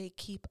do they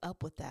keep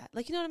up with that?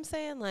 Like, you know what I'm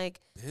saying?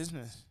 Like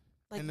Business.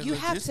 And the you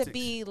have to logistics.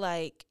 be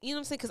like, you know what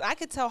I'm saying? Because I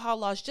could tell how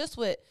lost just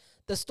with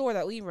the store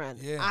that we run.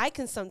 Yeah. I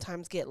can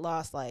sometimes get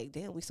lost. Like,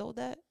 damn, we sold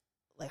that.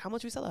 Like, how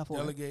much we sell that for?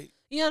 Delegate.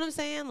 You know what I'm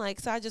saying? Like,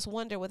 so I just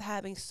wonder with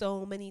having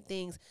so many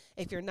things,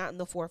 if you're not in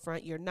the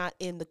forefront, you're not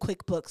in the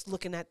QuickBooks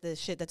looking at the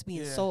shit that's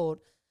being Yeah. sold.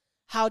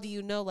 How do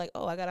you know? Like,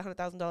 oh, I got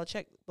 $100,000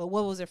 check, but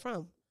what was it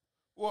from?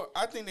 Well,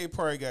 I think they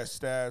probably got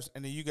staffs,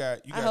 and then you got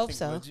I hope think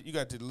so. you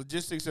got the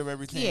logistics of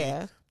everything.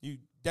 Yeah, You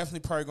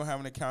definitely probably gonna have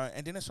an account,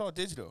 and then it's all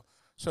digital.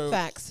 So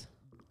facts.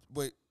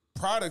 with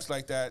products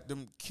like that,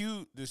 the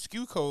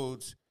SKU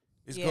codes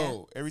is Yeah.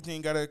 gold.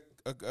 Everything got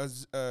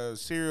a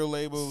serial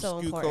label, So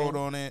SKU important. code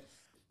on it.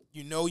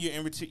 You know your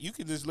inventory. You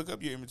can just look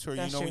up your inventory.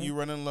 That's you know when true. you're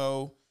running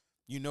low.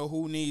 You know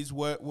who needs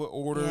what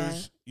orders.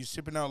 Yeah. You're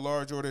shipping out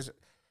large orders.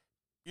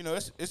 You know,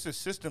 it's a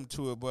system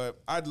to it, but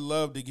I'd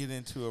love to get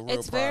into a real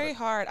It's product. very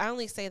hard. I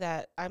only say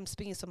that I'm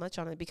speaking so much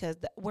on it because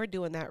we're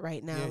doing that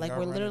right now. Yeah, like y'all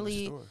we're running the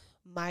literally store.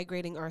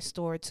 migrating our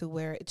store to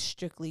where it's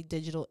strictly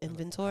digital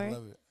inventory. I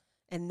love it.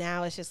 And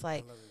now it's just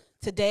like I love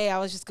it. today I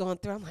was just going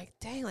through. I'm like,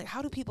 dang, like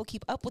how do people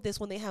keep up with this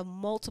when they have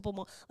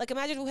multiple? Like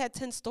imagine if we had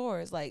 10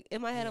 stores. Like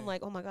in my head, I'm Yeah.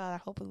 like, oh my god, I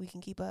hope we can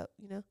keep up.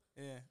 You know?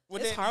 Yeah.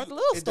 It's then hard,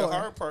 little store. The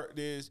hard part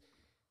is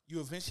you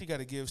eventually got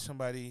to give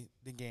somebody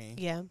the game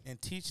Yeah. and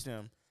teach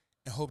them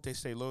and hope they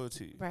stay loyal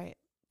to you. Right.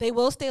 They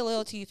will stay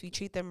loyal to you if you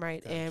treat them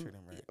right Gotta and treat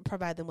 'em right.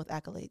 provide them with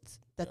accolades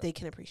that Yeah. they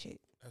can appreciate.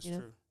 That's you know?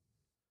 true.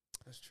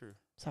 That's true.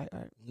 Sorry,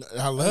 Art.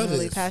 I I'm love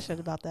really this. passionate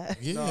about that.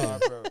 Yeah. No,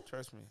 bro,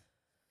 trust me.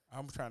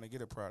 I'm trying to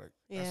get a product.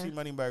 I Yeah. see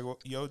Moneybag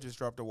Yo just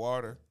dropped the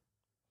water.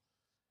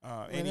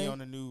 And he Really? on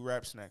the new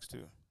rap snacks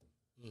too.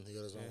 He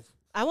got his own. Yeah.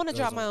 I want to That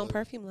drop was my on own good.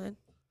 perfume line.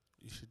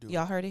 You should do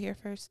Y'all it. heard it here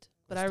first,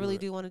 but Let's I do really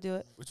it. do want to do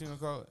it. What you gonna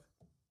call it?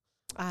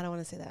 I don't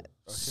want to say that,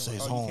 Oh, Saison.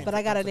 you can't but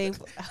I got a put name.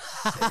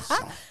 that-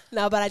 Saison.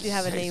 No, but I do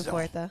have a name Saison.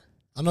 for it though.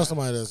 I know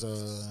somebody that's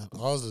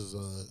Oz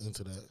is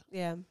into that.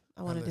 Yeah,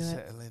 I want to do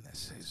it. Elena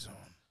Saison.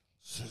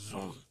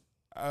 Saison.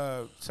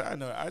 Side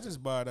note, I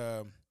just bought.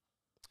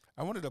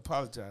 I wanted to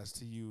apologize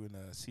to you and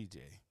CJ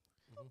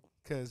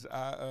because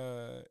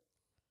I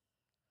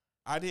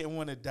didn't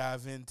want to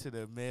dive into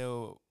the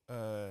male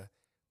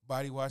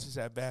body washes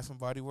at Bath and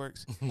Body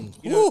Works. You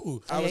know,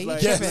 Ooh. I was you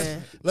like,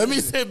 tripping. Let me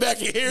sit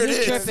back and hear You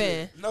this.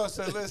 tripping. no,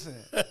 so listen,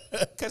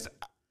 because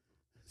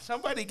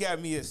somebody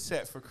got me a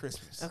set for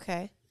Christmas.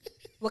 Okay.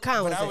 What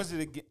kind But was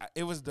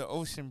it was the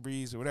Ocean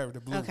Breeze or whatever,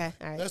 the blue. Okay,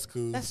 all right. That's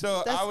cool.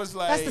 So I was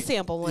like, that's the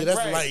sample one. Yeah, that's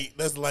Right. light.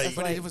 That's light.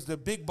 but it was the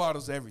big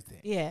bottles,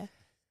 everything. Yeah.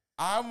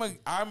 I'm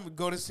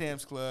go to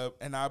Sam's Club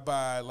and I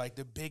buy like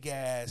the big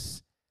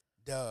ass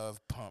Dove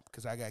pump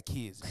because I got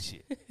kids and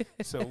shit.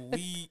 So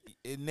we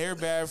in their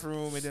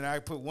bathroom and then I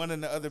put one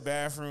in the other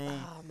bathroom.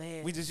 Oh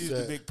man. We just use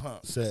the big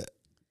pump. Said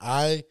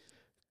I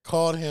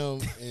called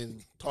him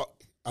and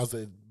talked. I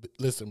said,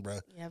 "Listen, bro,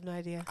 You have no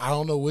idea. I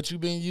don't know what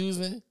you've been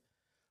using,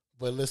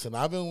 but listen,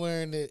 I've been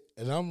wearing it,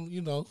 and I'm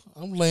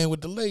laying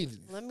with the ladies,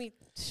 Let me.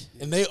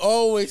 and they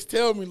always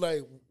tell me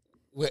like,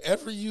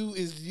 wherever you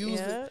is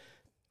using, Yeah.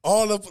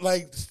 all up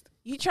like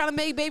You trying to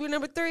make baby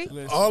number 3?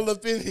 Listen, all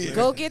up in here.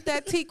 Go get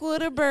that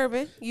Teakwood or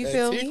bourbon. You That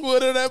feel me?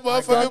 Teakwood or that Go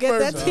motherfucking get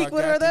that bourbon.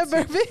 Teakwood I or got that the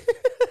bourbon.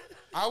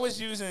 I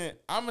was using.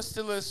 I'm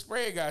still a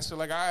spray guy, so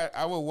like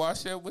I would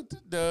wash up with the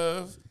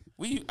Dove.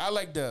 I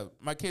like Dove.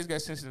 My kids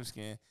got sensitive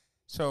skin,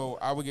 so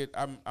I would get.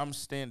 I'm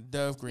staying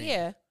Dove green.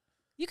 Yeah.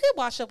 You could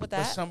wash up with But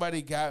that.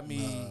 somebody got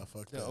me Nah,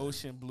 fuck the that.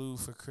 Ocean Blue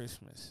for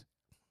Christmas.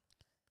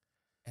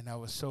 And I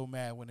was so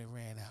mad when it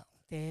ran out.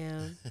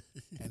 Damn.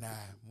 And I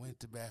went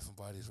to Bath and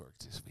Body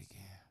Works this weekend.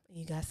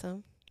 You got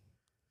some?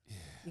 Yeah.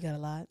 You got a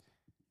lot?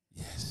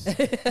 Yes.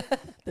 The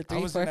I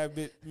 3 was for in that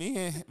bit. Me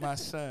and my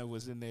son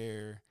was in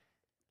there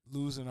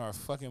losing our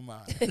fucking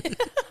mind.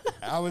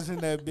 I was in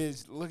that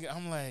bitch looking.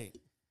 I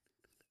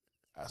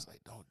was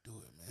like, don't do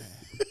it, man.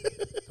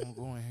 Don't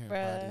go in here and buy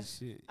Bruh, this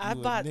shit. You I a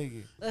bought-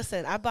 nigga,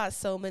 Listen, I bought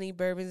so many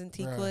bourbons and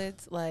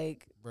Teakwoods.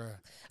 Like, bruh.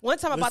 one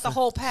time I bought the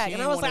Listen, whole pack, she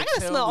and I ain't was like, I wanna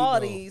gotta tell smell me, all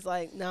though. these.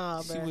 Like,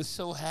 nah, She bro. was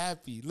so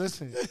happy.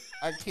 Listen,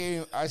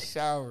 I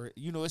showered.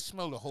 You know, it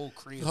smelled the whole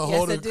crib. The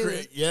whole it do.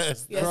 crib.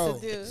 Yes. Yes, Bro,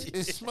 it do.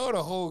 it smelled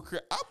the whole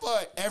crib. I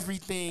bought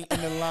everything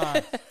in the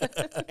line,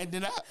 and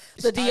then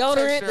The I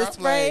deodorant, text her, the I'm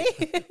spray.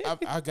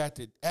 like, I got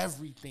the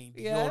everything,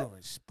 Yeah.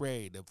 deodorant,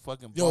 spray, the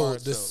fucking Yo, bar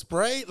the soap.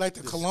 spray, like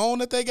the cologne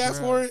that they got Bruh.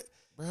 for it,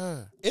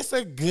 Bruh. it's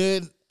a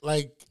good,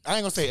 like, I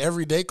ain't gonna say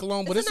everyday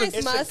cologne, but It's it's a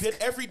a nice musk. It's a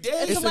good everyday.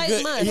 It's it's a a light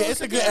good, musk. yeah,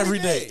 it's a good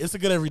everyday. It's a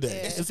good everyday.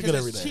 Yeah. It's a Because good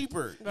everyday. It's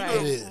cheaper. Right. You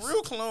know, It is.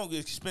 real cologne is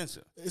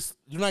expensive.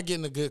 You're not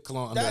getting a good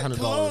cologne under That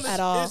cologne $100. At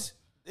all.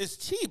 It's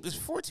cheap. It's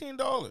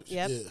 $14.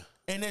 Yep. Yeah.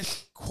 And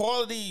it's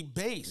quality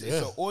base. It's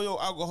Yeah. an oil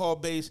alcohol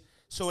base,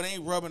 so it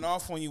ain't rubbing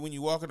off on you when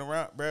you walking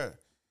around, bruh.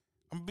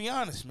 I'm gonna be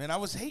honest, man. I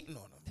was hating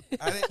on them.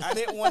 I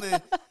didn't want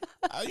to.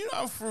 You know,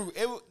 I'm frugal.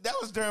 That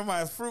was during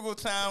my frugal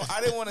time. I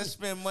didn't want to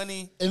spend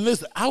money. And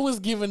listen, I was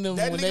giving them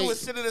That when nigga they was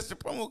sitting as the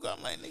promo code.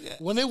 I'm like, nigga,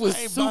 when it was I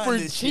ain't buying super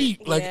this cheap.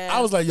 shit. Like Yeah.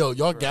 I was like, yo,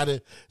 y'all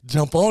gotta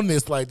jump on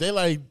this. Like they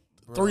like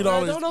 $3.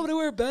 Don't nobody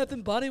wear Bath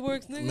and Body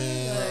Works, nigga.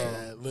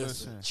 Man,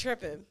 listen,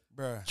 Tripping.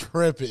 bruh.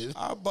 tripping.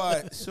 I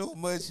bought so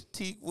much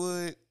teak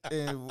wood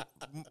and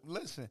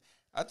listen.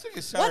 I took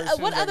a shower. as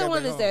soon What as I other got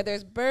one back is there? home.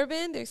 There's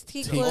bourbon. There's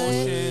Teakwood.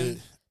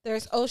 Ocean,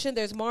 There's Ocean.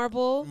 There's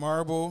Marble.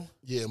 marble.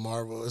 Yeah,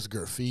 Marvel. It's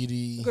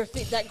graffiti,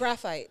 That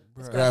graphite.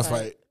 It's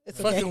graphite. It's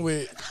Fucking okay.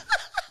 with.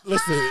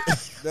 Listen,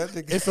 That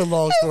nigga. it's a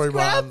long story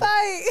behind that.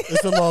 Graphite.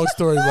 It's a long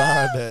story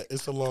behind that.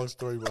 It's a long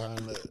story behind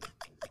that.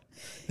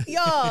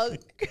 Y'all,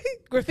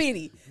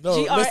 graffiti. No,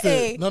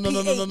 listen. No.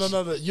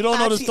 You don't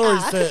know the story,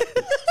 Set.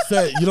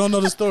 Set. You don't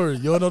know the story.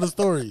 You don't know the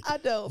story. I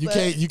know. You but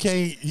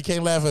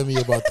can't laugh at me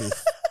about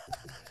this.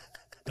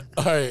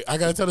 All right, I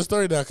gotta tell the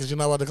story now because you're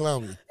not about to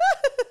clown me.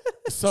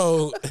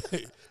 So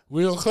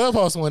we were on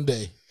Clubhouse one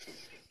day,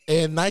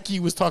 and Nike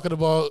was talking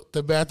about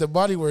the Bath and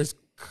Body Works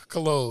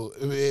cologne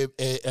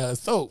and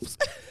soaps,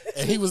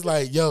 and he was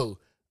like, "Yo,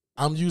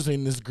 I'm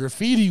using this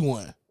graffiti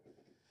one,"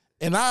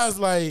 and I was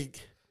like,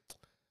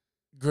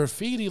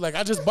 "Graffiti? Like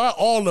I just bought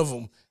all of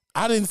them.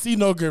 I didn't see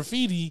no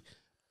graffiti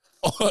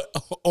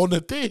on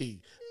the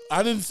thing.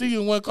 I didn't see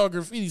one called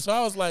graffiti, so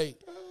I was like,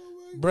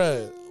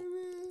 bruh,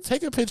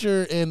 take a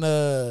picture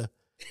and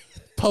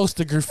post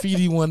the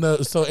graffiti one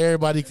up so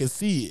everybody can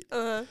see it."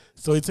 Uh-huh.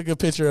 So he took a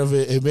picture of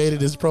it and made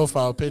it his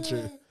profile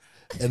picture,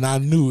 and I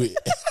knew it.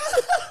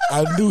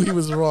 I knew he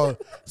was wrong.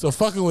 So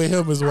fucking with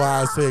him is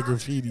why I said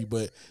graffiti,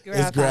 but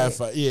it's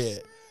graphite. Yeah,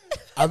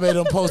 I made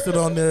him post it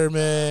on there,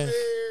 man.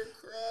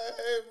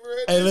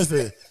 Hey,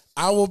 listen,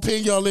 I will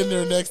ping y'all in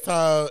there next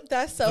time.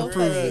 That's so to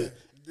prove funny. it.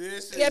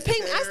 This Yeah, is ping.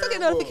 I still get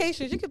terrible.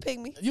 notifications. You can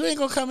ping me. You ain't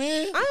gonna come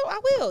in. I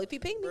will if you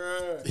ping me.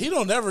 Bruh, He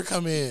don't never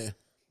come in.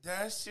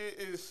 that shit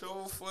is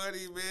so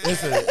funny, man.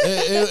 Listen,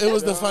 it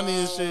was the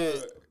funniest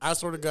shit. I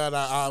swear to God,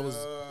 I was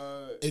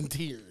in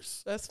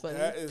tears. That's funny.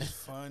 That is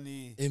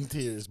funny. In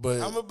tears.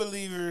 But I'm a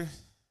believer.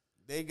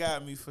 They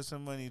got me for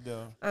some money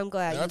though. I'm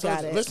glad I you told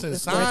got you, it. listen,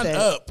 It's sign worth it.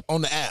 up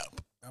on the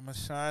app. I'm gonna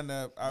sign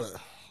up.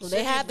 Well,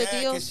 they have the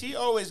deal. Cause she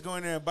always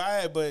going there and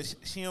buy it, but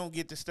she don't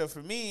get the stuff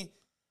for me.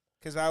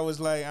 because I was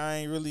like, I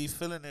ain't really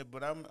feeling it,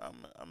 but I'm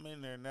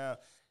in there now.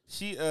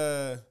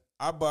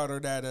 I bought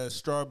her that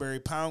strawberry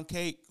pound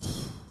cake.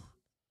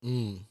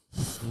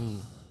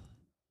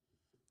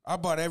 I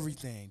bought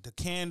everything. The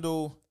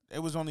candle.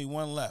 There was only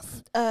one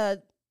left. Does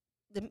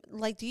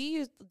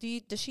she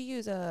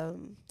use the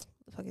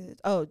fuck is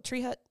it? Oh,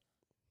 Tree Hut.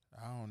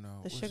 I don't know.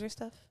 The sugar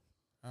stuff.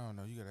 I don't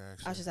know. You gotta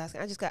ask. I was just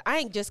asking. I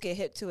ain't just get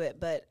hip to it,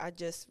 but I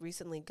just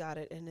recently got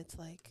it, and it's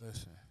like,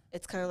 listen,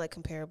 it's kind of like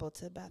comparable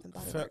to Bath and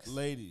Body Works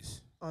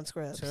ladies on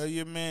Scrubs. Tell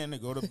your man to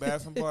go to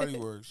Bath and Body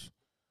Works.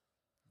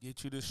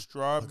 Get you the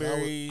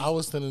strawberry. I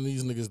was sending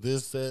these niggas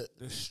this set.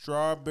 The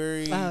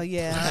strawberry pound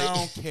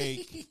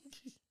cake.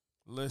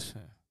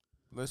 Listen.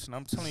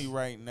 I'm telling you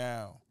right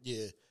now.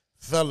 Yeah,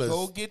 fellas,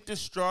 go get the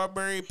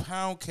strawberry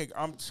pound cake.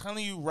 I'm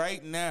telling you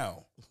right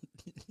now.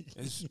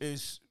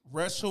 It's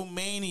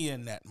WrestleMania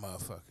in that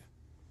motherfucker.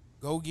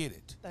 Go get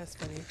it. That's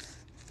funny.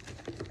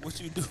 What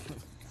you doing?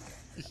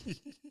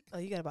 Oh,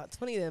 you got about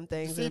 20 of them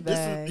things See, in the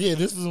bag.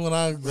 this is when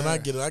I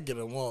get it. I get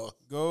them all.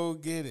 Go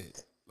get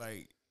it.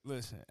 Like,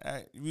 listen,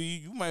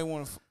 you might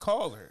want to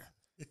call her.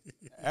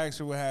 Ask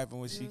her what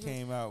happened when she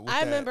came out with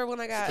I remember when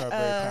I got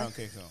strawberry pound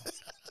cake on.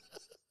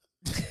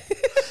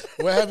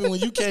 What happened when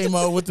you came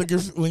out with the?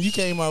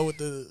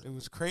 It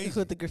was crazy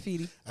with the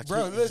graffiti,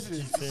 bro.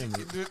 Listen,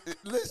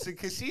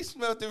 because she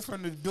smelled it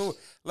from the door.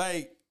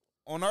 Like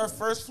on our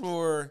first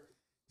floor,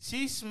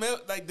 she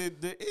smelled like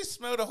it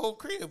smelled the whole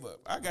crib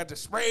up. I got the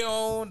spray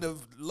on, the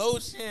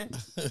lotion.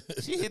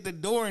 She hit the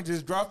door and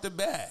just dropped the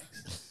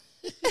bags.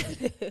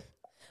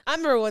 I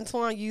remember when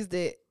Twan used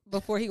it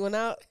before he went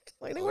out.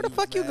 Like, where the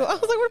fuck you go? I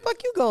was like, where the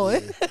fuck you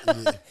going?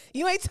 Yeah.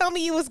 You ain't tell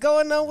me you was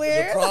going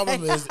nowhere. The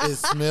problem is it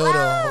smelled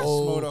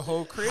the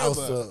whole crib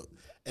house up.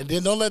 And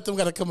then don't let them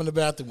gotta come in the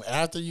bathroom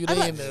after you.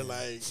 They in there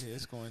like, yeah,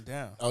 it's going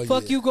down. Oh,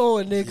 fuck you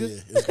going, nigga.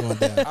 Yeah, it's going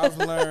down. I've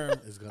learned.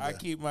 I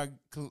keep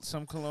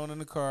some cologne in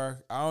the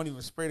car. I don't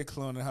even spray the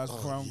cologne in the house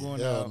before I'm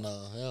going out.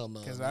 Hell no.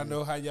 Because I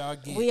know how y'all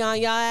get. We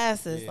on y'all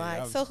asses.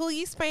 Yeah, so who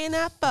you spraying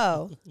that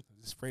for?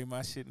 Spray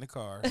my shit in the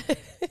car.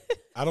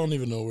 I don't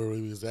even know where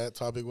we was at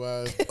topic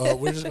wise.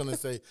 We're just gonna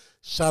say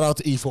shout out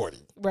to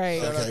E40.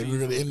 Right. Okay, we're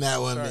gonna end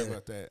that one. Sorry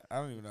about that. I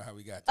don't even know how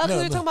we got. Oh, we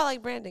were talking about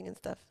like branding and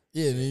stuff.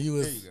 Yeah, and then you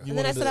was. And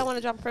then I said I want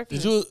to drop a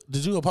perfume.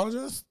 Did you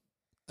apologize?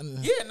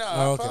 Yeah, no,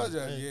 I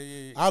apologize.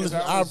 Yeah.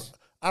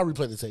 I'll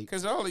replay the tape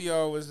because all of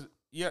y'all was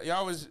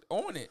y'all was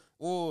on it.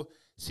 Well,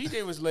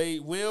 CJ was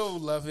late. Will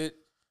love it.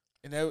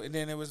 And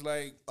then it was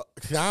like,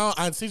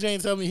 CJ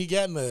ain't tell me he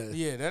got none.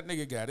 Yeah, that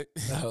nigga got it.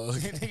 Oh,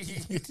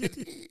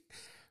 okay.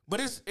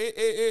 But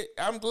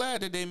I'm glad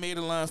that they made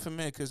a line for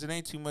men because it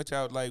ain't too much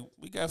out. Like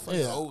we got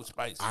fucking Old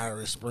Spice,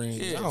 Irish Spring.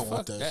 Yeah, I don't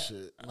want that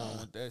shit. I don't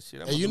want that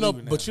shit. And you know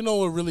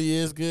what really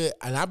is good,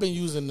 and I've been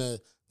using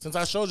since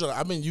I showed you.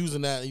 I've been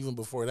using that even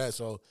before that.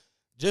 So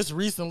just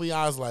recently,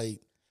 I was like,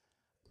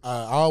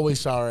 I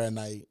always shower at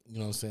night. You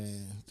know what I'm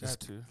saying?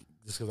 Just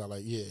because I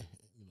like,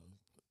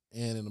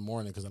 and in the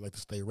morning because I like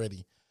to stay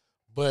ready.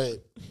 But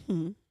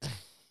you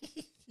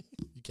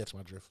catch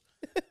my drift.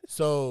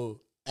 So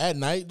at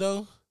night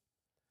though,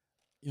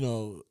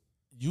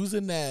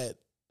 using that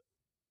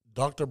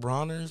Dr.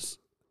 Bronner's,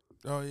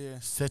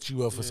 set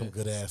you up for some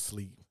good ass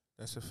sleep.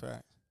 That's a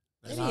fact.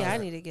 Maybe I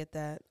need to get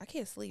that. I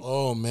can't sleep.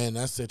 Oh man,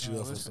 that set you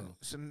up for something.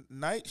 So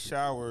night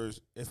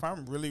showers. If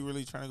I'm really,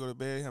 really trying to go to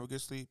bed and have a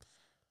good sleep,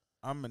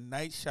 I'm a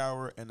night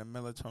shower and a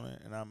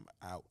melatonin, and I'm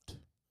out.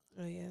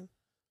 Oh yeah.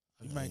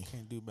 You might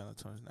can't do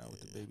melatonin now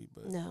with the baby,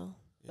 but no.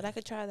 But I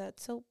could try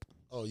that soap.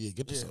 Oh yeah,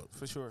 get the soap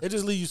for sure. It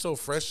just leaves you so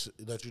fresh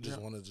that you just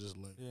want to just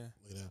lay down.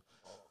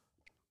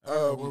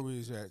 Where we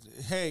was at?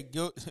 Hey,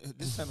 go.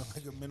 This sounded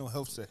like a mental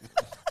health segment.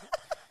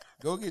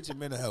 Go get your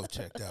mental health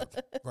checked out.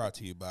 Brought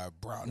to you by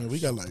Brown. Man, we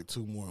got like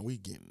 2 more, and we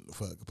getting the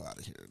fuck up out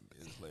of here.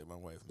 Just like my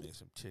wife made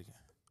some chicken.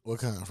 What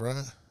kind?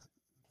 Fried?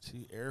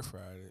 She air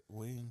fried it.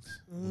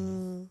 Wings.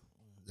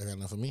 That got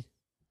enough for me?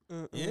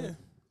 Yeah.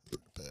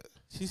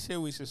 She said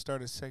we should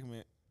start a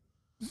segment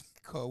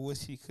called "What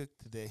She Cooked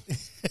Today."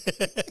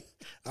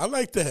 I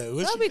like that.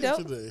 What That'll she be cooked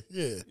dope. today?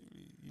 Yeah.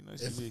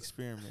 She be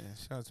experimenting.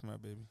 Shout out to my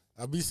baby.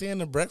 I be seeing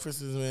the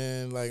breakfasts,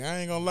 man. Like, I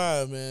ain't gonna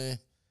lie, man.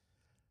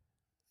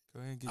 Go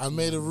ahead and get I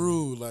made a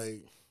rule.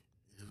 Like,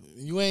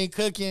 you ain't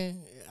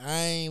cooking, I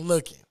ain't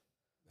looking.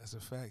 That's a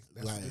fact.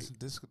 That's what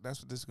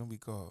this is gonna be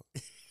called.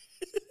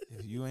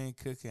 If you ain't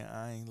cooking,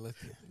 I ain't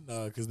looking.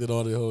 No, because then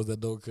all the hoes that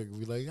don't cook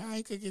be like, I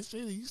ain't cooking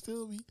shit. You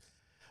still be.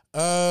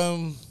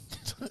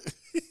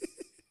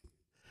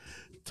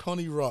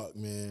 Tony Rock,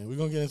 man. We're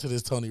gonna get into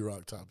this Tony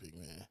Rock topic,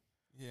 man.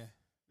 Yeah.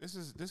 This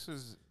is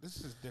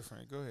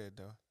different. Go ahead,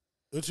 though.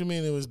 What you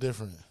mean it was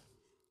different?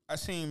 I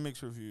seen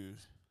mixed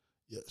reviews.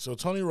 Yeah. So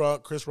Tony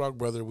Rock, Chris Rock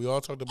brother, we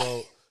all talked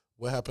about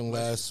what happened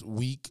last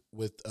week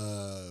with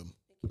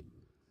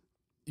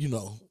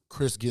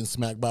Chris getting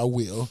smacked by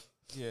Will.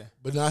 Yeah.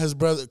 But now his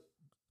brother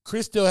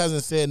Chris still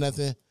hasn't said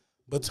nothing,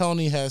 but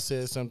Tony has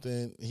said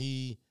something.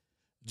 He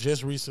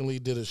just recently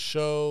did a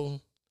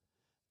show.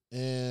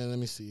 And let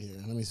me see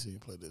here. Let me see.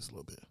 Play this a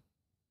little bit.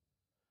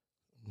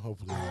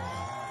 Hopefully.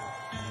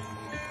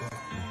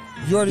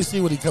 You already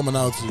see what he coming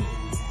out to.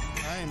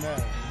 ain't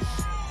mad.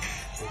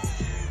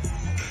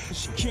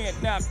 She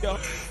can't knock the.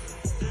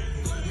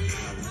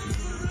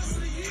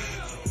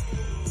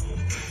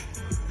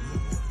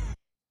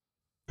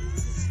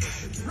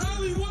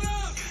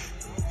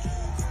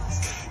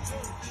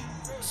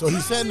 So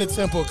he's setting the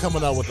tempo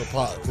coming out with the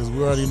Pac because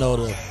we already know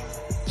the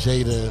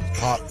Jada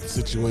Pac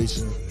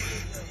situation.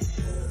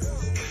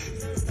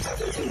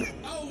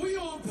 Oh, we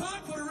on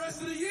Pac for the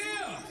rest of the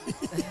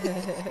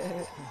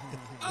year.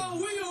 Oh,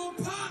 we on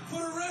Pac for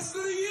the rest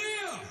of the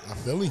year. I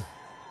feel him.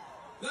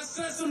 Let's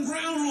set some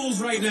ground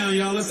rules right now,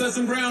 y'all. Let's set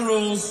some ground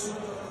rules.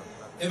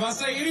 If I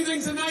say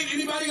anything tonight,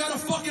 anybody got a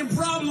fucking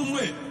problem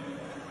with?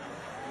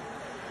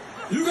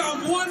 You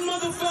got one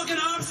motherfucking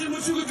option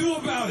what you can do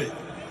about it.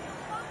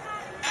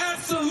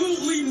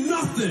 Absolutely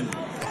nothing.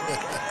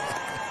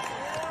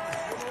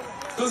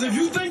 Because if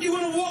you think you're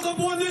going to walk up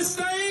on this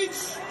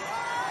stage,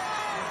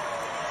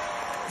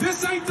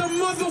 this ain't the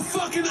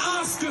motherfucking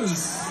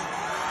Oscars.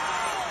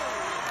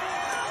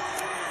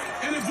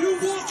 And if you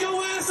walk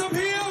your ass up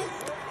here,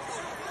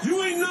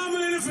 you ain't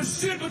nominated for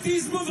shit but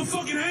these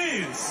motherfucking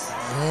hands.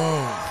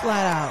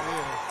 Flat out.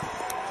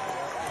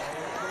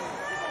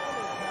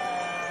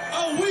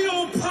 Oh, we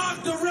on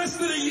Pac the rest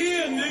of the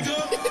year, nigga.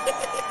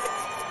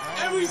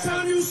 Every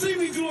time you see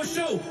me do a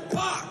show,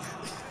 Pac.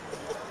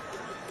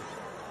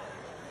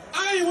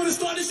 I ain't want to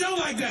start the show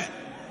like that.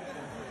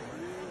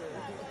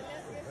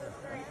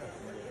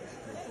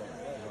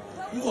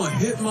 You gonna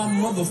hit my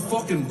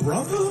motherfucking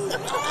brother?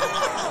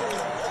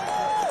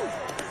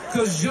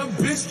 Cause your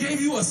bitch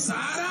gave you a side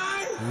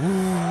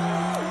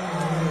eye?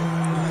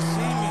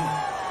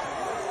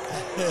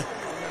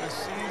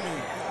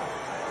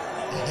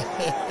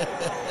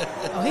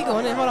 Oh, he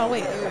going in. Hold on,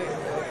 wait.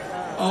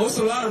 Oh, it's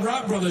a lot of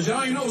rock brothers.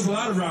 Y'all ain't know it's a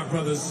lot of rock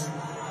brothers.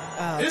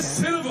 Oh, okay. It's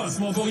 10 of us,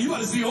 motherfucker. You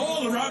about to see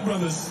all the rock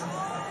brothers.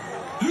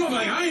 You gonna be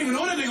like, I didn't even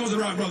know that nigga was a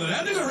rock brother.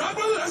 That nigga a rock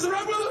brother? That's a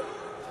rock brother?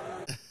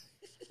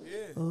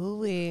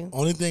 Ooh-wee.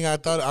 Only thing I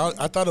thought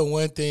of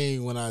one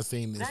thing when I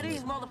seen this. Now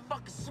these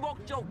motherfuckers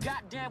smoked your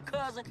goddamn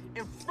cousin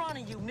in front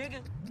of you, nigga.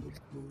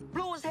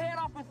 Blew his head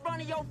off in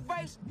front of your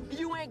face.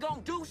 You ain't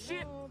gonna do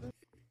shit.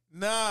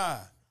 Nah.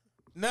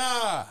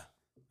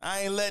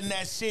 I ain't letting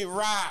that shit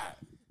ride.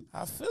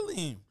 I feel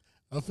him.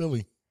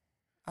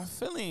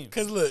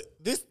 Cause look,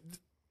 this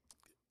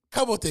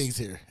couple things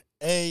here.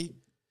 A,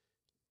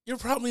 you're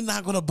probably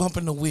not gonna bump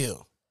in the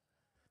wheel.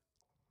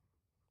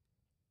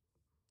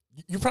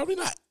 You're probably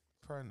not.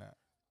 Probably not.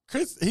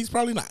 Chris, he's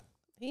probably not.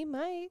 He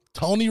might.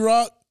 Tony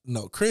Rock,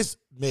 no. Chris,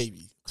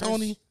 maybe. Chris,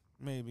 Tony,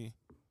 maybe.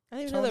 I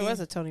didn't even know there Tony, was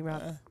a Tony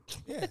Rock.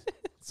 Yeah.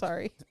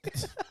 Sorry.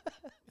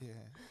 Yeah.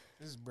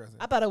 This is brother.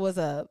 I thought it was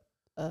a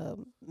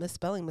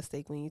misspelling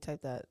mistake when you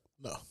typed that.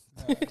 no.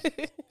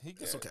 He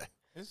It's okay.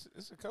 It's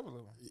a couple of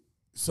them.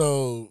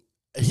 So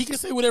he can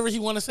say whatever he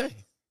want to say.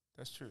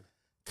 That's true.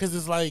 Cause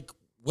it's like,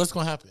 what's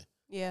gonna happen?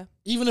 Yeah.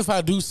 Even if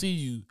I do see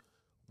you,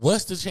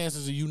 what's the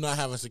chances of you not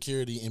having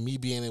security and me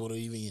being able to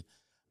even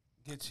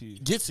Get to you.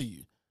 get to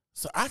you?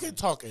 So I can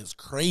talk as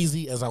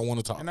crazy as I want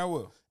to talk. And I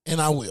will. And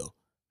I will.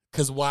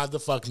 Because why the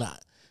fuck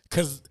not?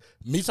 Because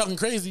me talking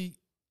crazy,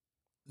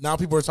 now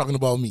people are talking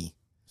about me.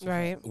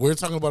 Right. We're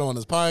talking about him on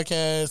this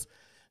podcast.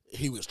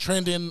 He was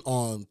trending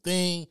on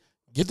thing.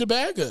 Get the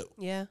bag up.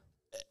 Yeah.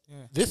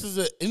 This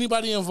is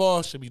anybody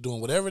involved should be doing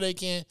whatever they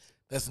can.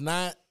 That's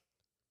not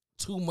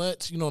too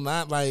much,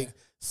 not like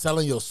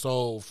selling your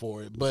soul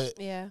for it. But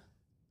Yeah.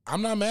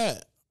 I'm not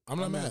mad. I'm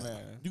not mad.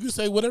 You can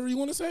say whatever you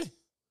want to say.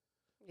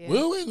 Yeah.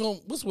 Will ain't gonna.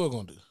 What's Will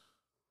gonna do?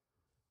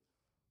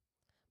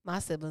 My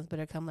siblings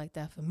better come like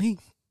that for me.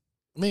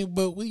 I mean,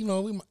 but we,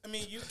 I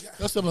mean, you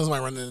your siblings might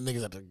run into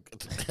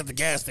niggas at the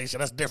gas station.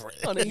 That's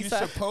different. On the you east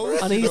side.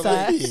 supposed On to the east know,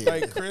 side.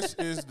 like Chris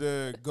is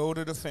the go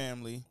to the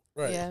family.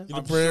 Right. Yeah. You the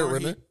I'm sure he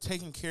breadwinner.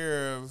 taking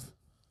care of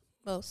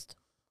Most.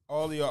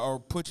 all of y'all or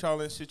put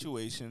y'all in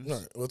situations.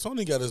 Right. Well,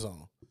 Tony got his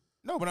own.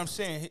 No, but I'm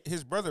saying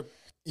his brother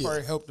Yeah.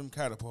 probably helped him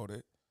catapult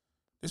it.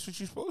 That's what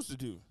you're supposed to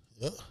do.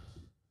 Yep.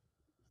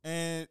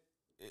 And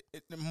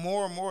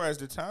more and more as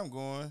the time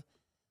going,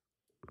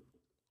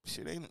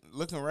 shit ain't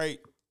looking right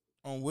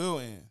on Will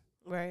end.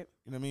 Right.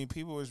 You know what I mean?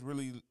 People is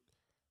really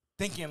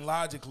thinking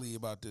logically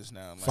about this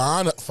now.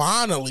 Like,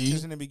 Finally,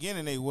 because in the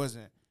beginning they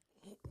wasn't.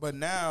 But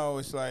now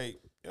it's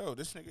like, yo,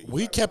 this nigga.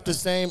 we kept the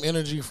same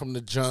energy from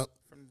the jump.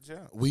 from the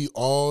jump. We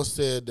all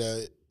said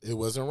that it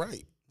wasn't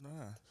right, Nah.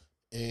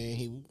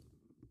 and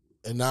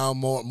now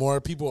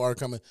more people are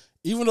coming.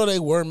 Even though they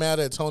were mad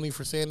at Tony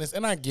for saying this,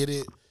 and I get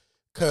it,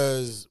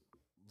 because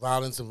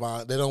violence and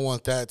violence, they don't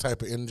want that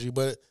type of energy,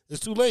 but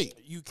it's too late.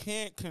 You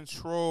can't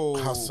control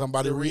How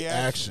somebody the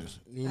reacts.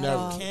 You At never.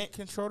 all. You can't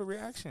control the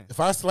reaction. If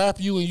I slap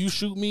you and you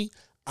shoot me,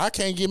 I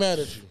can't get mad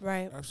at you.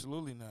 Right.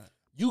 Absolutely not.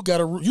 You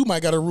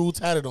might got a rule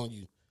tatted on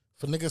you.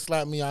 If a nigga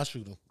slap me, I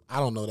shoot him. I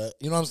don't know that.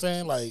 You know what I'm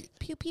saying? Like,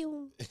 Pew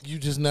pew. you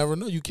just never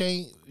know. You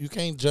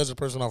can't judge a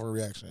person off a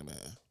reaction, man.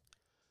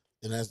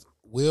 And that's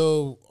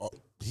Will.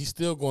 He's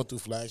still going through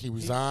flack. He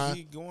resigned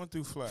He going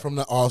through flat. from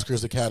the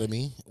Oscars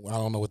Academy. I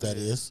don't know what that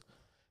is.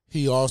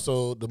 He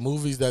also, the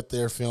movies that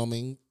they're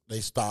filming,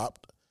 they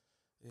stopped.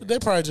 They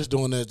probably just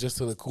doing that just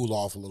to cool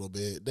off a little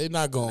bit. They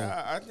not going.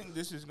 I think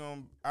this is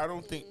going. I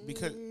don't think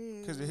because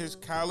of his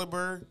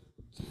caliber.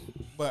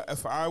 But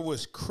if I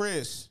was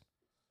Chris,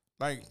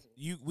 like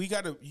you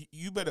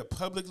better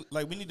publicly,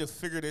 like we need to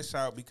figure this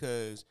out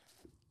because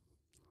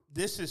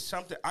this is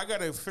something I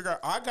gotta figure out.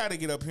 I gotta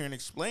get up here and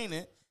explain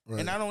it,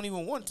 and I don't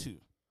even want to.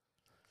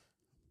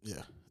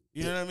 Yeah,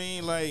 you know what I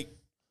mean. Like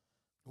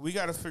we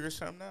gotta figure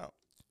something out.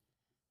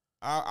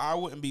 I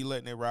wouldn't be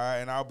letting it ride,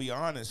 and I'll be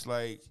honest.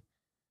 Like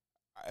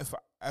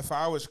if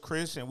I was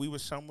Chris and we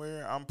was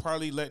somewhere, I'm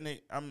probably letting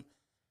it.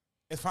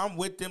 If I'm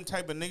with them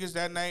type of niggas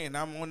that night and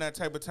I'm on that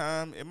type of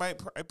time,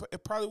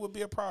 it probably would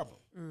be a problem.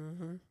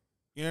 Mm-hmm.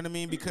 You know what I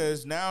mean?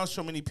 Because now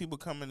so many people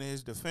coming to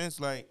his defense,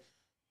 like,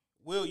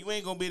 Will, you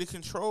ain't gonna be able to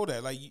control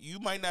that. Like, you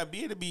might not be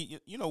able to be.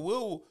 You know,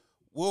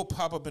 Will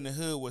pop up in the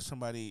hood with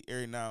somebody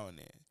every now and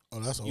then. Oh,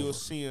 that's you'll over.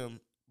 see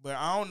him, but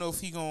I don't know if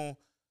he gonna.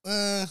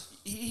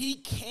 He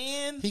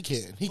can. He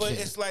can. But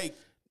it's like,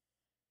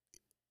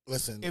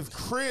 listen, if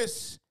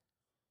Chris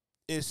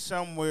is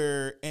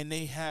somewhere and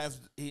he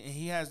has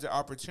the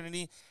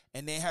opportunity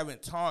and they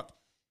haven't talked,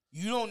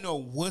 you don't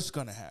know what's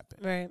gonna happen.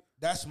 Right.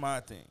 That's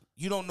my thing.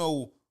 You don't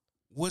know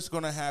what's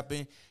gonna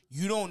happen.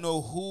 You don't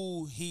know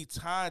who he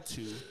tied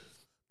to,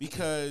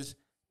 because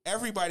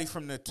everybody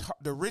from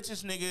the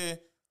richest nigga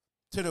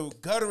to the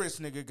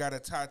gutterest nigga got a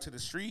tie to the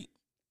street.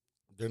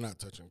 They're not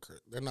touching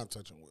Chris. They're not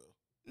touching Will.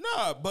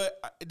 No, but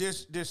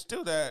there's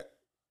still that.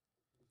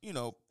 You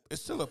know,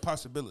 it's still a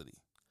possibility.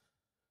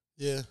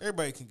 Yeah,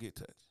 everybody can get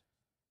touched.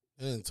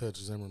 They didn't touch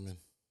Zimmerman.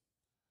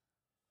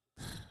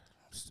 I'm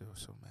still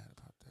so mad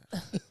about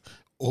that.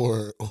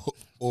 or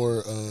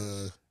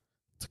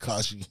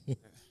Tekashi.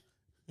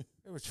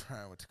 They were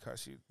trying with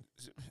Tekashi.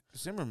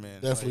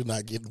 Zimmerman. Definitely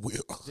not getting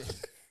Will.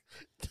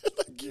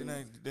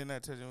 They're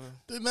not touching Will.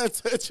 They're not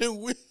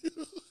touching Will.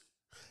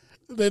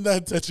 They're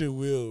not touching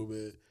Will,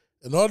 man.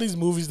 And all these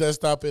movies that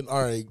stop in,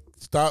 all right,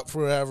 stop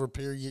forever,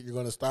 period, you're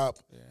going to stop.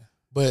 Yeah.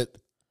 But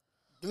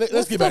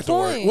let's get back to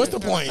work. What's the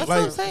point? That's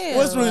like, what I'm saying.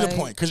 What's really the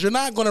point? Because you're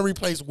not going to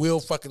replace Will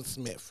fucking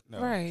Smith. No.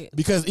 Right.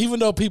 Because even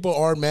though people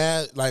are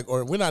mad, like,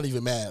 or we're not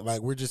even mad,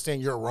 like, we're just saying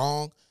you're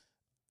wrong,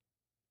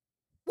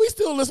 we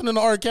still listening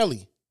to R.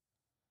 Kelly.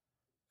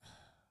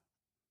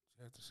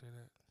 You have to say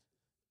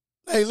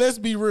that. Hey, let's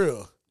be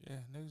real. Yeah,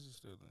 niggas are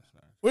still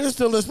listening. We're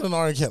still listening to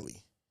R. Kelly.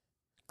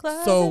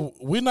 Closet. So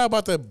we're not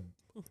about to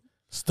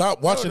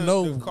stop watching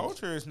The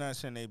culture is not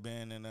saying they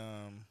banning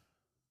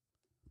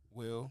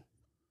Will.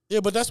 Yeah,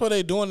 but that's why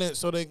they doing it,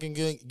 so they can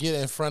get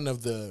in front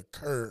of the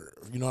curve.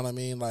 You know what I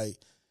mean? Like,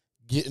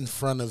 get in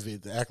front of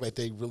it, to act like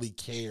they really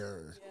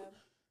care. Yeah.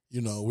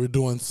 You know, we're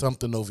doing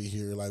something over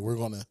here. Like, we're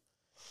going to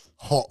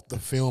halt the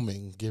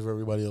filming, give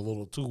everybody a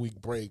little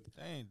 2-week break.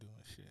 They ain't doing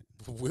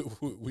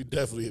shit. We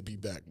definitely be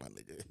back, my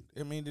nigga.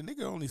 I mean, the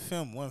nigga only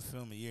filmed one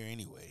film a year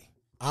anyway.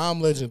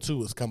 I'm Legend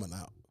 2 is coming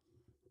out.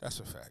 That's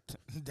a fact.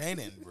 They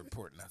didn't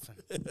report nothing.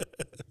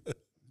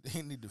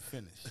 They need to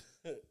finish.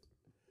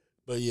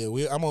 But yeah,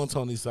 I'm on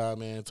Tony's side,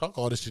 man. Talk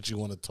all the shit you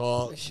want to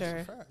talk. For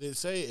sure. They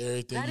say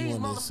everything Now you these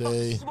want to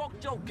say.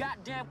 smoked your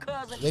goddamn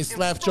cousin They in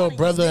slapped front your of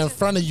brother in nigga.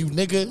 front of you,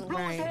 nigga. Blew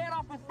his head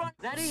off in front.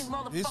 Now these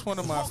This one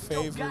of my motherfuckers smoked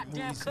your favorite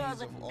goddamn movie scenes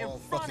cousin of in all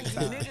front of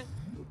fucking you, time.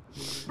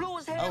 nigga. Blew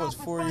his head I was off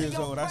in 4 front of years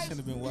your old. I face. shouldn't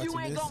have been You watching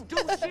ain't this.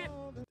 gonna do shit.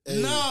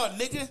 Hey. No,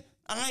 nigga.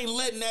 I ain't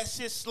letting that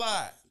shit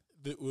slide.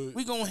 We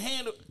We gonna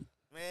handle.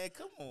 Man,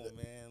 come on,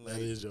 man. That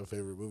Like, is your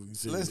favorite movie. You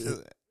see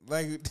listen,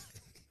 like,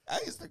 I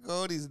used to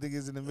call these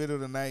niggas in the middle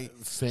of the night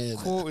saying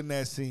quoting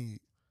that scene.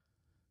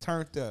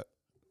 Turned up.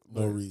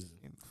 no reason.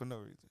 For no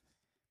reason.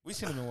 We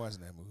shouldn't have been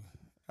watching that movie.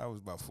 I was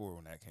about 4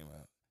 when that came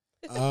out.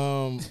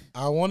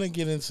 I want to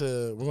get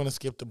into. We're gonna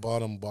skip the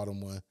bottom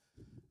one.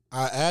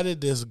 I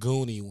added this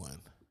Goonie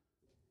one.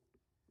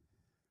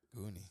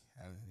 Goonie.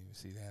 I didn't even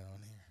see that on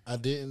here. I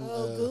didn't.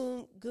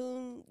 Oh,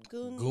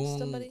 Goon,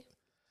 somebody.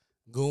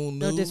 Goon.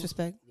 No New.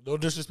 disrespect. No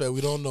disrespect.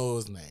 We don't know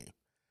his name.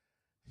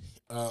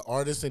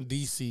 Artist in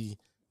DC.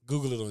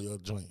 Google it on your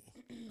joint,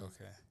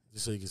 Okay.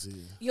 just so you can see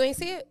it. You ain't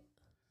see it?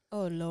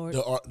 Oh Lord.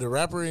 The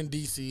rapper in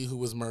DC who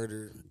was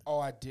murdered. Oh,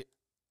 I did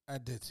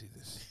see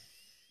this.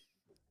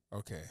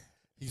 Okay.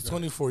 He's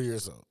 24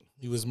 years old.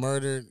 He was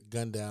murdered,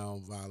 gunned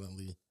down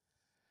violently.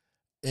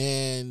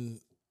 And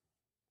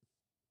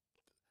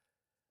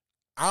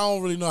I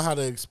don't really know how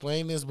to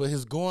explain this, but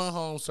his going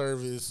home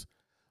service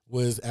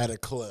was at a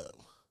club.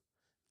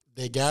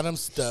 They got him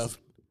stuffed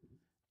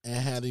and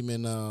had him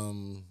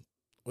in,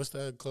 what's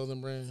that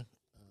clothing brand?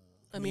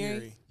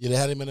 Amiri. Yeah, they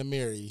had him in a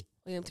Mary.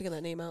 Oh, yeah, I'm taking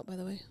that name out, by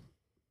the way.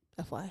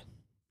 FY.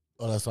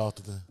 Oh, that's off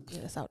the thing. Yeah,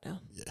 it's out now.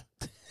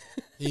 Yeah.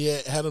 He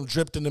had him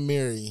dripped in the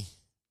Mary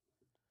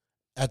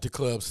at the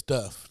club,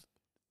 stuffed,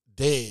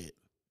 dead,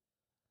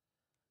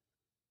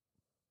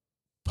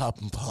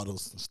 popping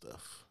bottles and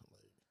stuff.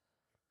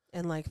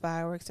 And like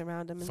fireworks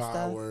around him and stuff.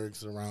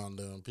 Fireworks around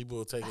him. People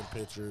were taking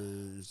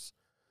pictures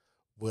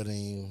with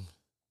him.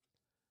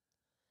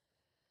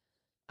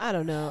 I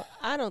don't know.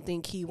 I don't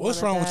think he wanted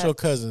What's wrong with that. your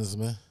cousins,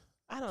 man?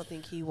 I don't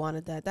think he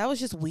wanted that. That was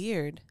just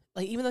weird.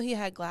 Like, even though he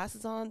had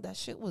glasses on, that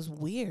shit was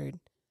weird.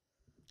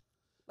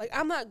 Like,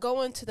 I'm not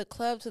going to the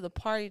club, to the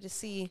party to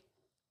see.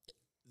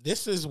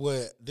 This is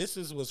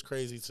what's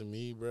crazy to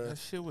me, bro. That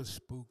shit was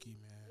spooky,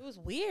 It man. was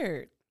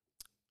weird.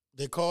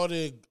 They called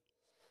it.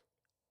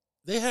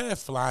 They had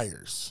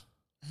flyers.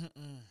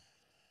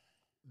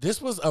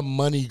 This was a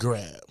money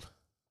grab.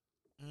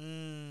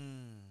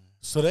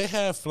 So they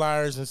have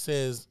flyers and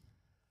says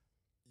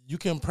you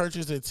can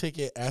purchase a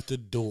ticket at the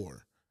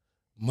door.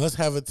 Must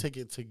have a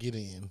ticket to get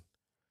in.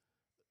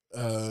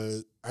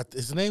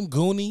 His name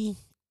Goonie.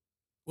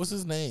 What's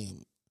his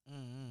name?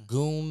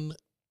 Goon.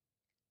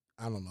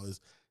 I don't know. It's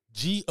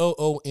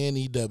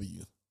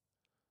Goonew.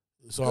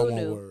 It's all one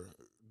Goonu. word.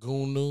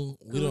 Goonu.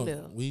 We Goonu.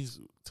 don't. We's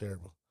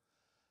terrible.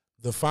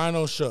 The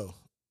final show.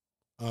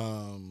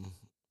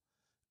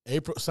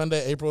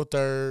 Sunday, April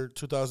 3rd,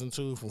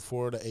 2002, from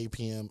 4 to 8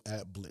 p.m.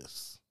 at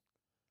Bliss.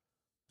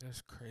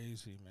 That's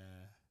crazy,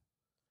 man.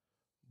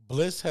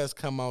 Bliss has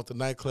come out. The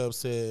nightclub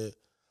said,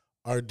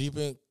 our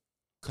deepest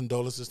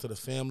condolences to the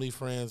family,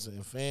 friends,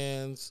 and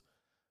fans.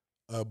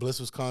 Bliss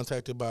was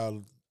contacted by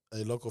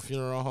a local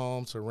funeral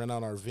home to rent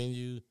out our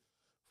venue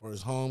for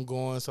his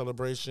homegoing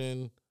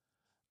celebration.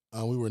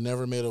 We were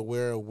never made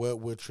aware of what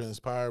would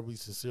transpire. We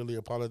sincerely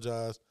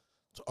apologize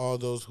to all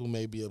those who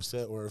may be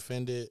upset or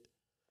offended.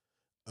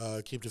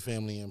 Keep the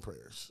family in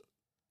prayers.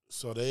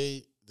 So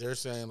they're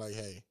saying, like,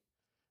 hey,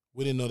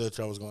 we didn't know that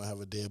y'all was going to have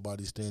a dead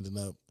body standing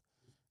up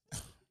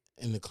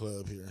in the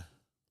club here.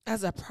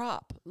 As a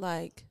prop,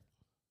 like.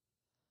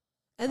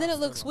 And then it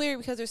looks weird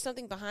because there's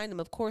something behind him,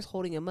 of course,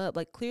 holding him up.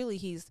 Like, clearly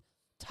he's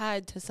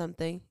tied to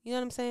something. You know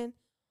what I'm saying?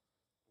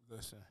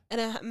 Listen. And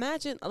I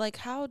imagine, like,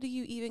 how do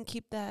you even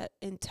keep that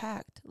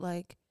intact?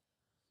 Like,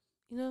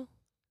 you know?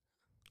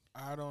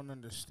 I don't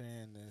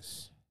understand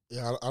this.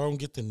 Yeah, I don't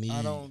get the need.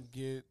 I don't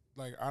get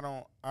I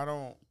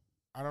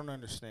don't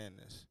understand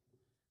this.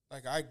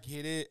 Like, I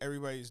get it.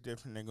 Everybody's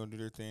different. They're gonna do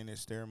their thing.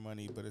 It's their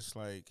money. But it's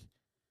like,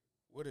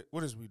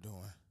 what is we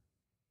doing?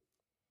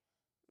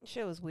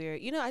 Shit was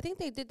weird. You know, I think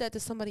they did that to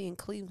somebody in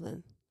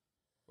Cleveland,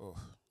 Oh,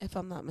 if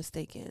I'm not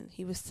mistaken.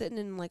 He was sitting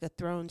in like a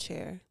throne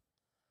chair.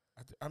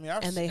 I mean,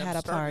 And they had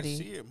a party.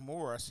 To see it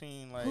more. I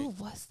seen like Who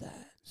was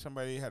that?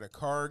 somebody had a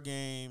card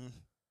game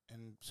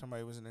and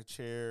somebody was in a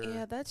chair.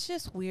 Yeah, that's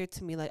just weird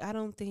to me. Like, I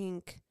don't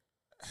think.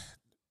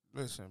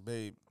 Listen,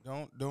 babe,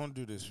 don't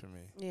do this for me.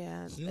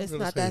 Yeah, You don't it's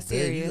gotta not say, that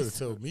 "Babe," you serious.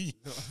 gotta tell me.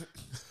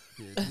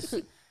 Yeah,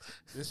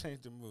 this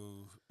ain't the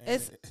move. And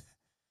It's-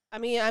 I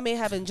mean, I may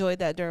have enjoyed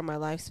that during my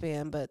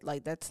lifespan, but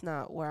like that's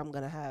not where I'm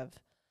gonna have.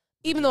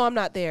 Even though I'm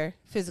not there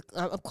physically,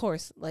 of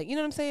course, like you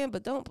know what I'm saying.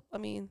 But don't. I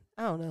mean,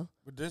 I don't know.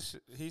 But this,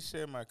 he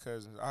said my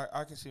cousins.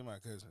 I can see my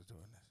cousins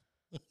doing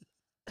this.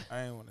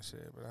 I ain't want to say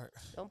it, but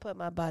Don't put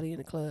my body in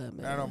the club,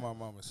 man. not on my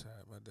mama's side.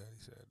 My daddy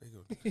side. They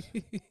go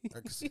do this. I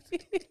can see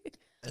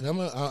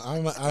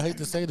And I hate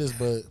to say this,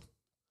 but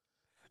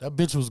that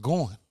bitch was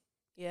going.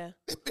 Yeah.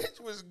 the bitch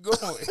was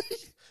going.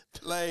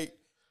 Like,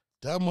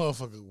 That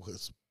motherfucker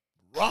was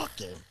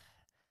rocking.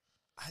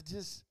 I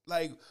just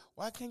like,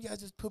 why can't y'all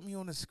just put me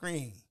on the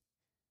screen?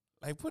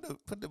 Like, put a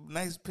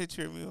nice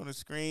picture of me on the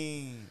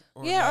screen.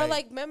 Or Yeah, or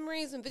like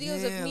memories and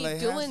videos Yeah, of me like,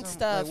 have doing some-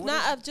 stuff, like, what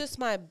not is- of just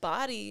my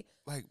body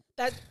like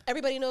that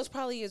everybody knows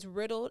probably is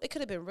riddled. It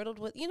could have been riddled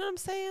with, you know what I'm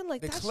saying?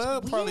 Like the that's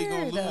club probably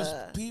gonna weird. lose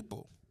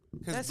people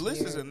because That's Bliss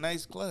is a weird.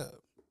 nice club.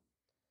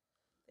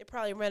 They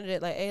probably rented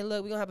it like, hey,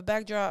 look, we're gonna have a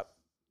backdrop.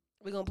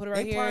 We're gonna put it right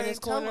They here in probably this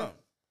didn't tell corner. him.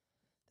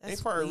 They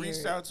That's probably reached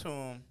weird. out to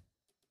him.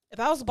 If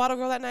I was a bottle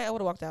girl that night, I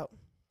would have walked out.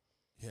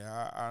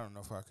 Yeah, I don't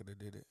know if I could have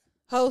did it.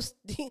 Host,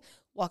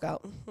 walk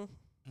out.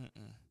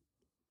 Mm-mm.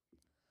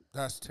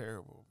 That's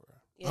terrible, bro.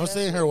 Yeah, I'm that's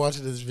sitting here weird.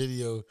 watching this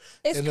video.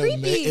 It's and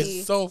creepy.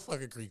 It's so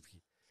fucking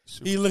creepy.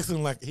 Super-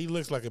 He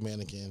looks like a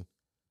mannequin.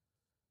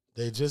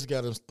 They just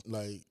got him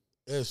like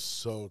it's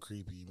so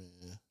creepy,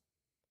 man.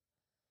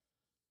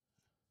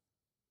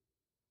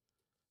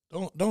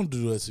 Don't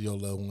do that to your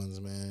loved ones,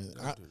 man.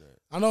 Don't do that.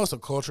 I know it's a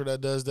culture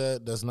that does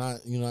that. That's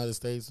not United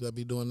States that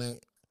be doing that.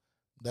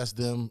 That's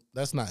them.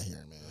 That's not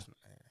here, man.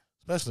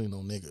 Especially no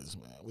niggas,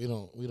 man. We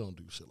don't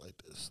do shit like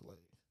this. Like,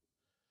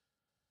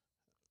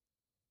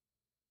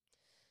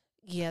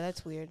 Yeah,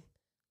 that's weird.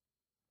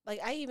 Like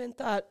I even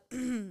thought,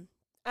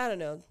 I don't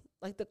know,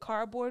 like the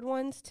cardboard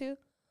ones too.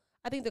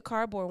 I think the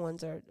cardboard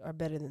ones are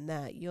better than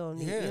that. You don't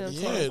need, you know what I'm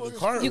saying? yeah, the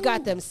car. You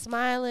got them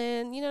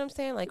smiling, you know what I'm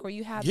saying? Like where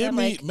you have Give them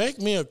me, like, make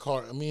me a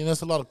card. I mean,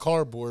 that's a lot of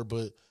cardboard,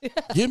 but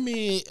give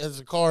me as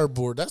a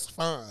cardboard. That's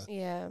fine.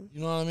 yeah, You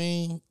know what I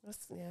mean?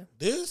 that's, yeah,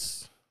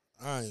 This,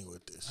 I ain't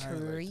with this. I ain't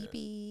like that.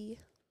 creepy.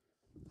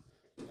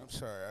 I'm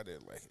sorry, I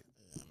didn't like it.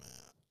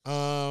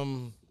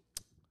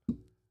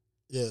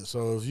 Yeah.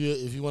 So if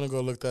you want to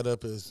go look that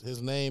up,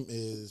 his name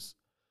is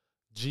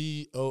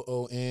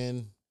Goonew.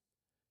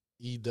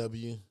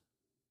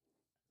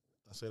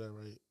 I say that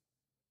right?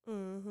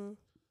 Mm-hmm.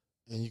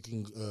 And you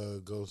can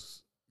go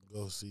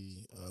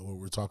see what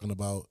we're talking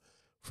about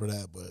for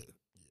that. But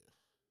yeah,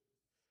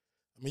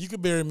 I mean, you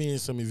could bury me in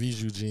some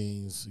Evisu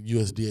jeans,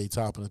 USDA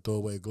top, and a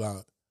throwaway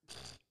Glock.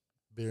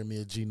 Bury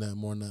me a G nut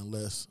more, nothing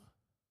less.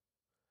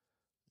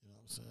 You know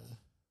what I'm saying?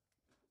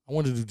 I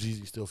wonder, do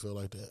Jeezy still feel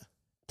like that?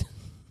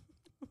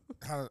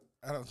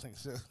 I don't think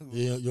so.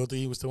 Yeah, you don't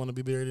think he would still want to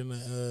be buried in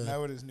the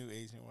Not with his new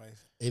Asian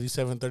wife.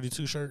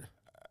 8732 shirt?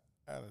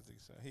 I don't think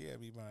so. He had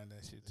me buying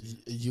that shit too.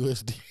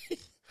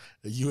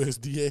 A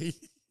USDA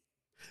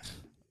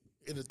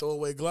in a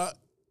throwaway Glock.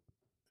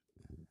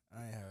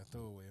 I ain't have a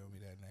throwaway on me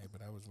that night,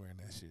 but I was wearing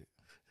that shit.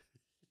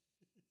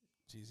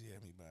 Jeezy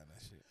had me buying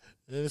that shit.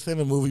 This ain't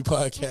a movie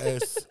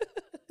podcast.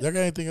 Y'all got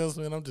anything else,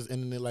 man? I'm just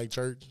ending it like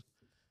church.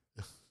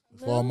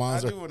 Fall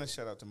Monster. I do want to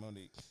shout out to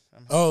Monique.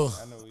 I All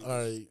know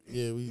right.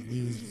 Yeah, we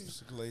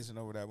just glazing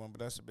over that one,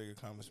 but that's a big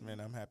accomplishment.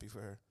 I'm happy for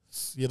her.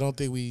 you don't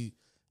think we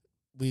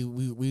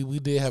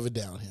did have it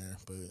down here,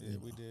 but Yeah,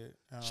 we did.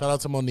 Shout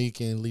out to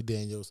Monique and Lee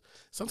Daniels.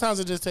 Sometimes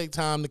it just take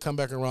time to come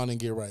back around and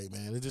get right,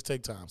 man. It just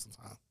take time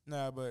sometimes.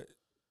 Nah, but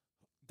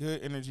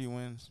good energy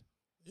wins.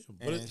 Yeah,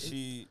 but And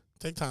she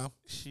take time.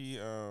 She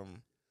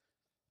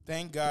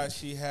thank God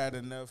she had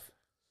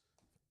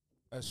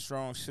a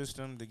strong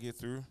system to get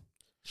through.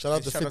 Shout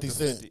out And to 50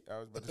 Cent. 50. I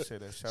was about to say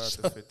that. Shout out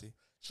to 50.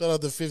 Shout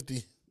out to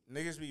 50.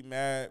 Niggas be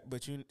mad,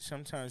 but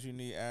sometimes you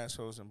need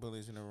assholes and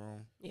bullies in the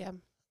room. Yeah.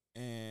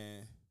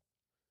 And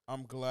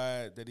I'm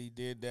glad that he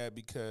did that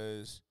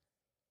because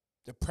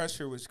the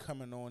pressure was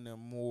coming on them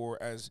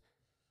more as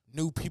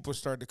new people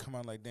started to come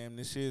out like, damn,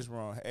 this is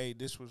wrong. Hey,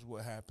 this was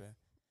what happened.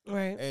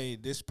 Right. Hey,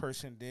 this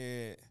person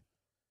did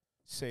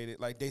say that.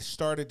 Like, they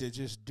started to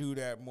just do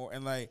that more.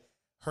 And, like,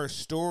 her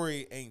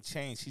story ain't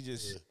changed. She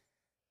just,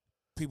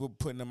 people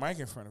putting the mic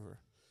in front of her.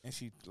 And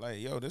she, like,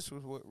 yo, this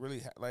was what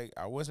really, like,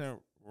 I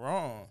wasn't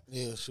wrong.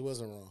 Yeah, she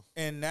wasn't wrong.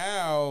 And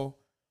now,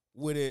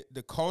 with it,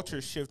 the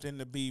culture shifting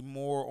to be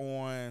more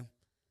on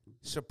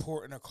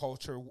supporting a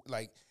culture,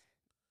 like,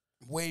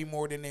 way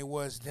more than they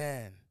was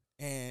then.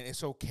 And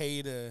it's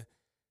okay to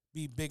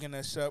be bigging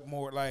us up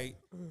more. Like,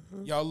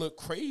 y'all look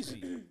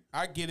crazy.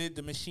 I get it.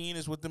 The machine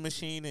is what the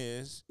machine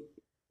is.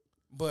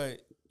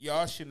 But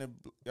y'all shouldn't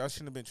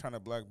have been trying to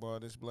blackball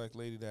this black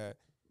lady that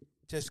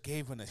just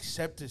gave an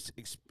acceptance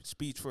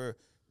speech for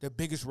the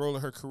biggest role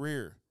of her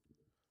career.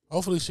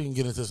 Hopefully she can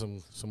get into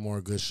some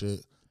more good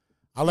shit.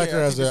 I like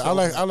her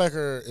I like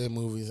her in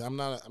movies. I'm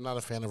not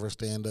a fan of her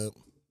stand up.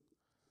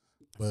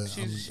 But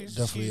she's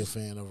definitely a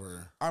fan of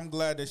her. I'm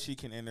glad that she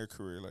can end her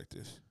career like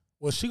this.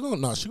 Well, she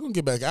gonna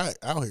get back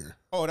out here.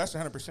 Oh, that's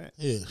 100%.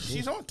 Yeah,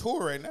 she's on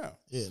tour right now.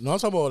 Yeah, no, I'm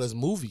talking about as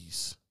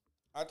movies.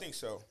 I think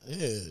so.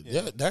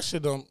 Yeah, that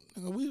shit don't.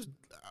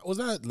 Was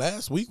that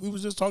last week? We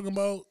was just talking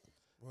about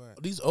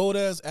what? These old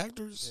ass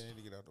actors. Yeah,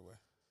 need to get out the way.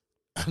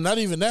 Not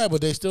even that, but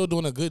they still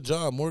doing a good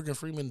job. Morgan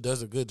Freeman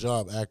does a good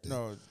job acting.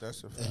 No,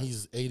 that's a fact. And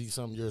he's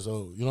 80-something years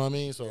old. You know what I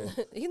mean? So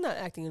he's not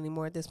acting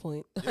anymore at this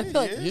point. Yeah, I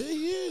feel like, yeah,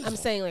 he is. I'm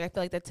saying, like, I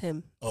feel like that's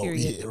him. Oh,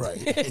 period. yeah,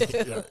 right.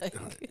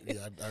 right.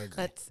 Yeah, I agree.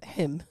 That's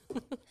him.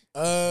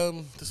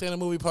 The Santa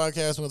Movie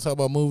Podcast. We're gonna talk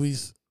about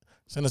movies.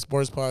 Santa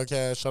Sports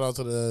Podcast. Shout out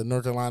to the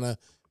North Carolina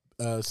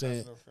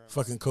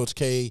fucking Coach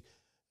K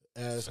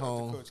as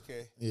home. Coach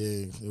K.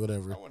 Yeah,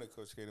 whatever. I wanted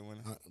Coach K to win.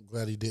 I'm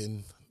glad he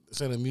didn't.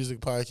 Santa Music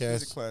Podcast.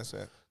 Music class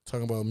act.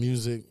 Talking about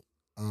music.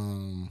 We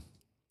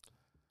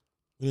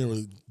didn't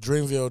really.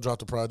 Dreamville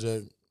dropped a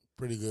project.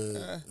 Pretty good.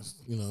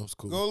 It's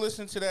cool. Go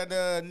listen to that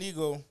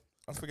Nigo.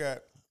 I forgot.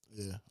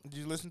 Yeah. Did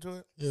you listen to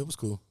it? Yeah, it was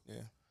cool.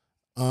 Yeah.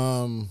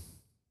 Go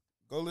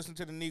listen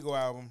to the Nigo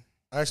album.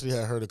 I actually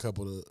had heard a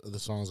couple of the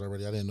songs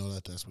already. I didn't know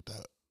that's what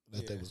that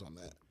thing was on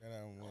that. That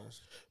album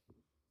was.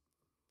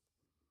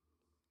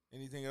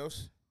 Anything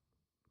else?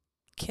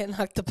 Can't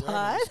Knock the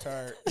Pod.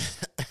 Tired.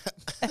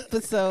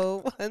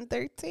 Episode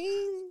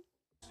 113.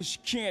 She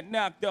can't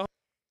knock the.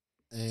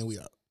 And we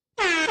out.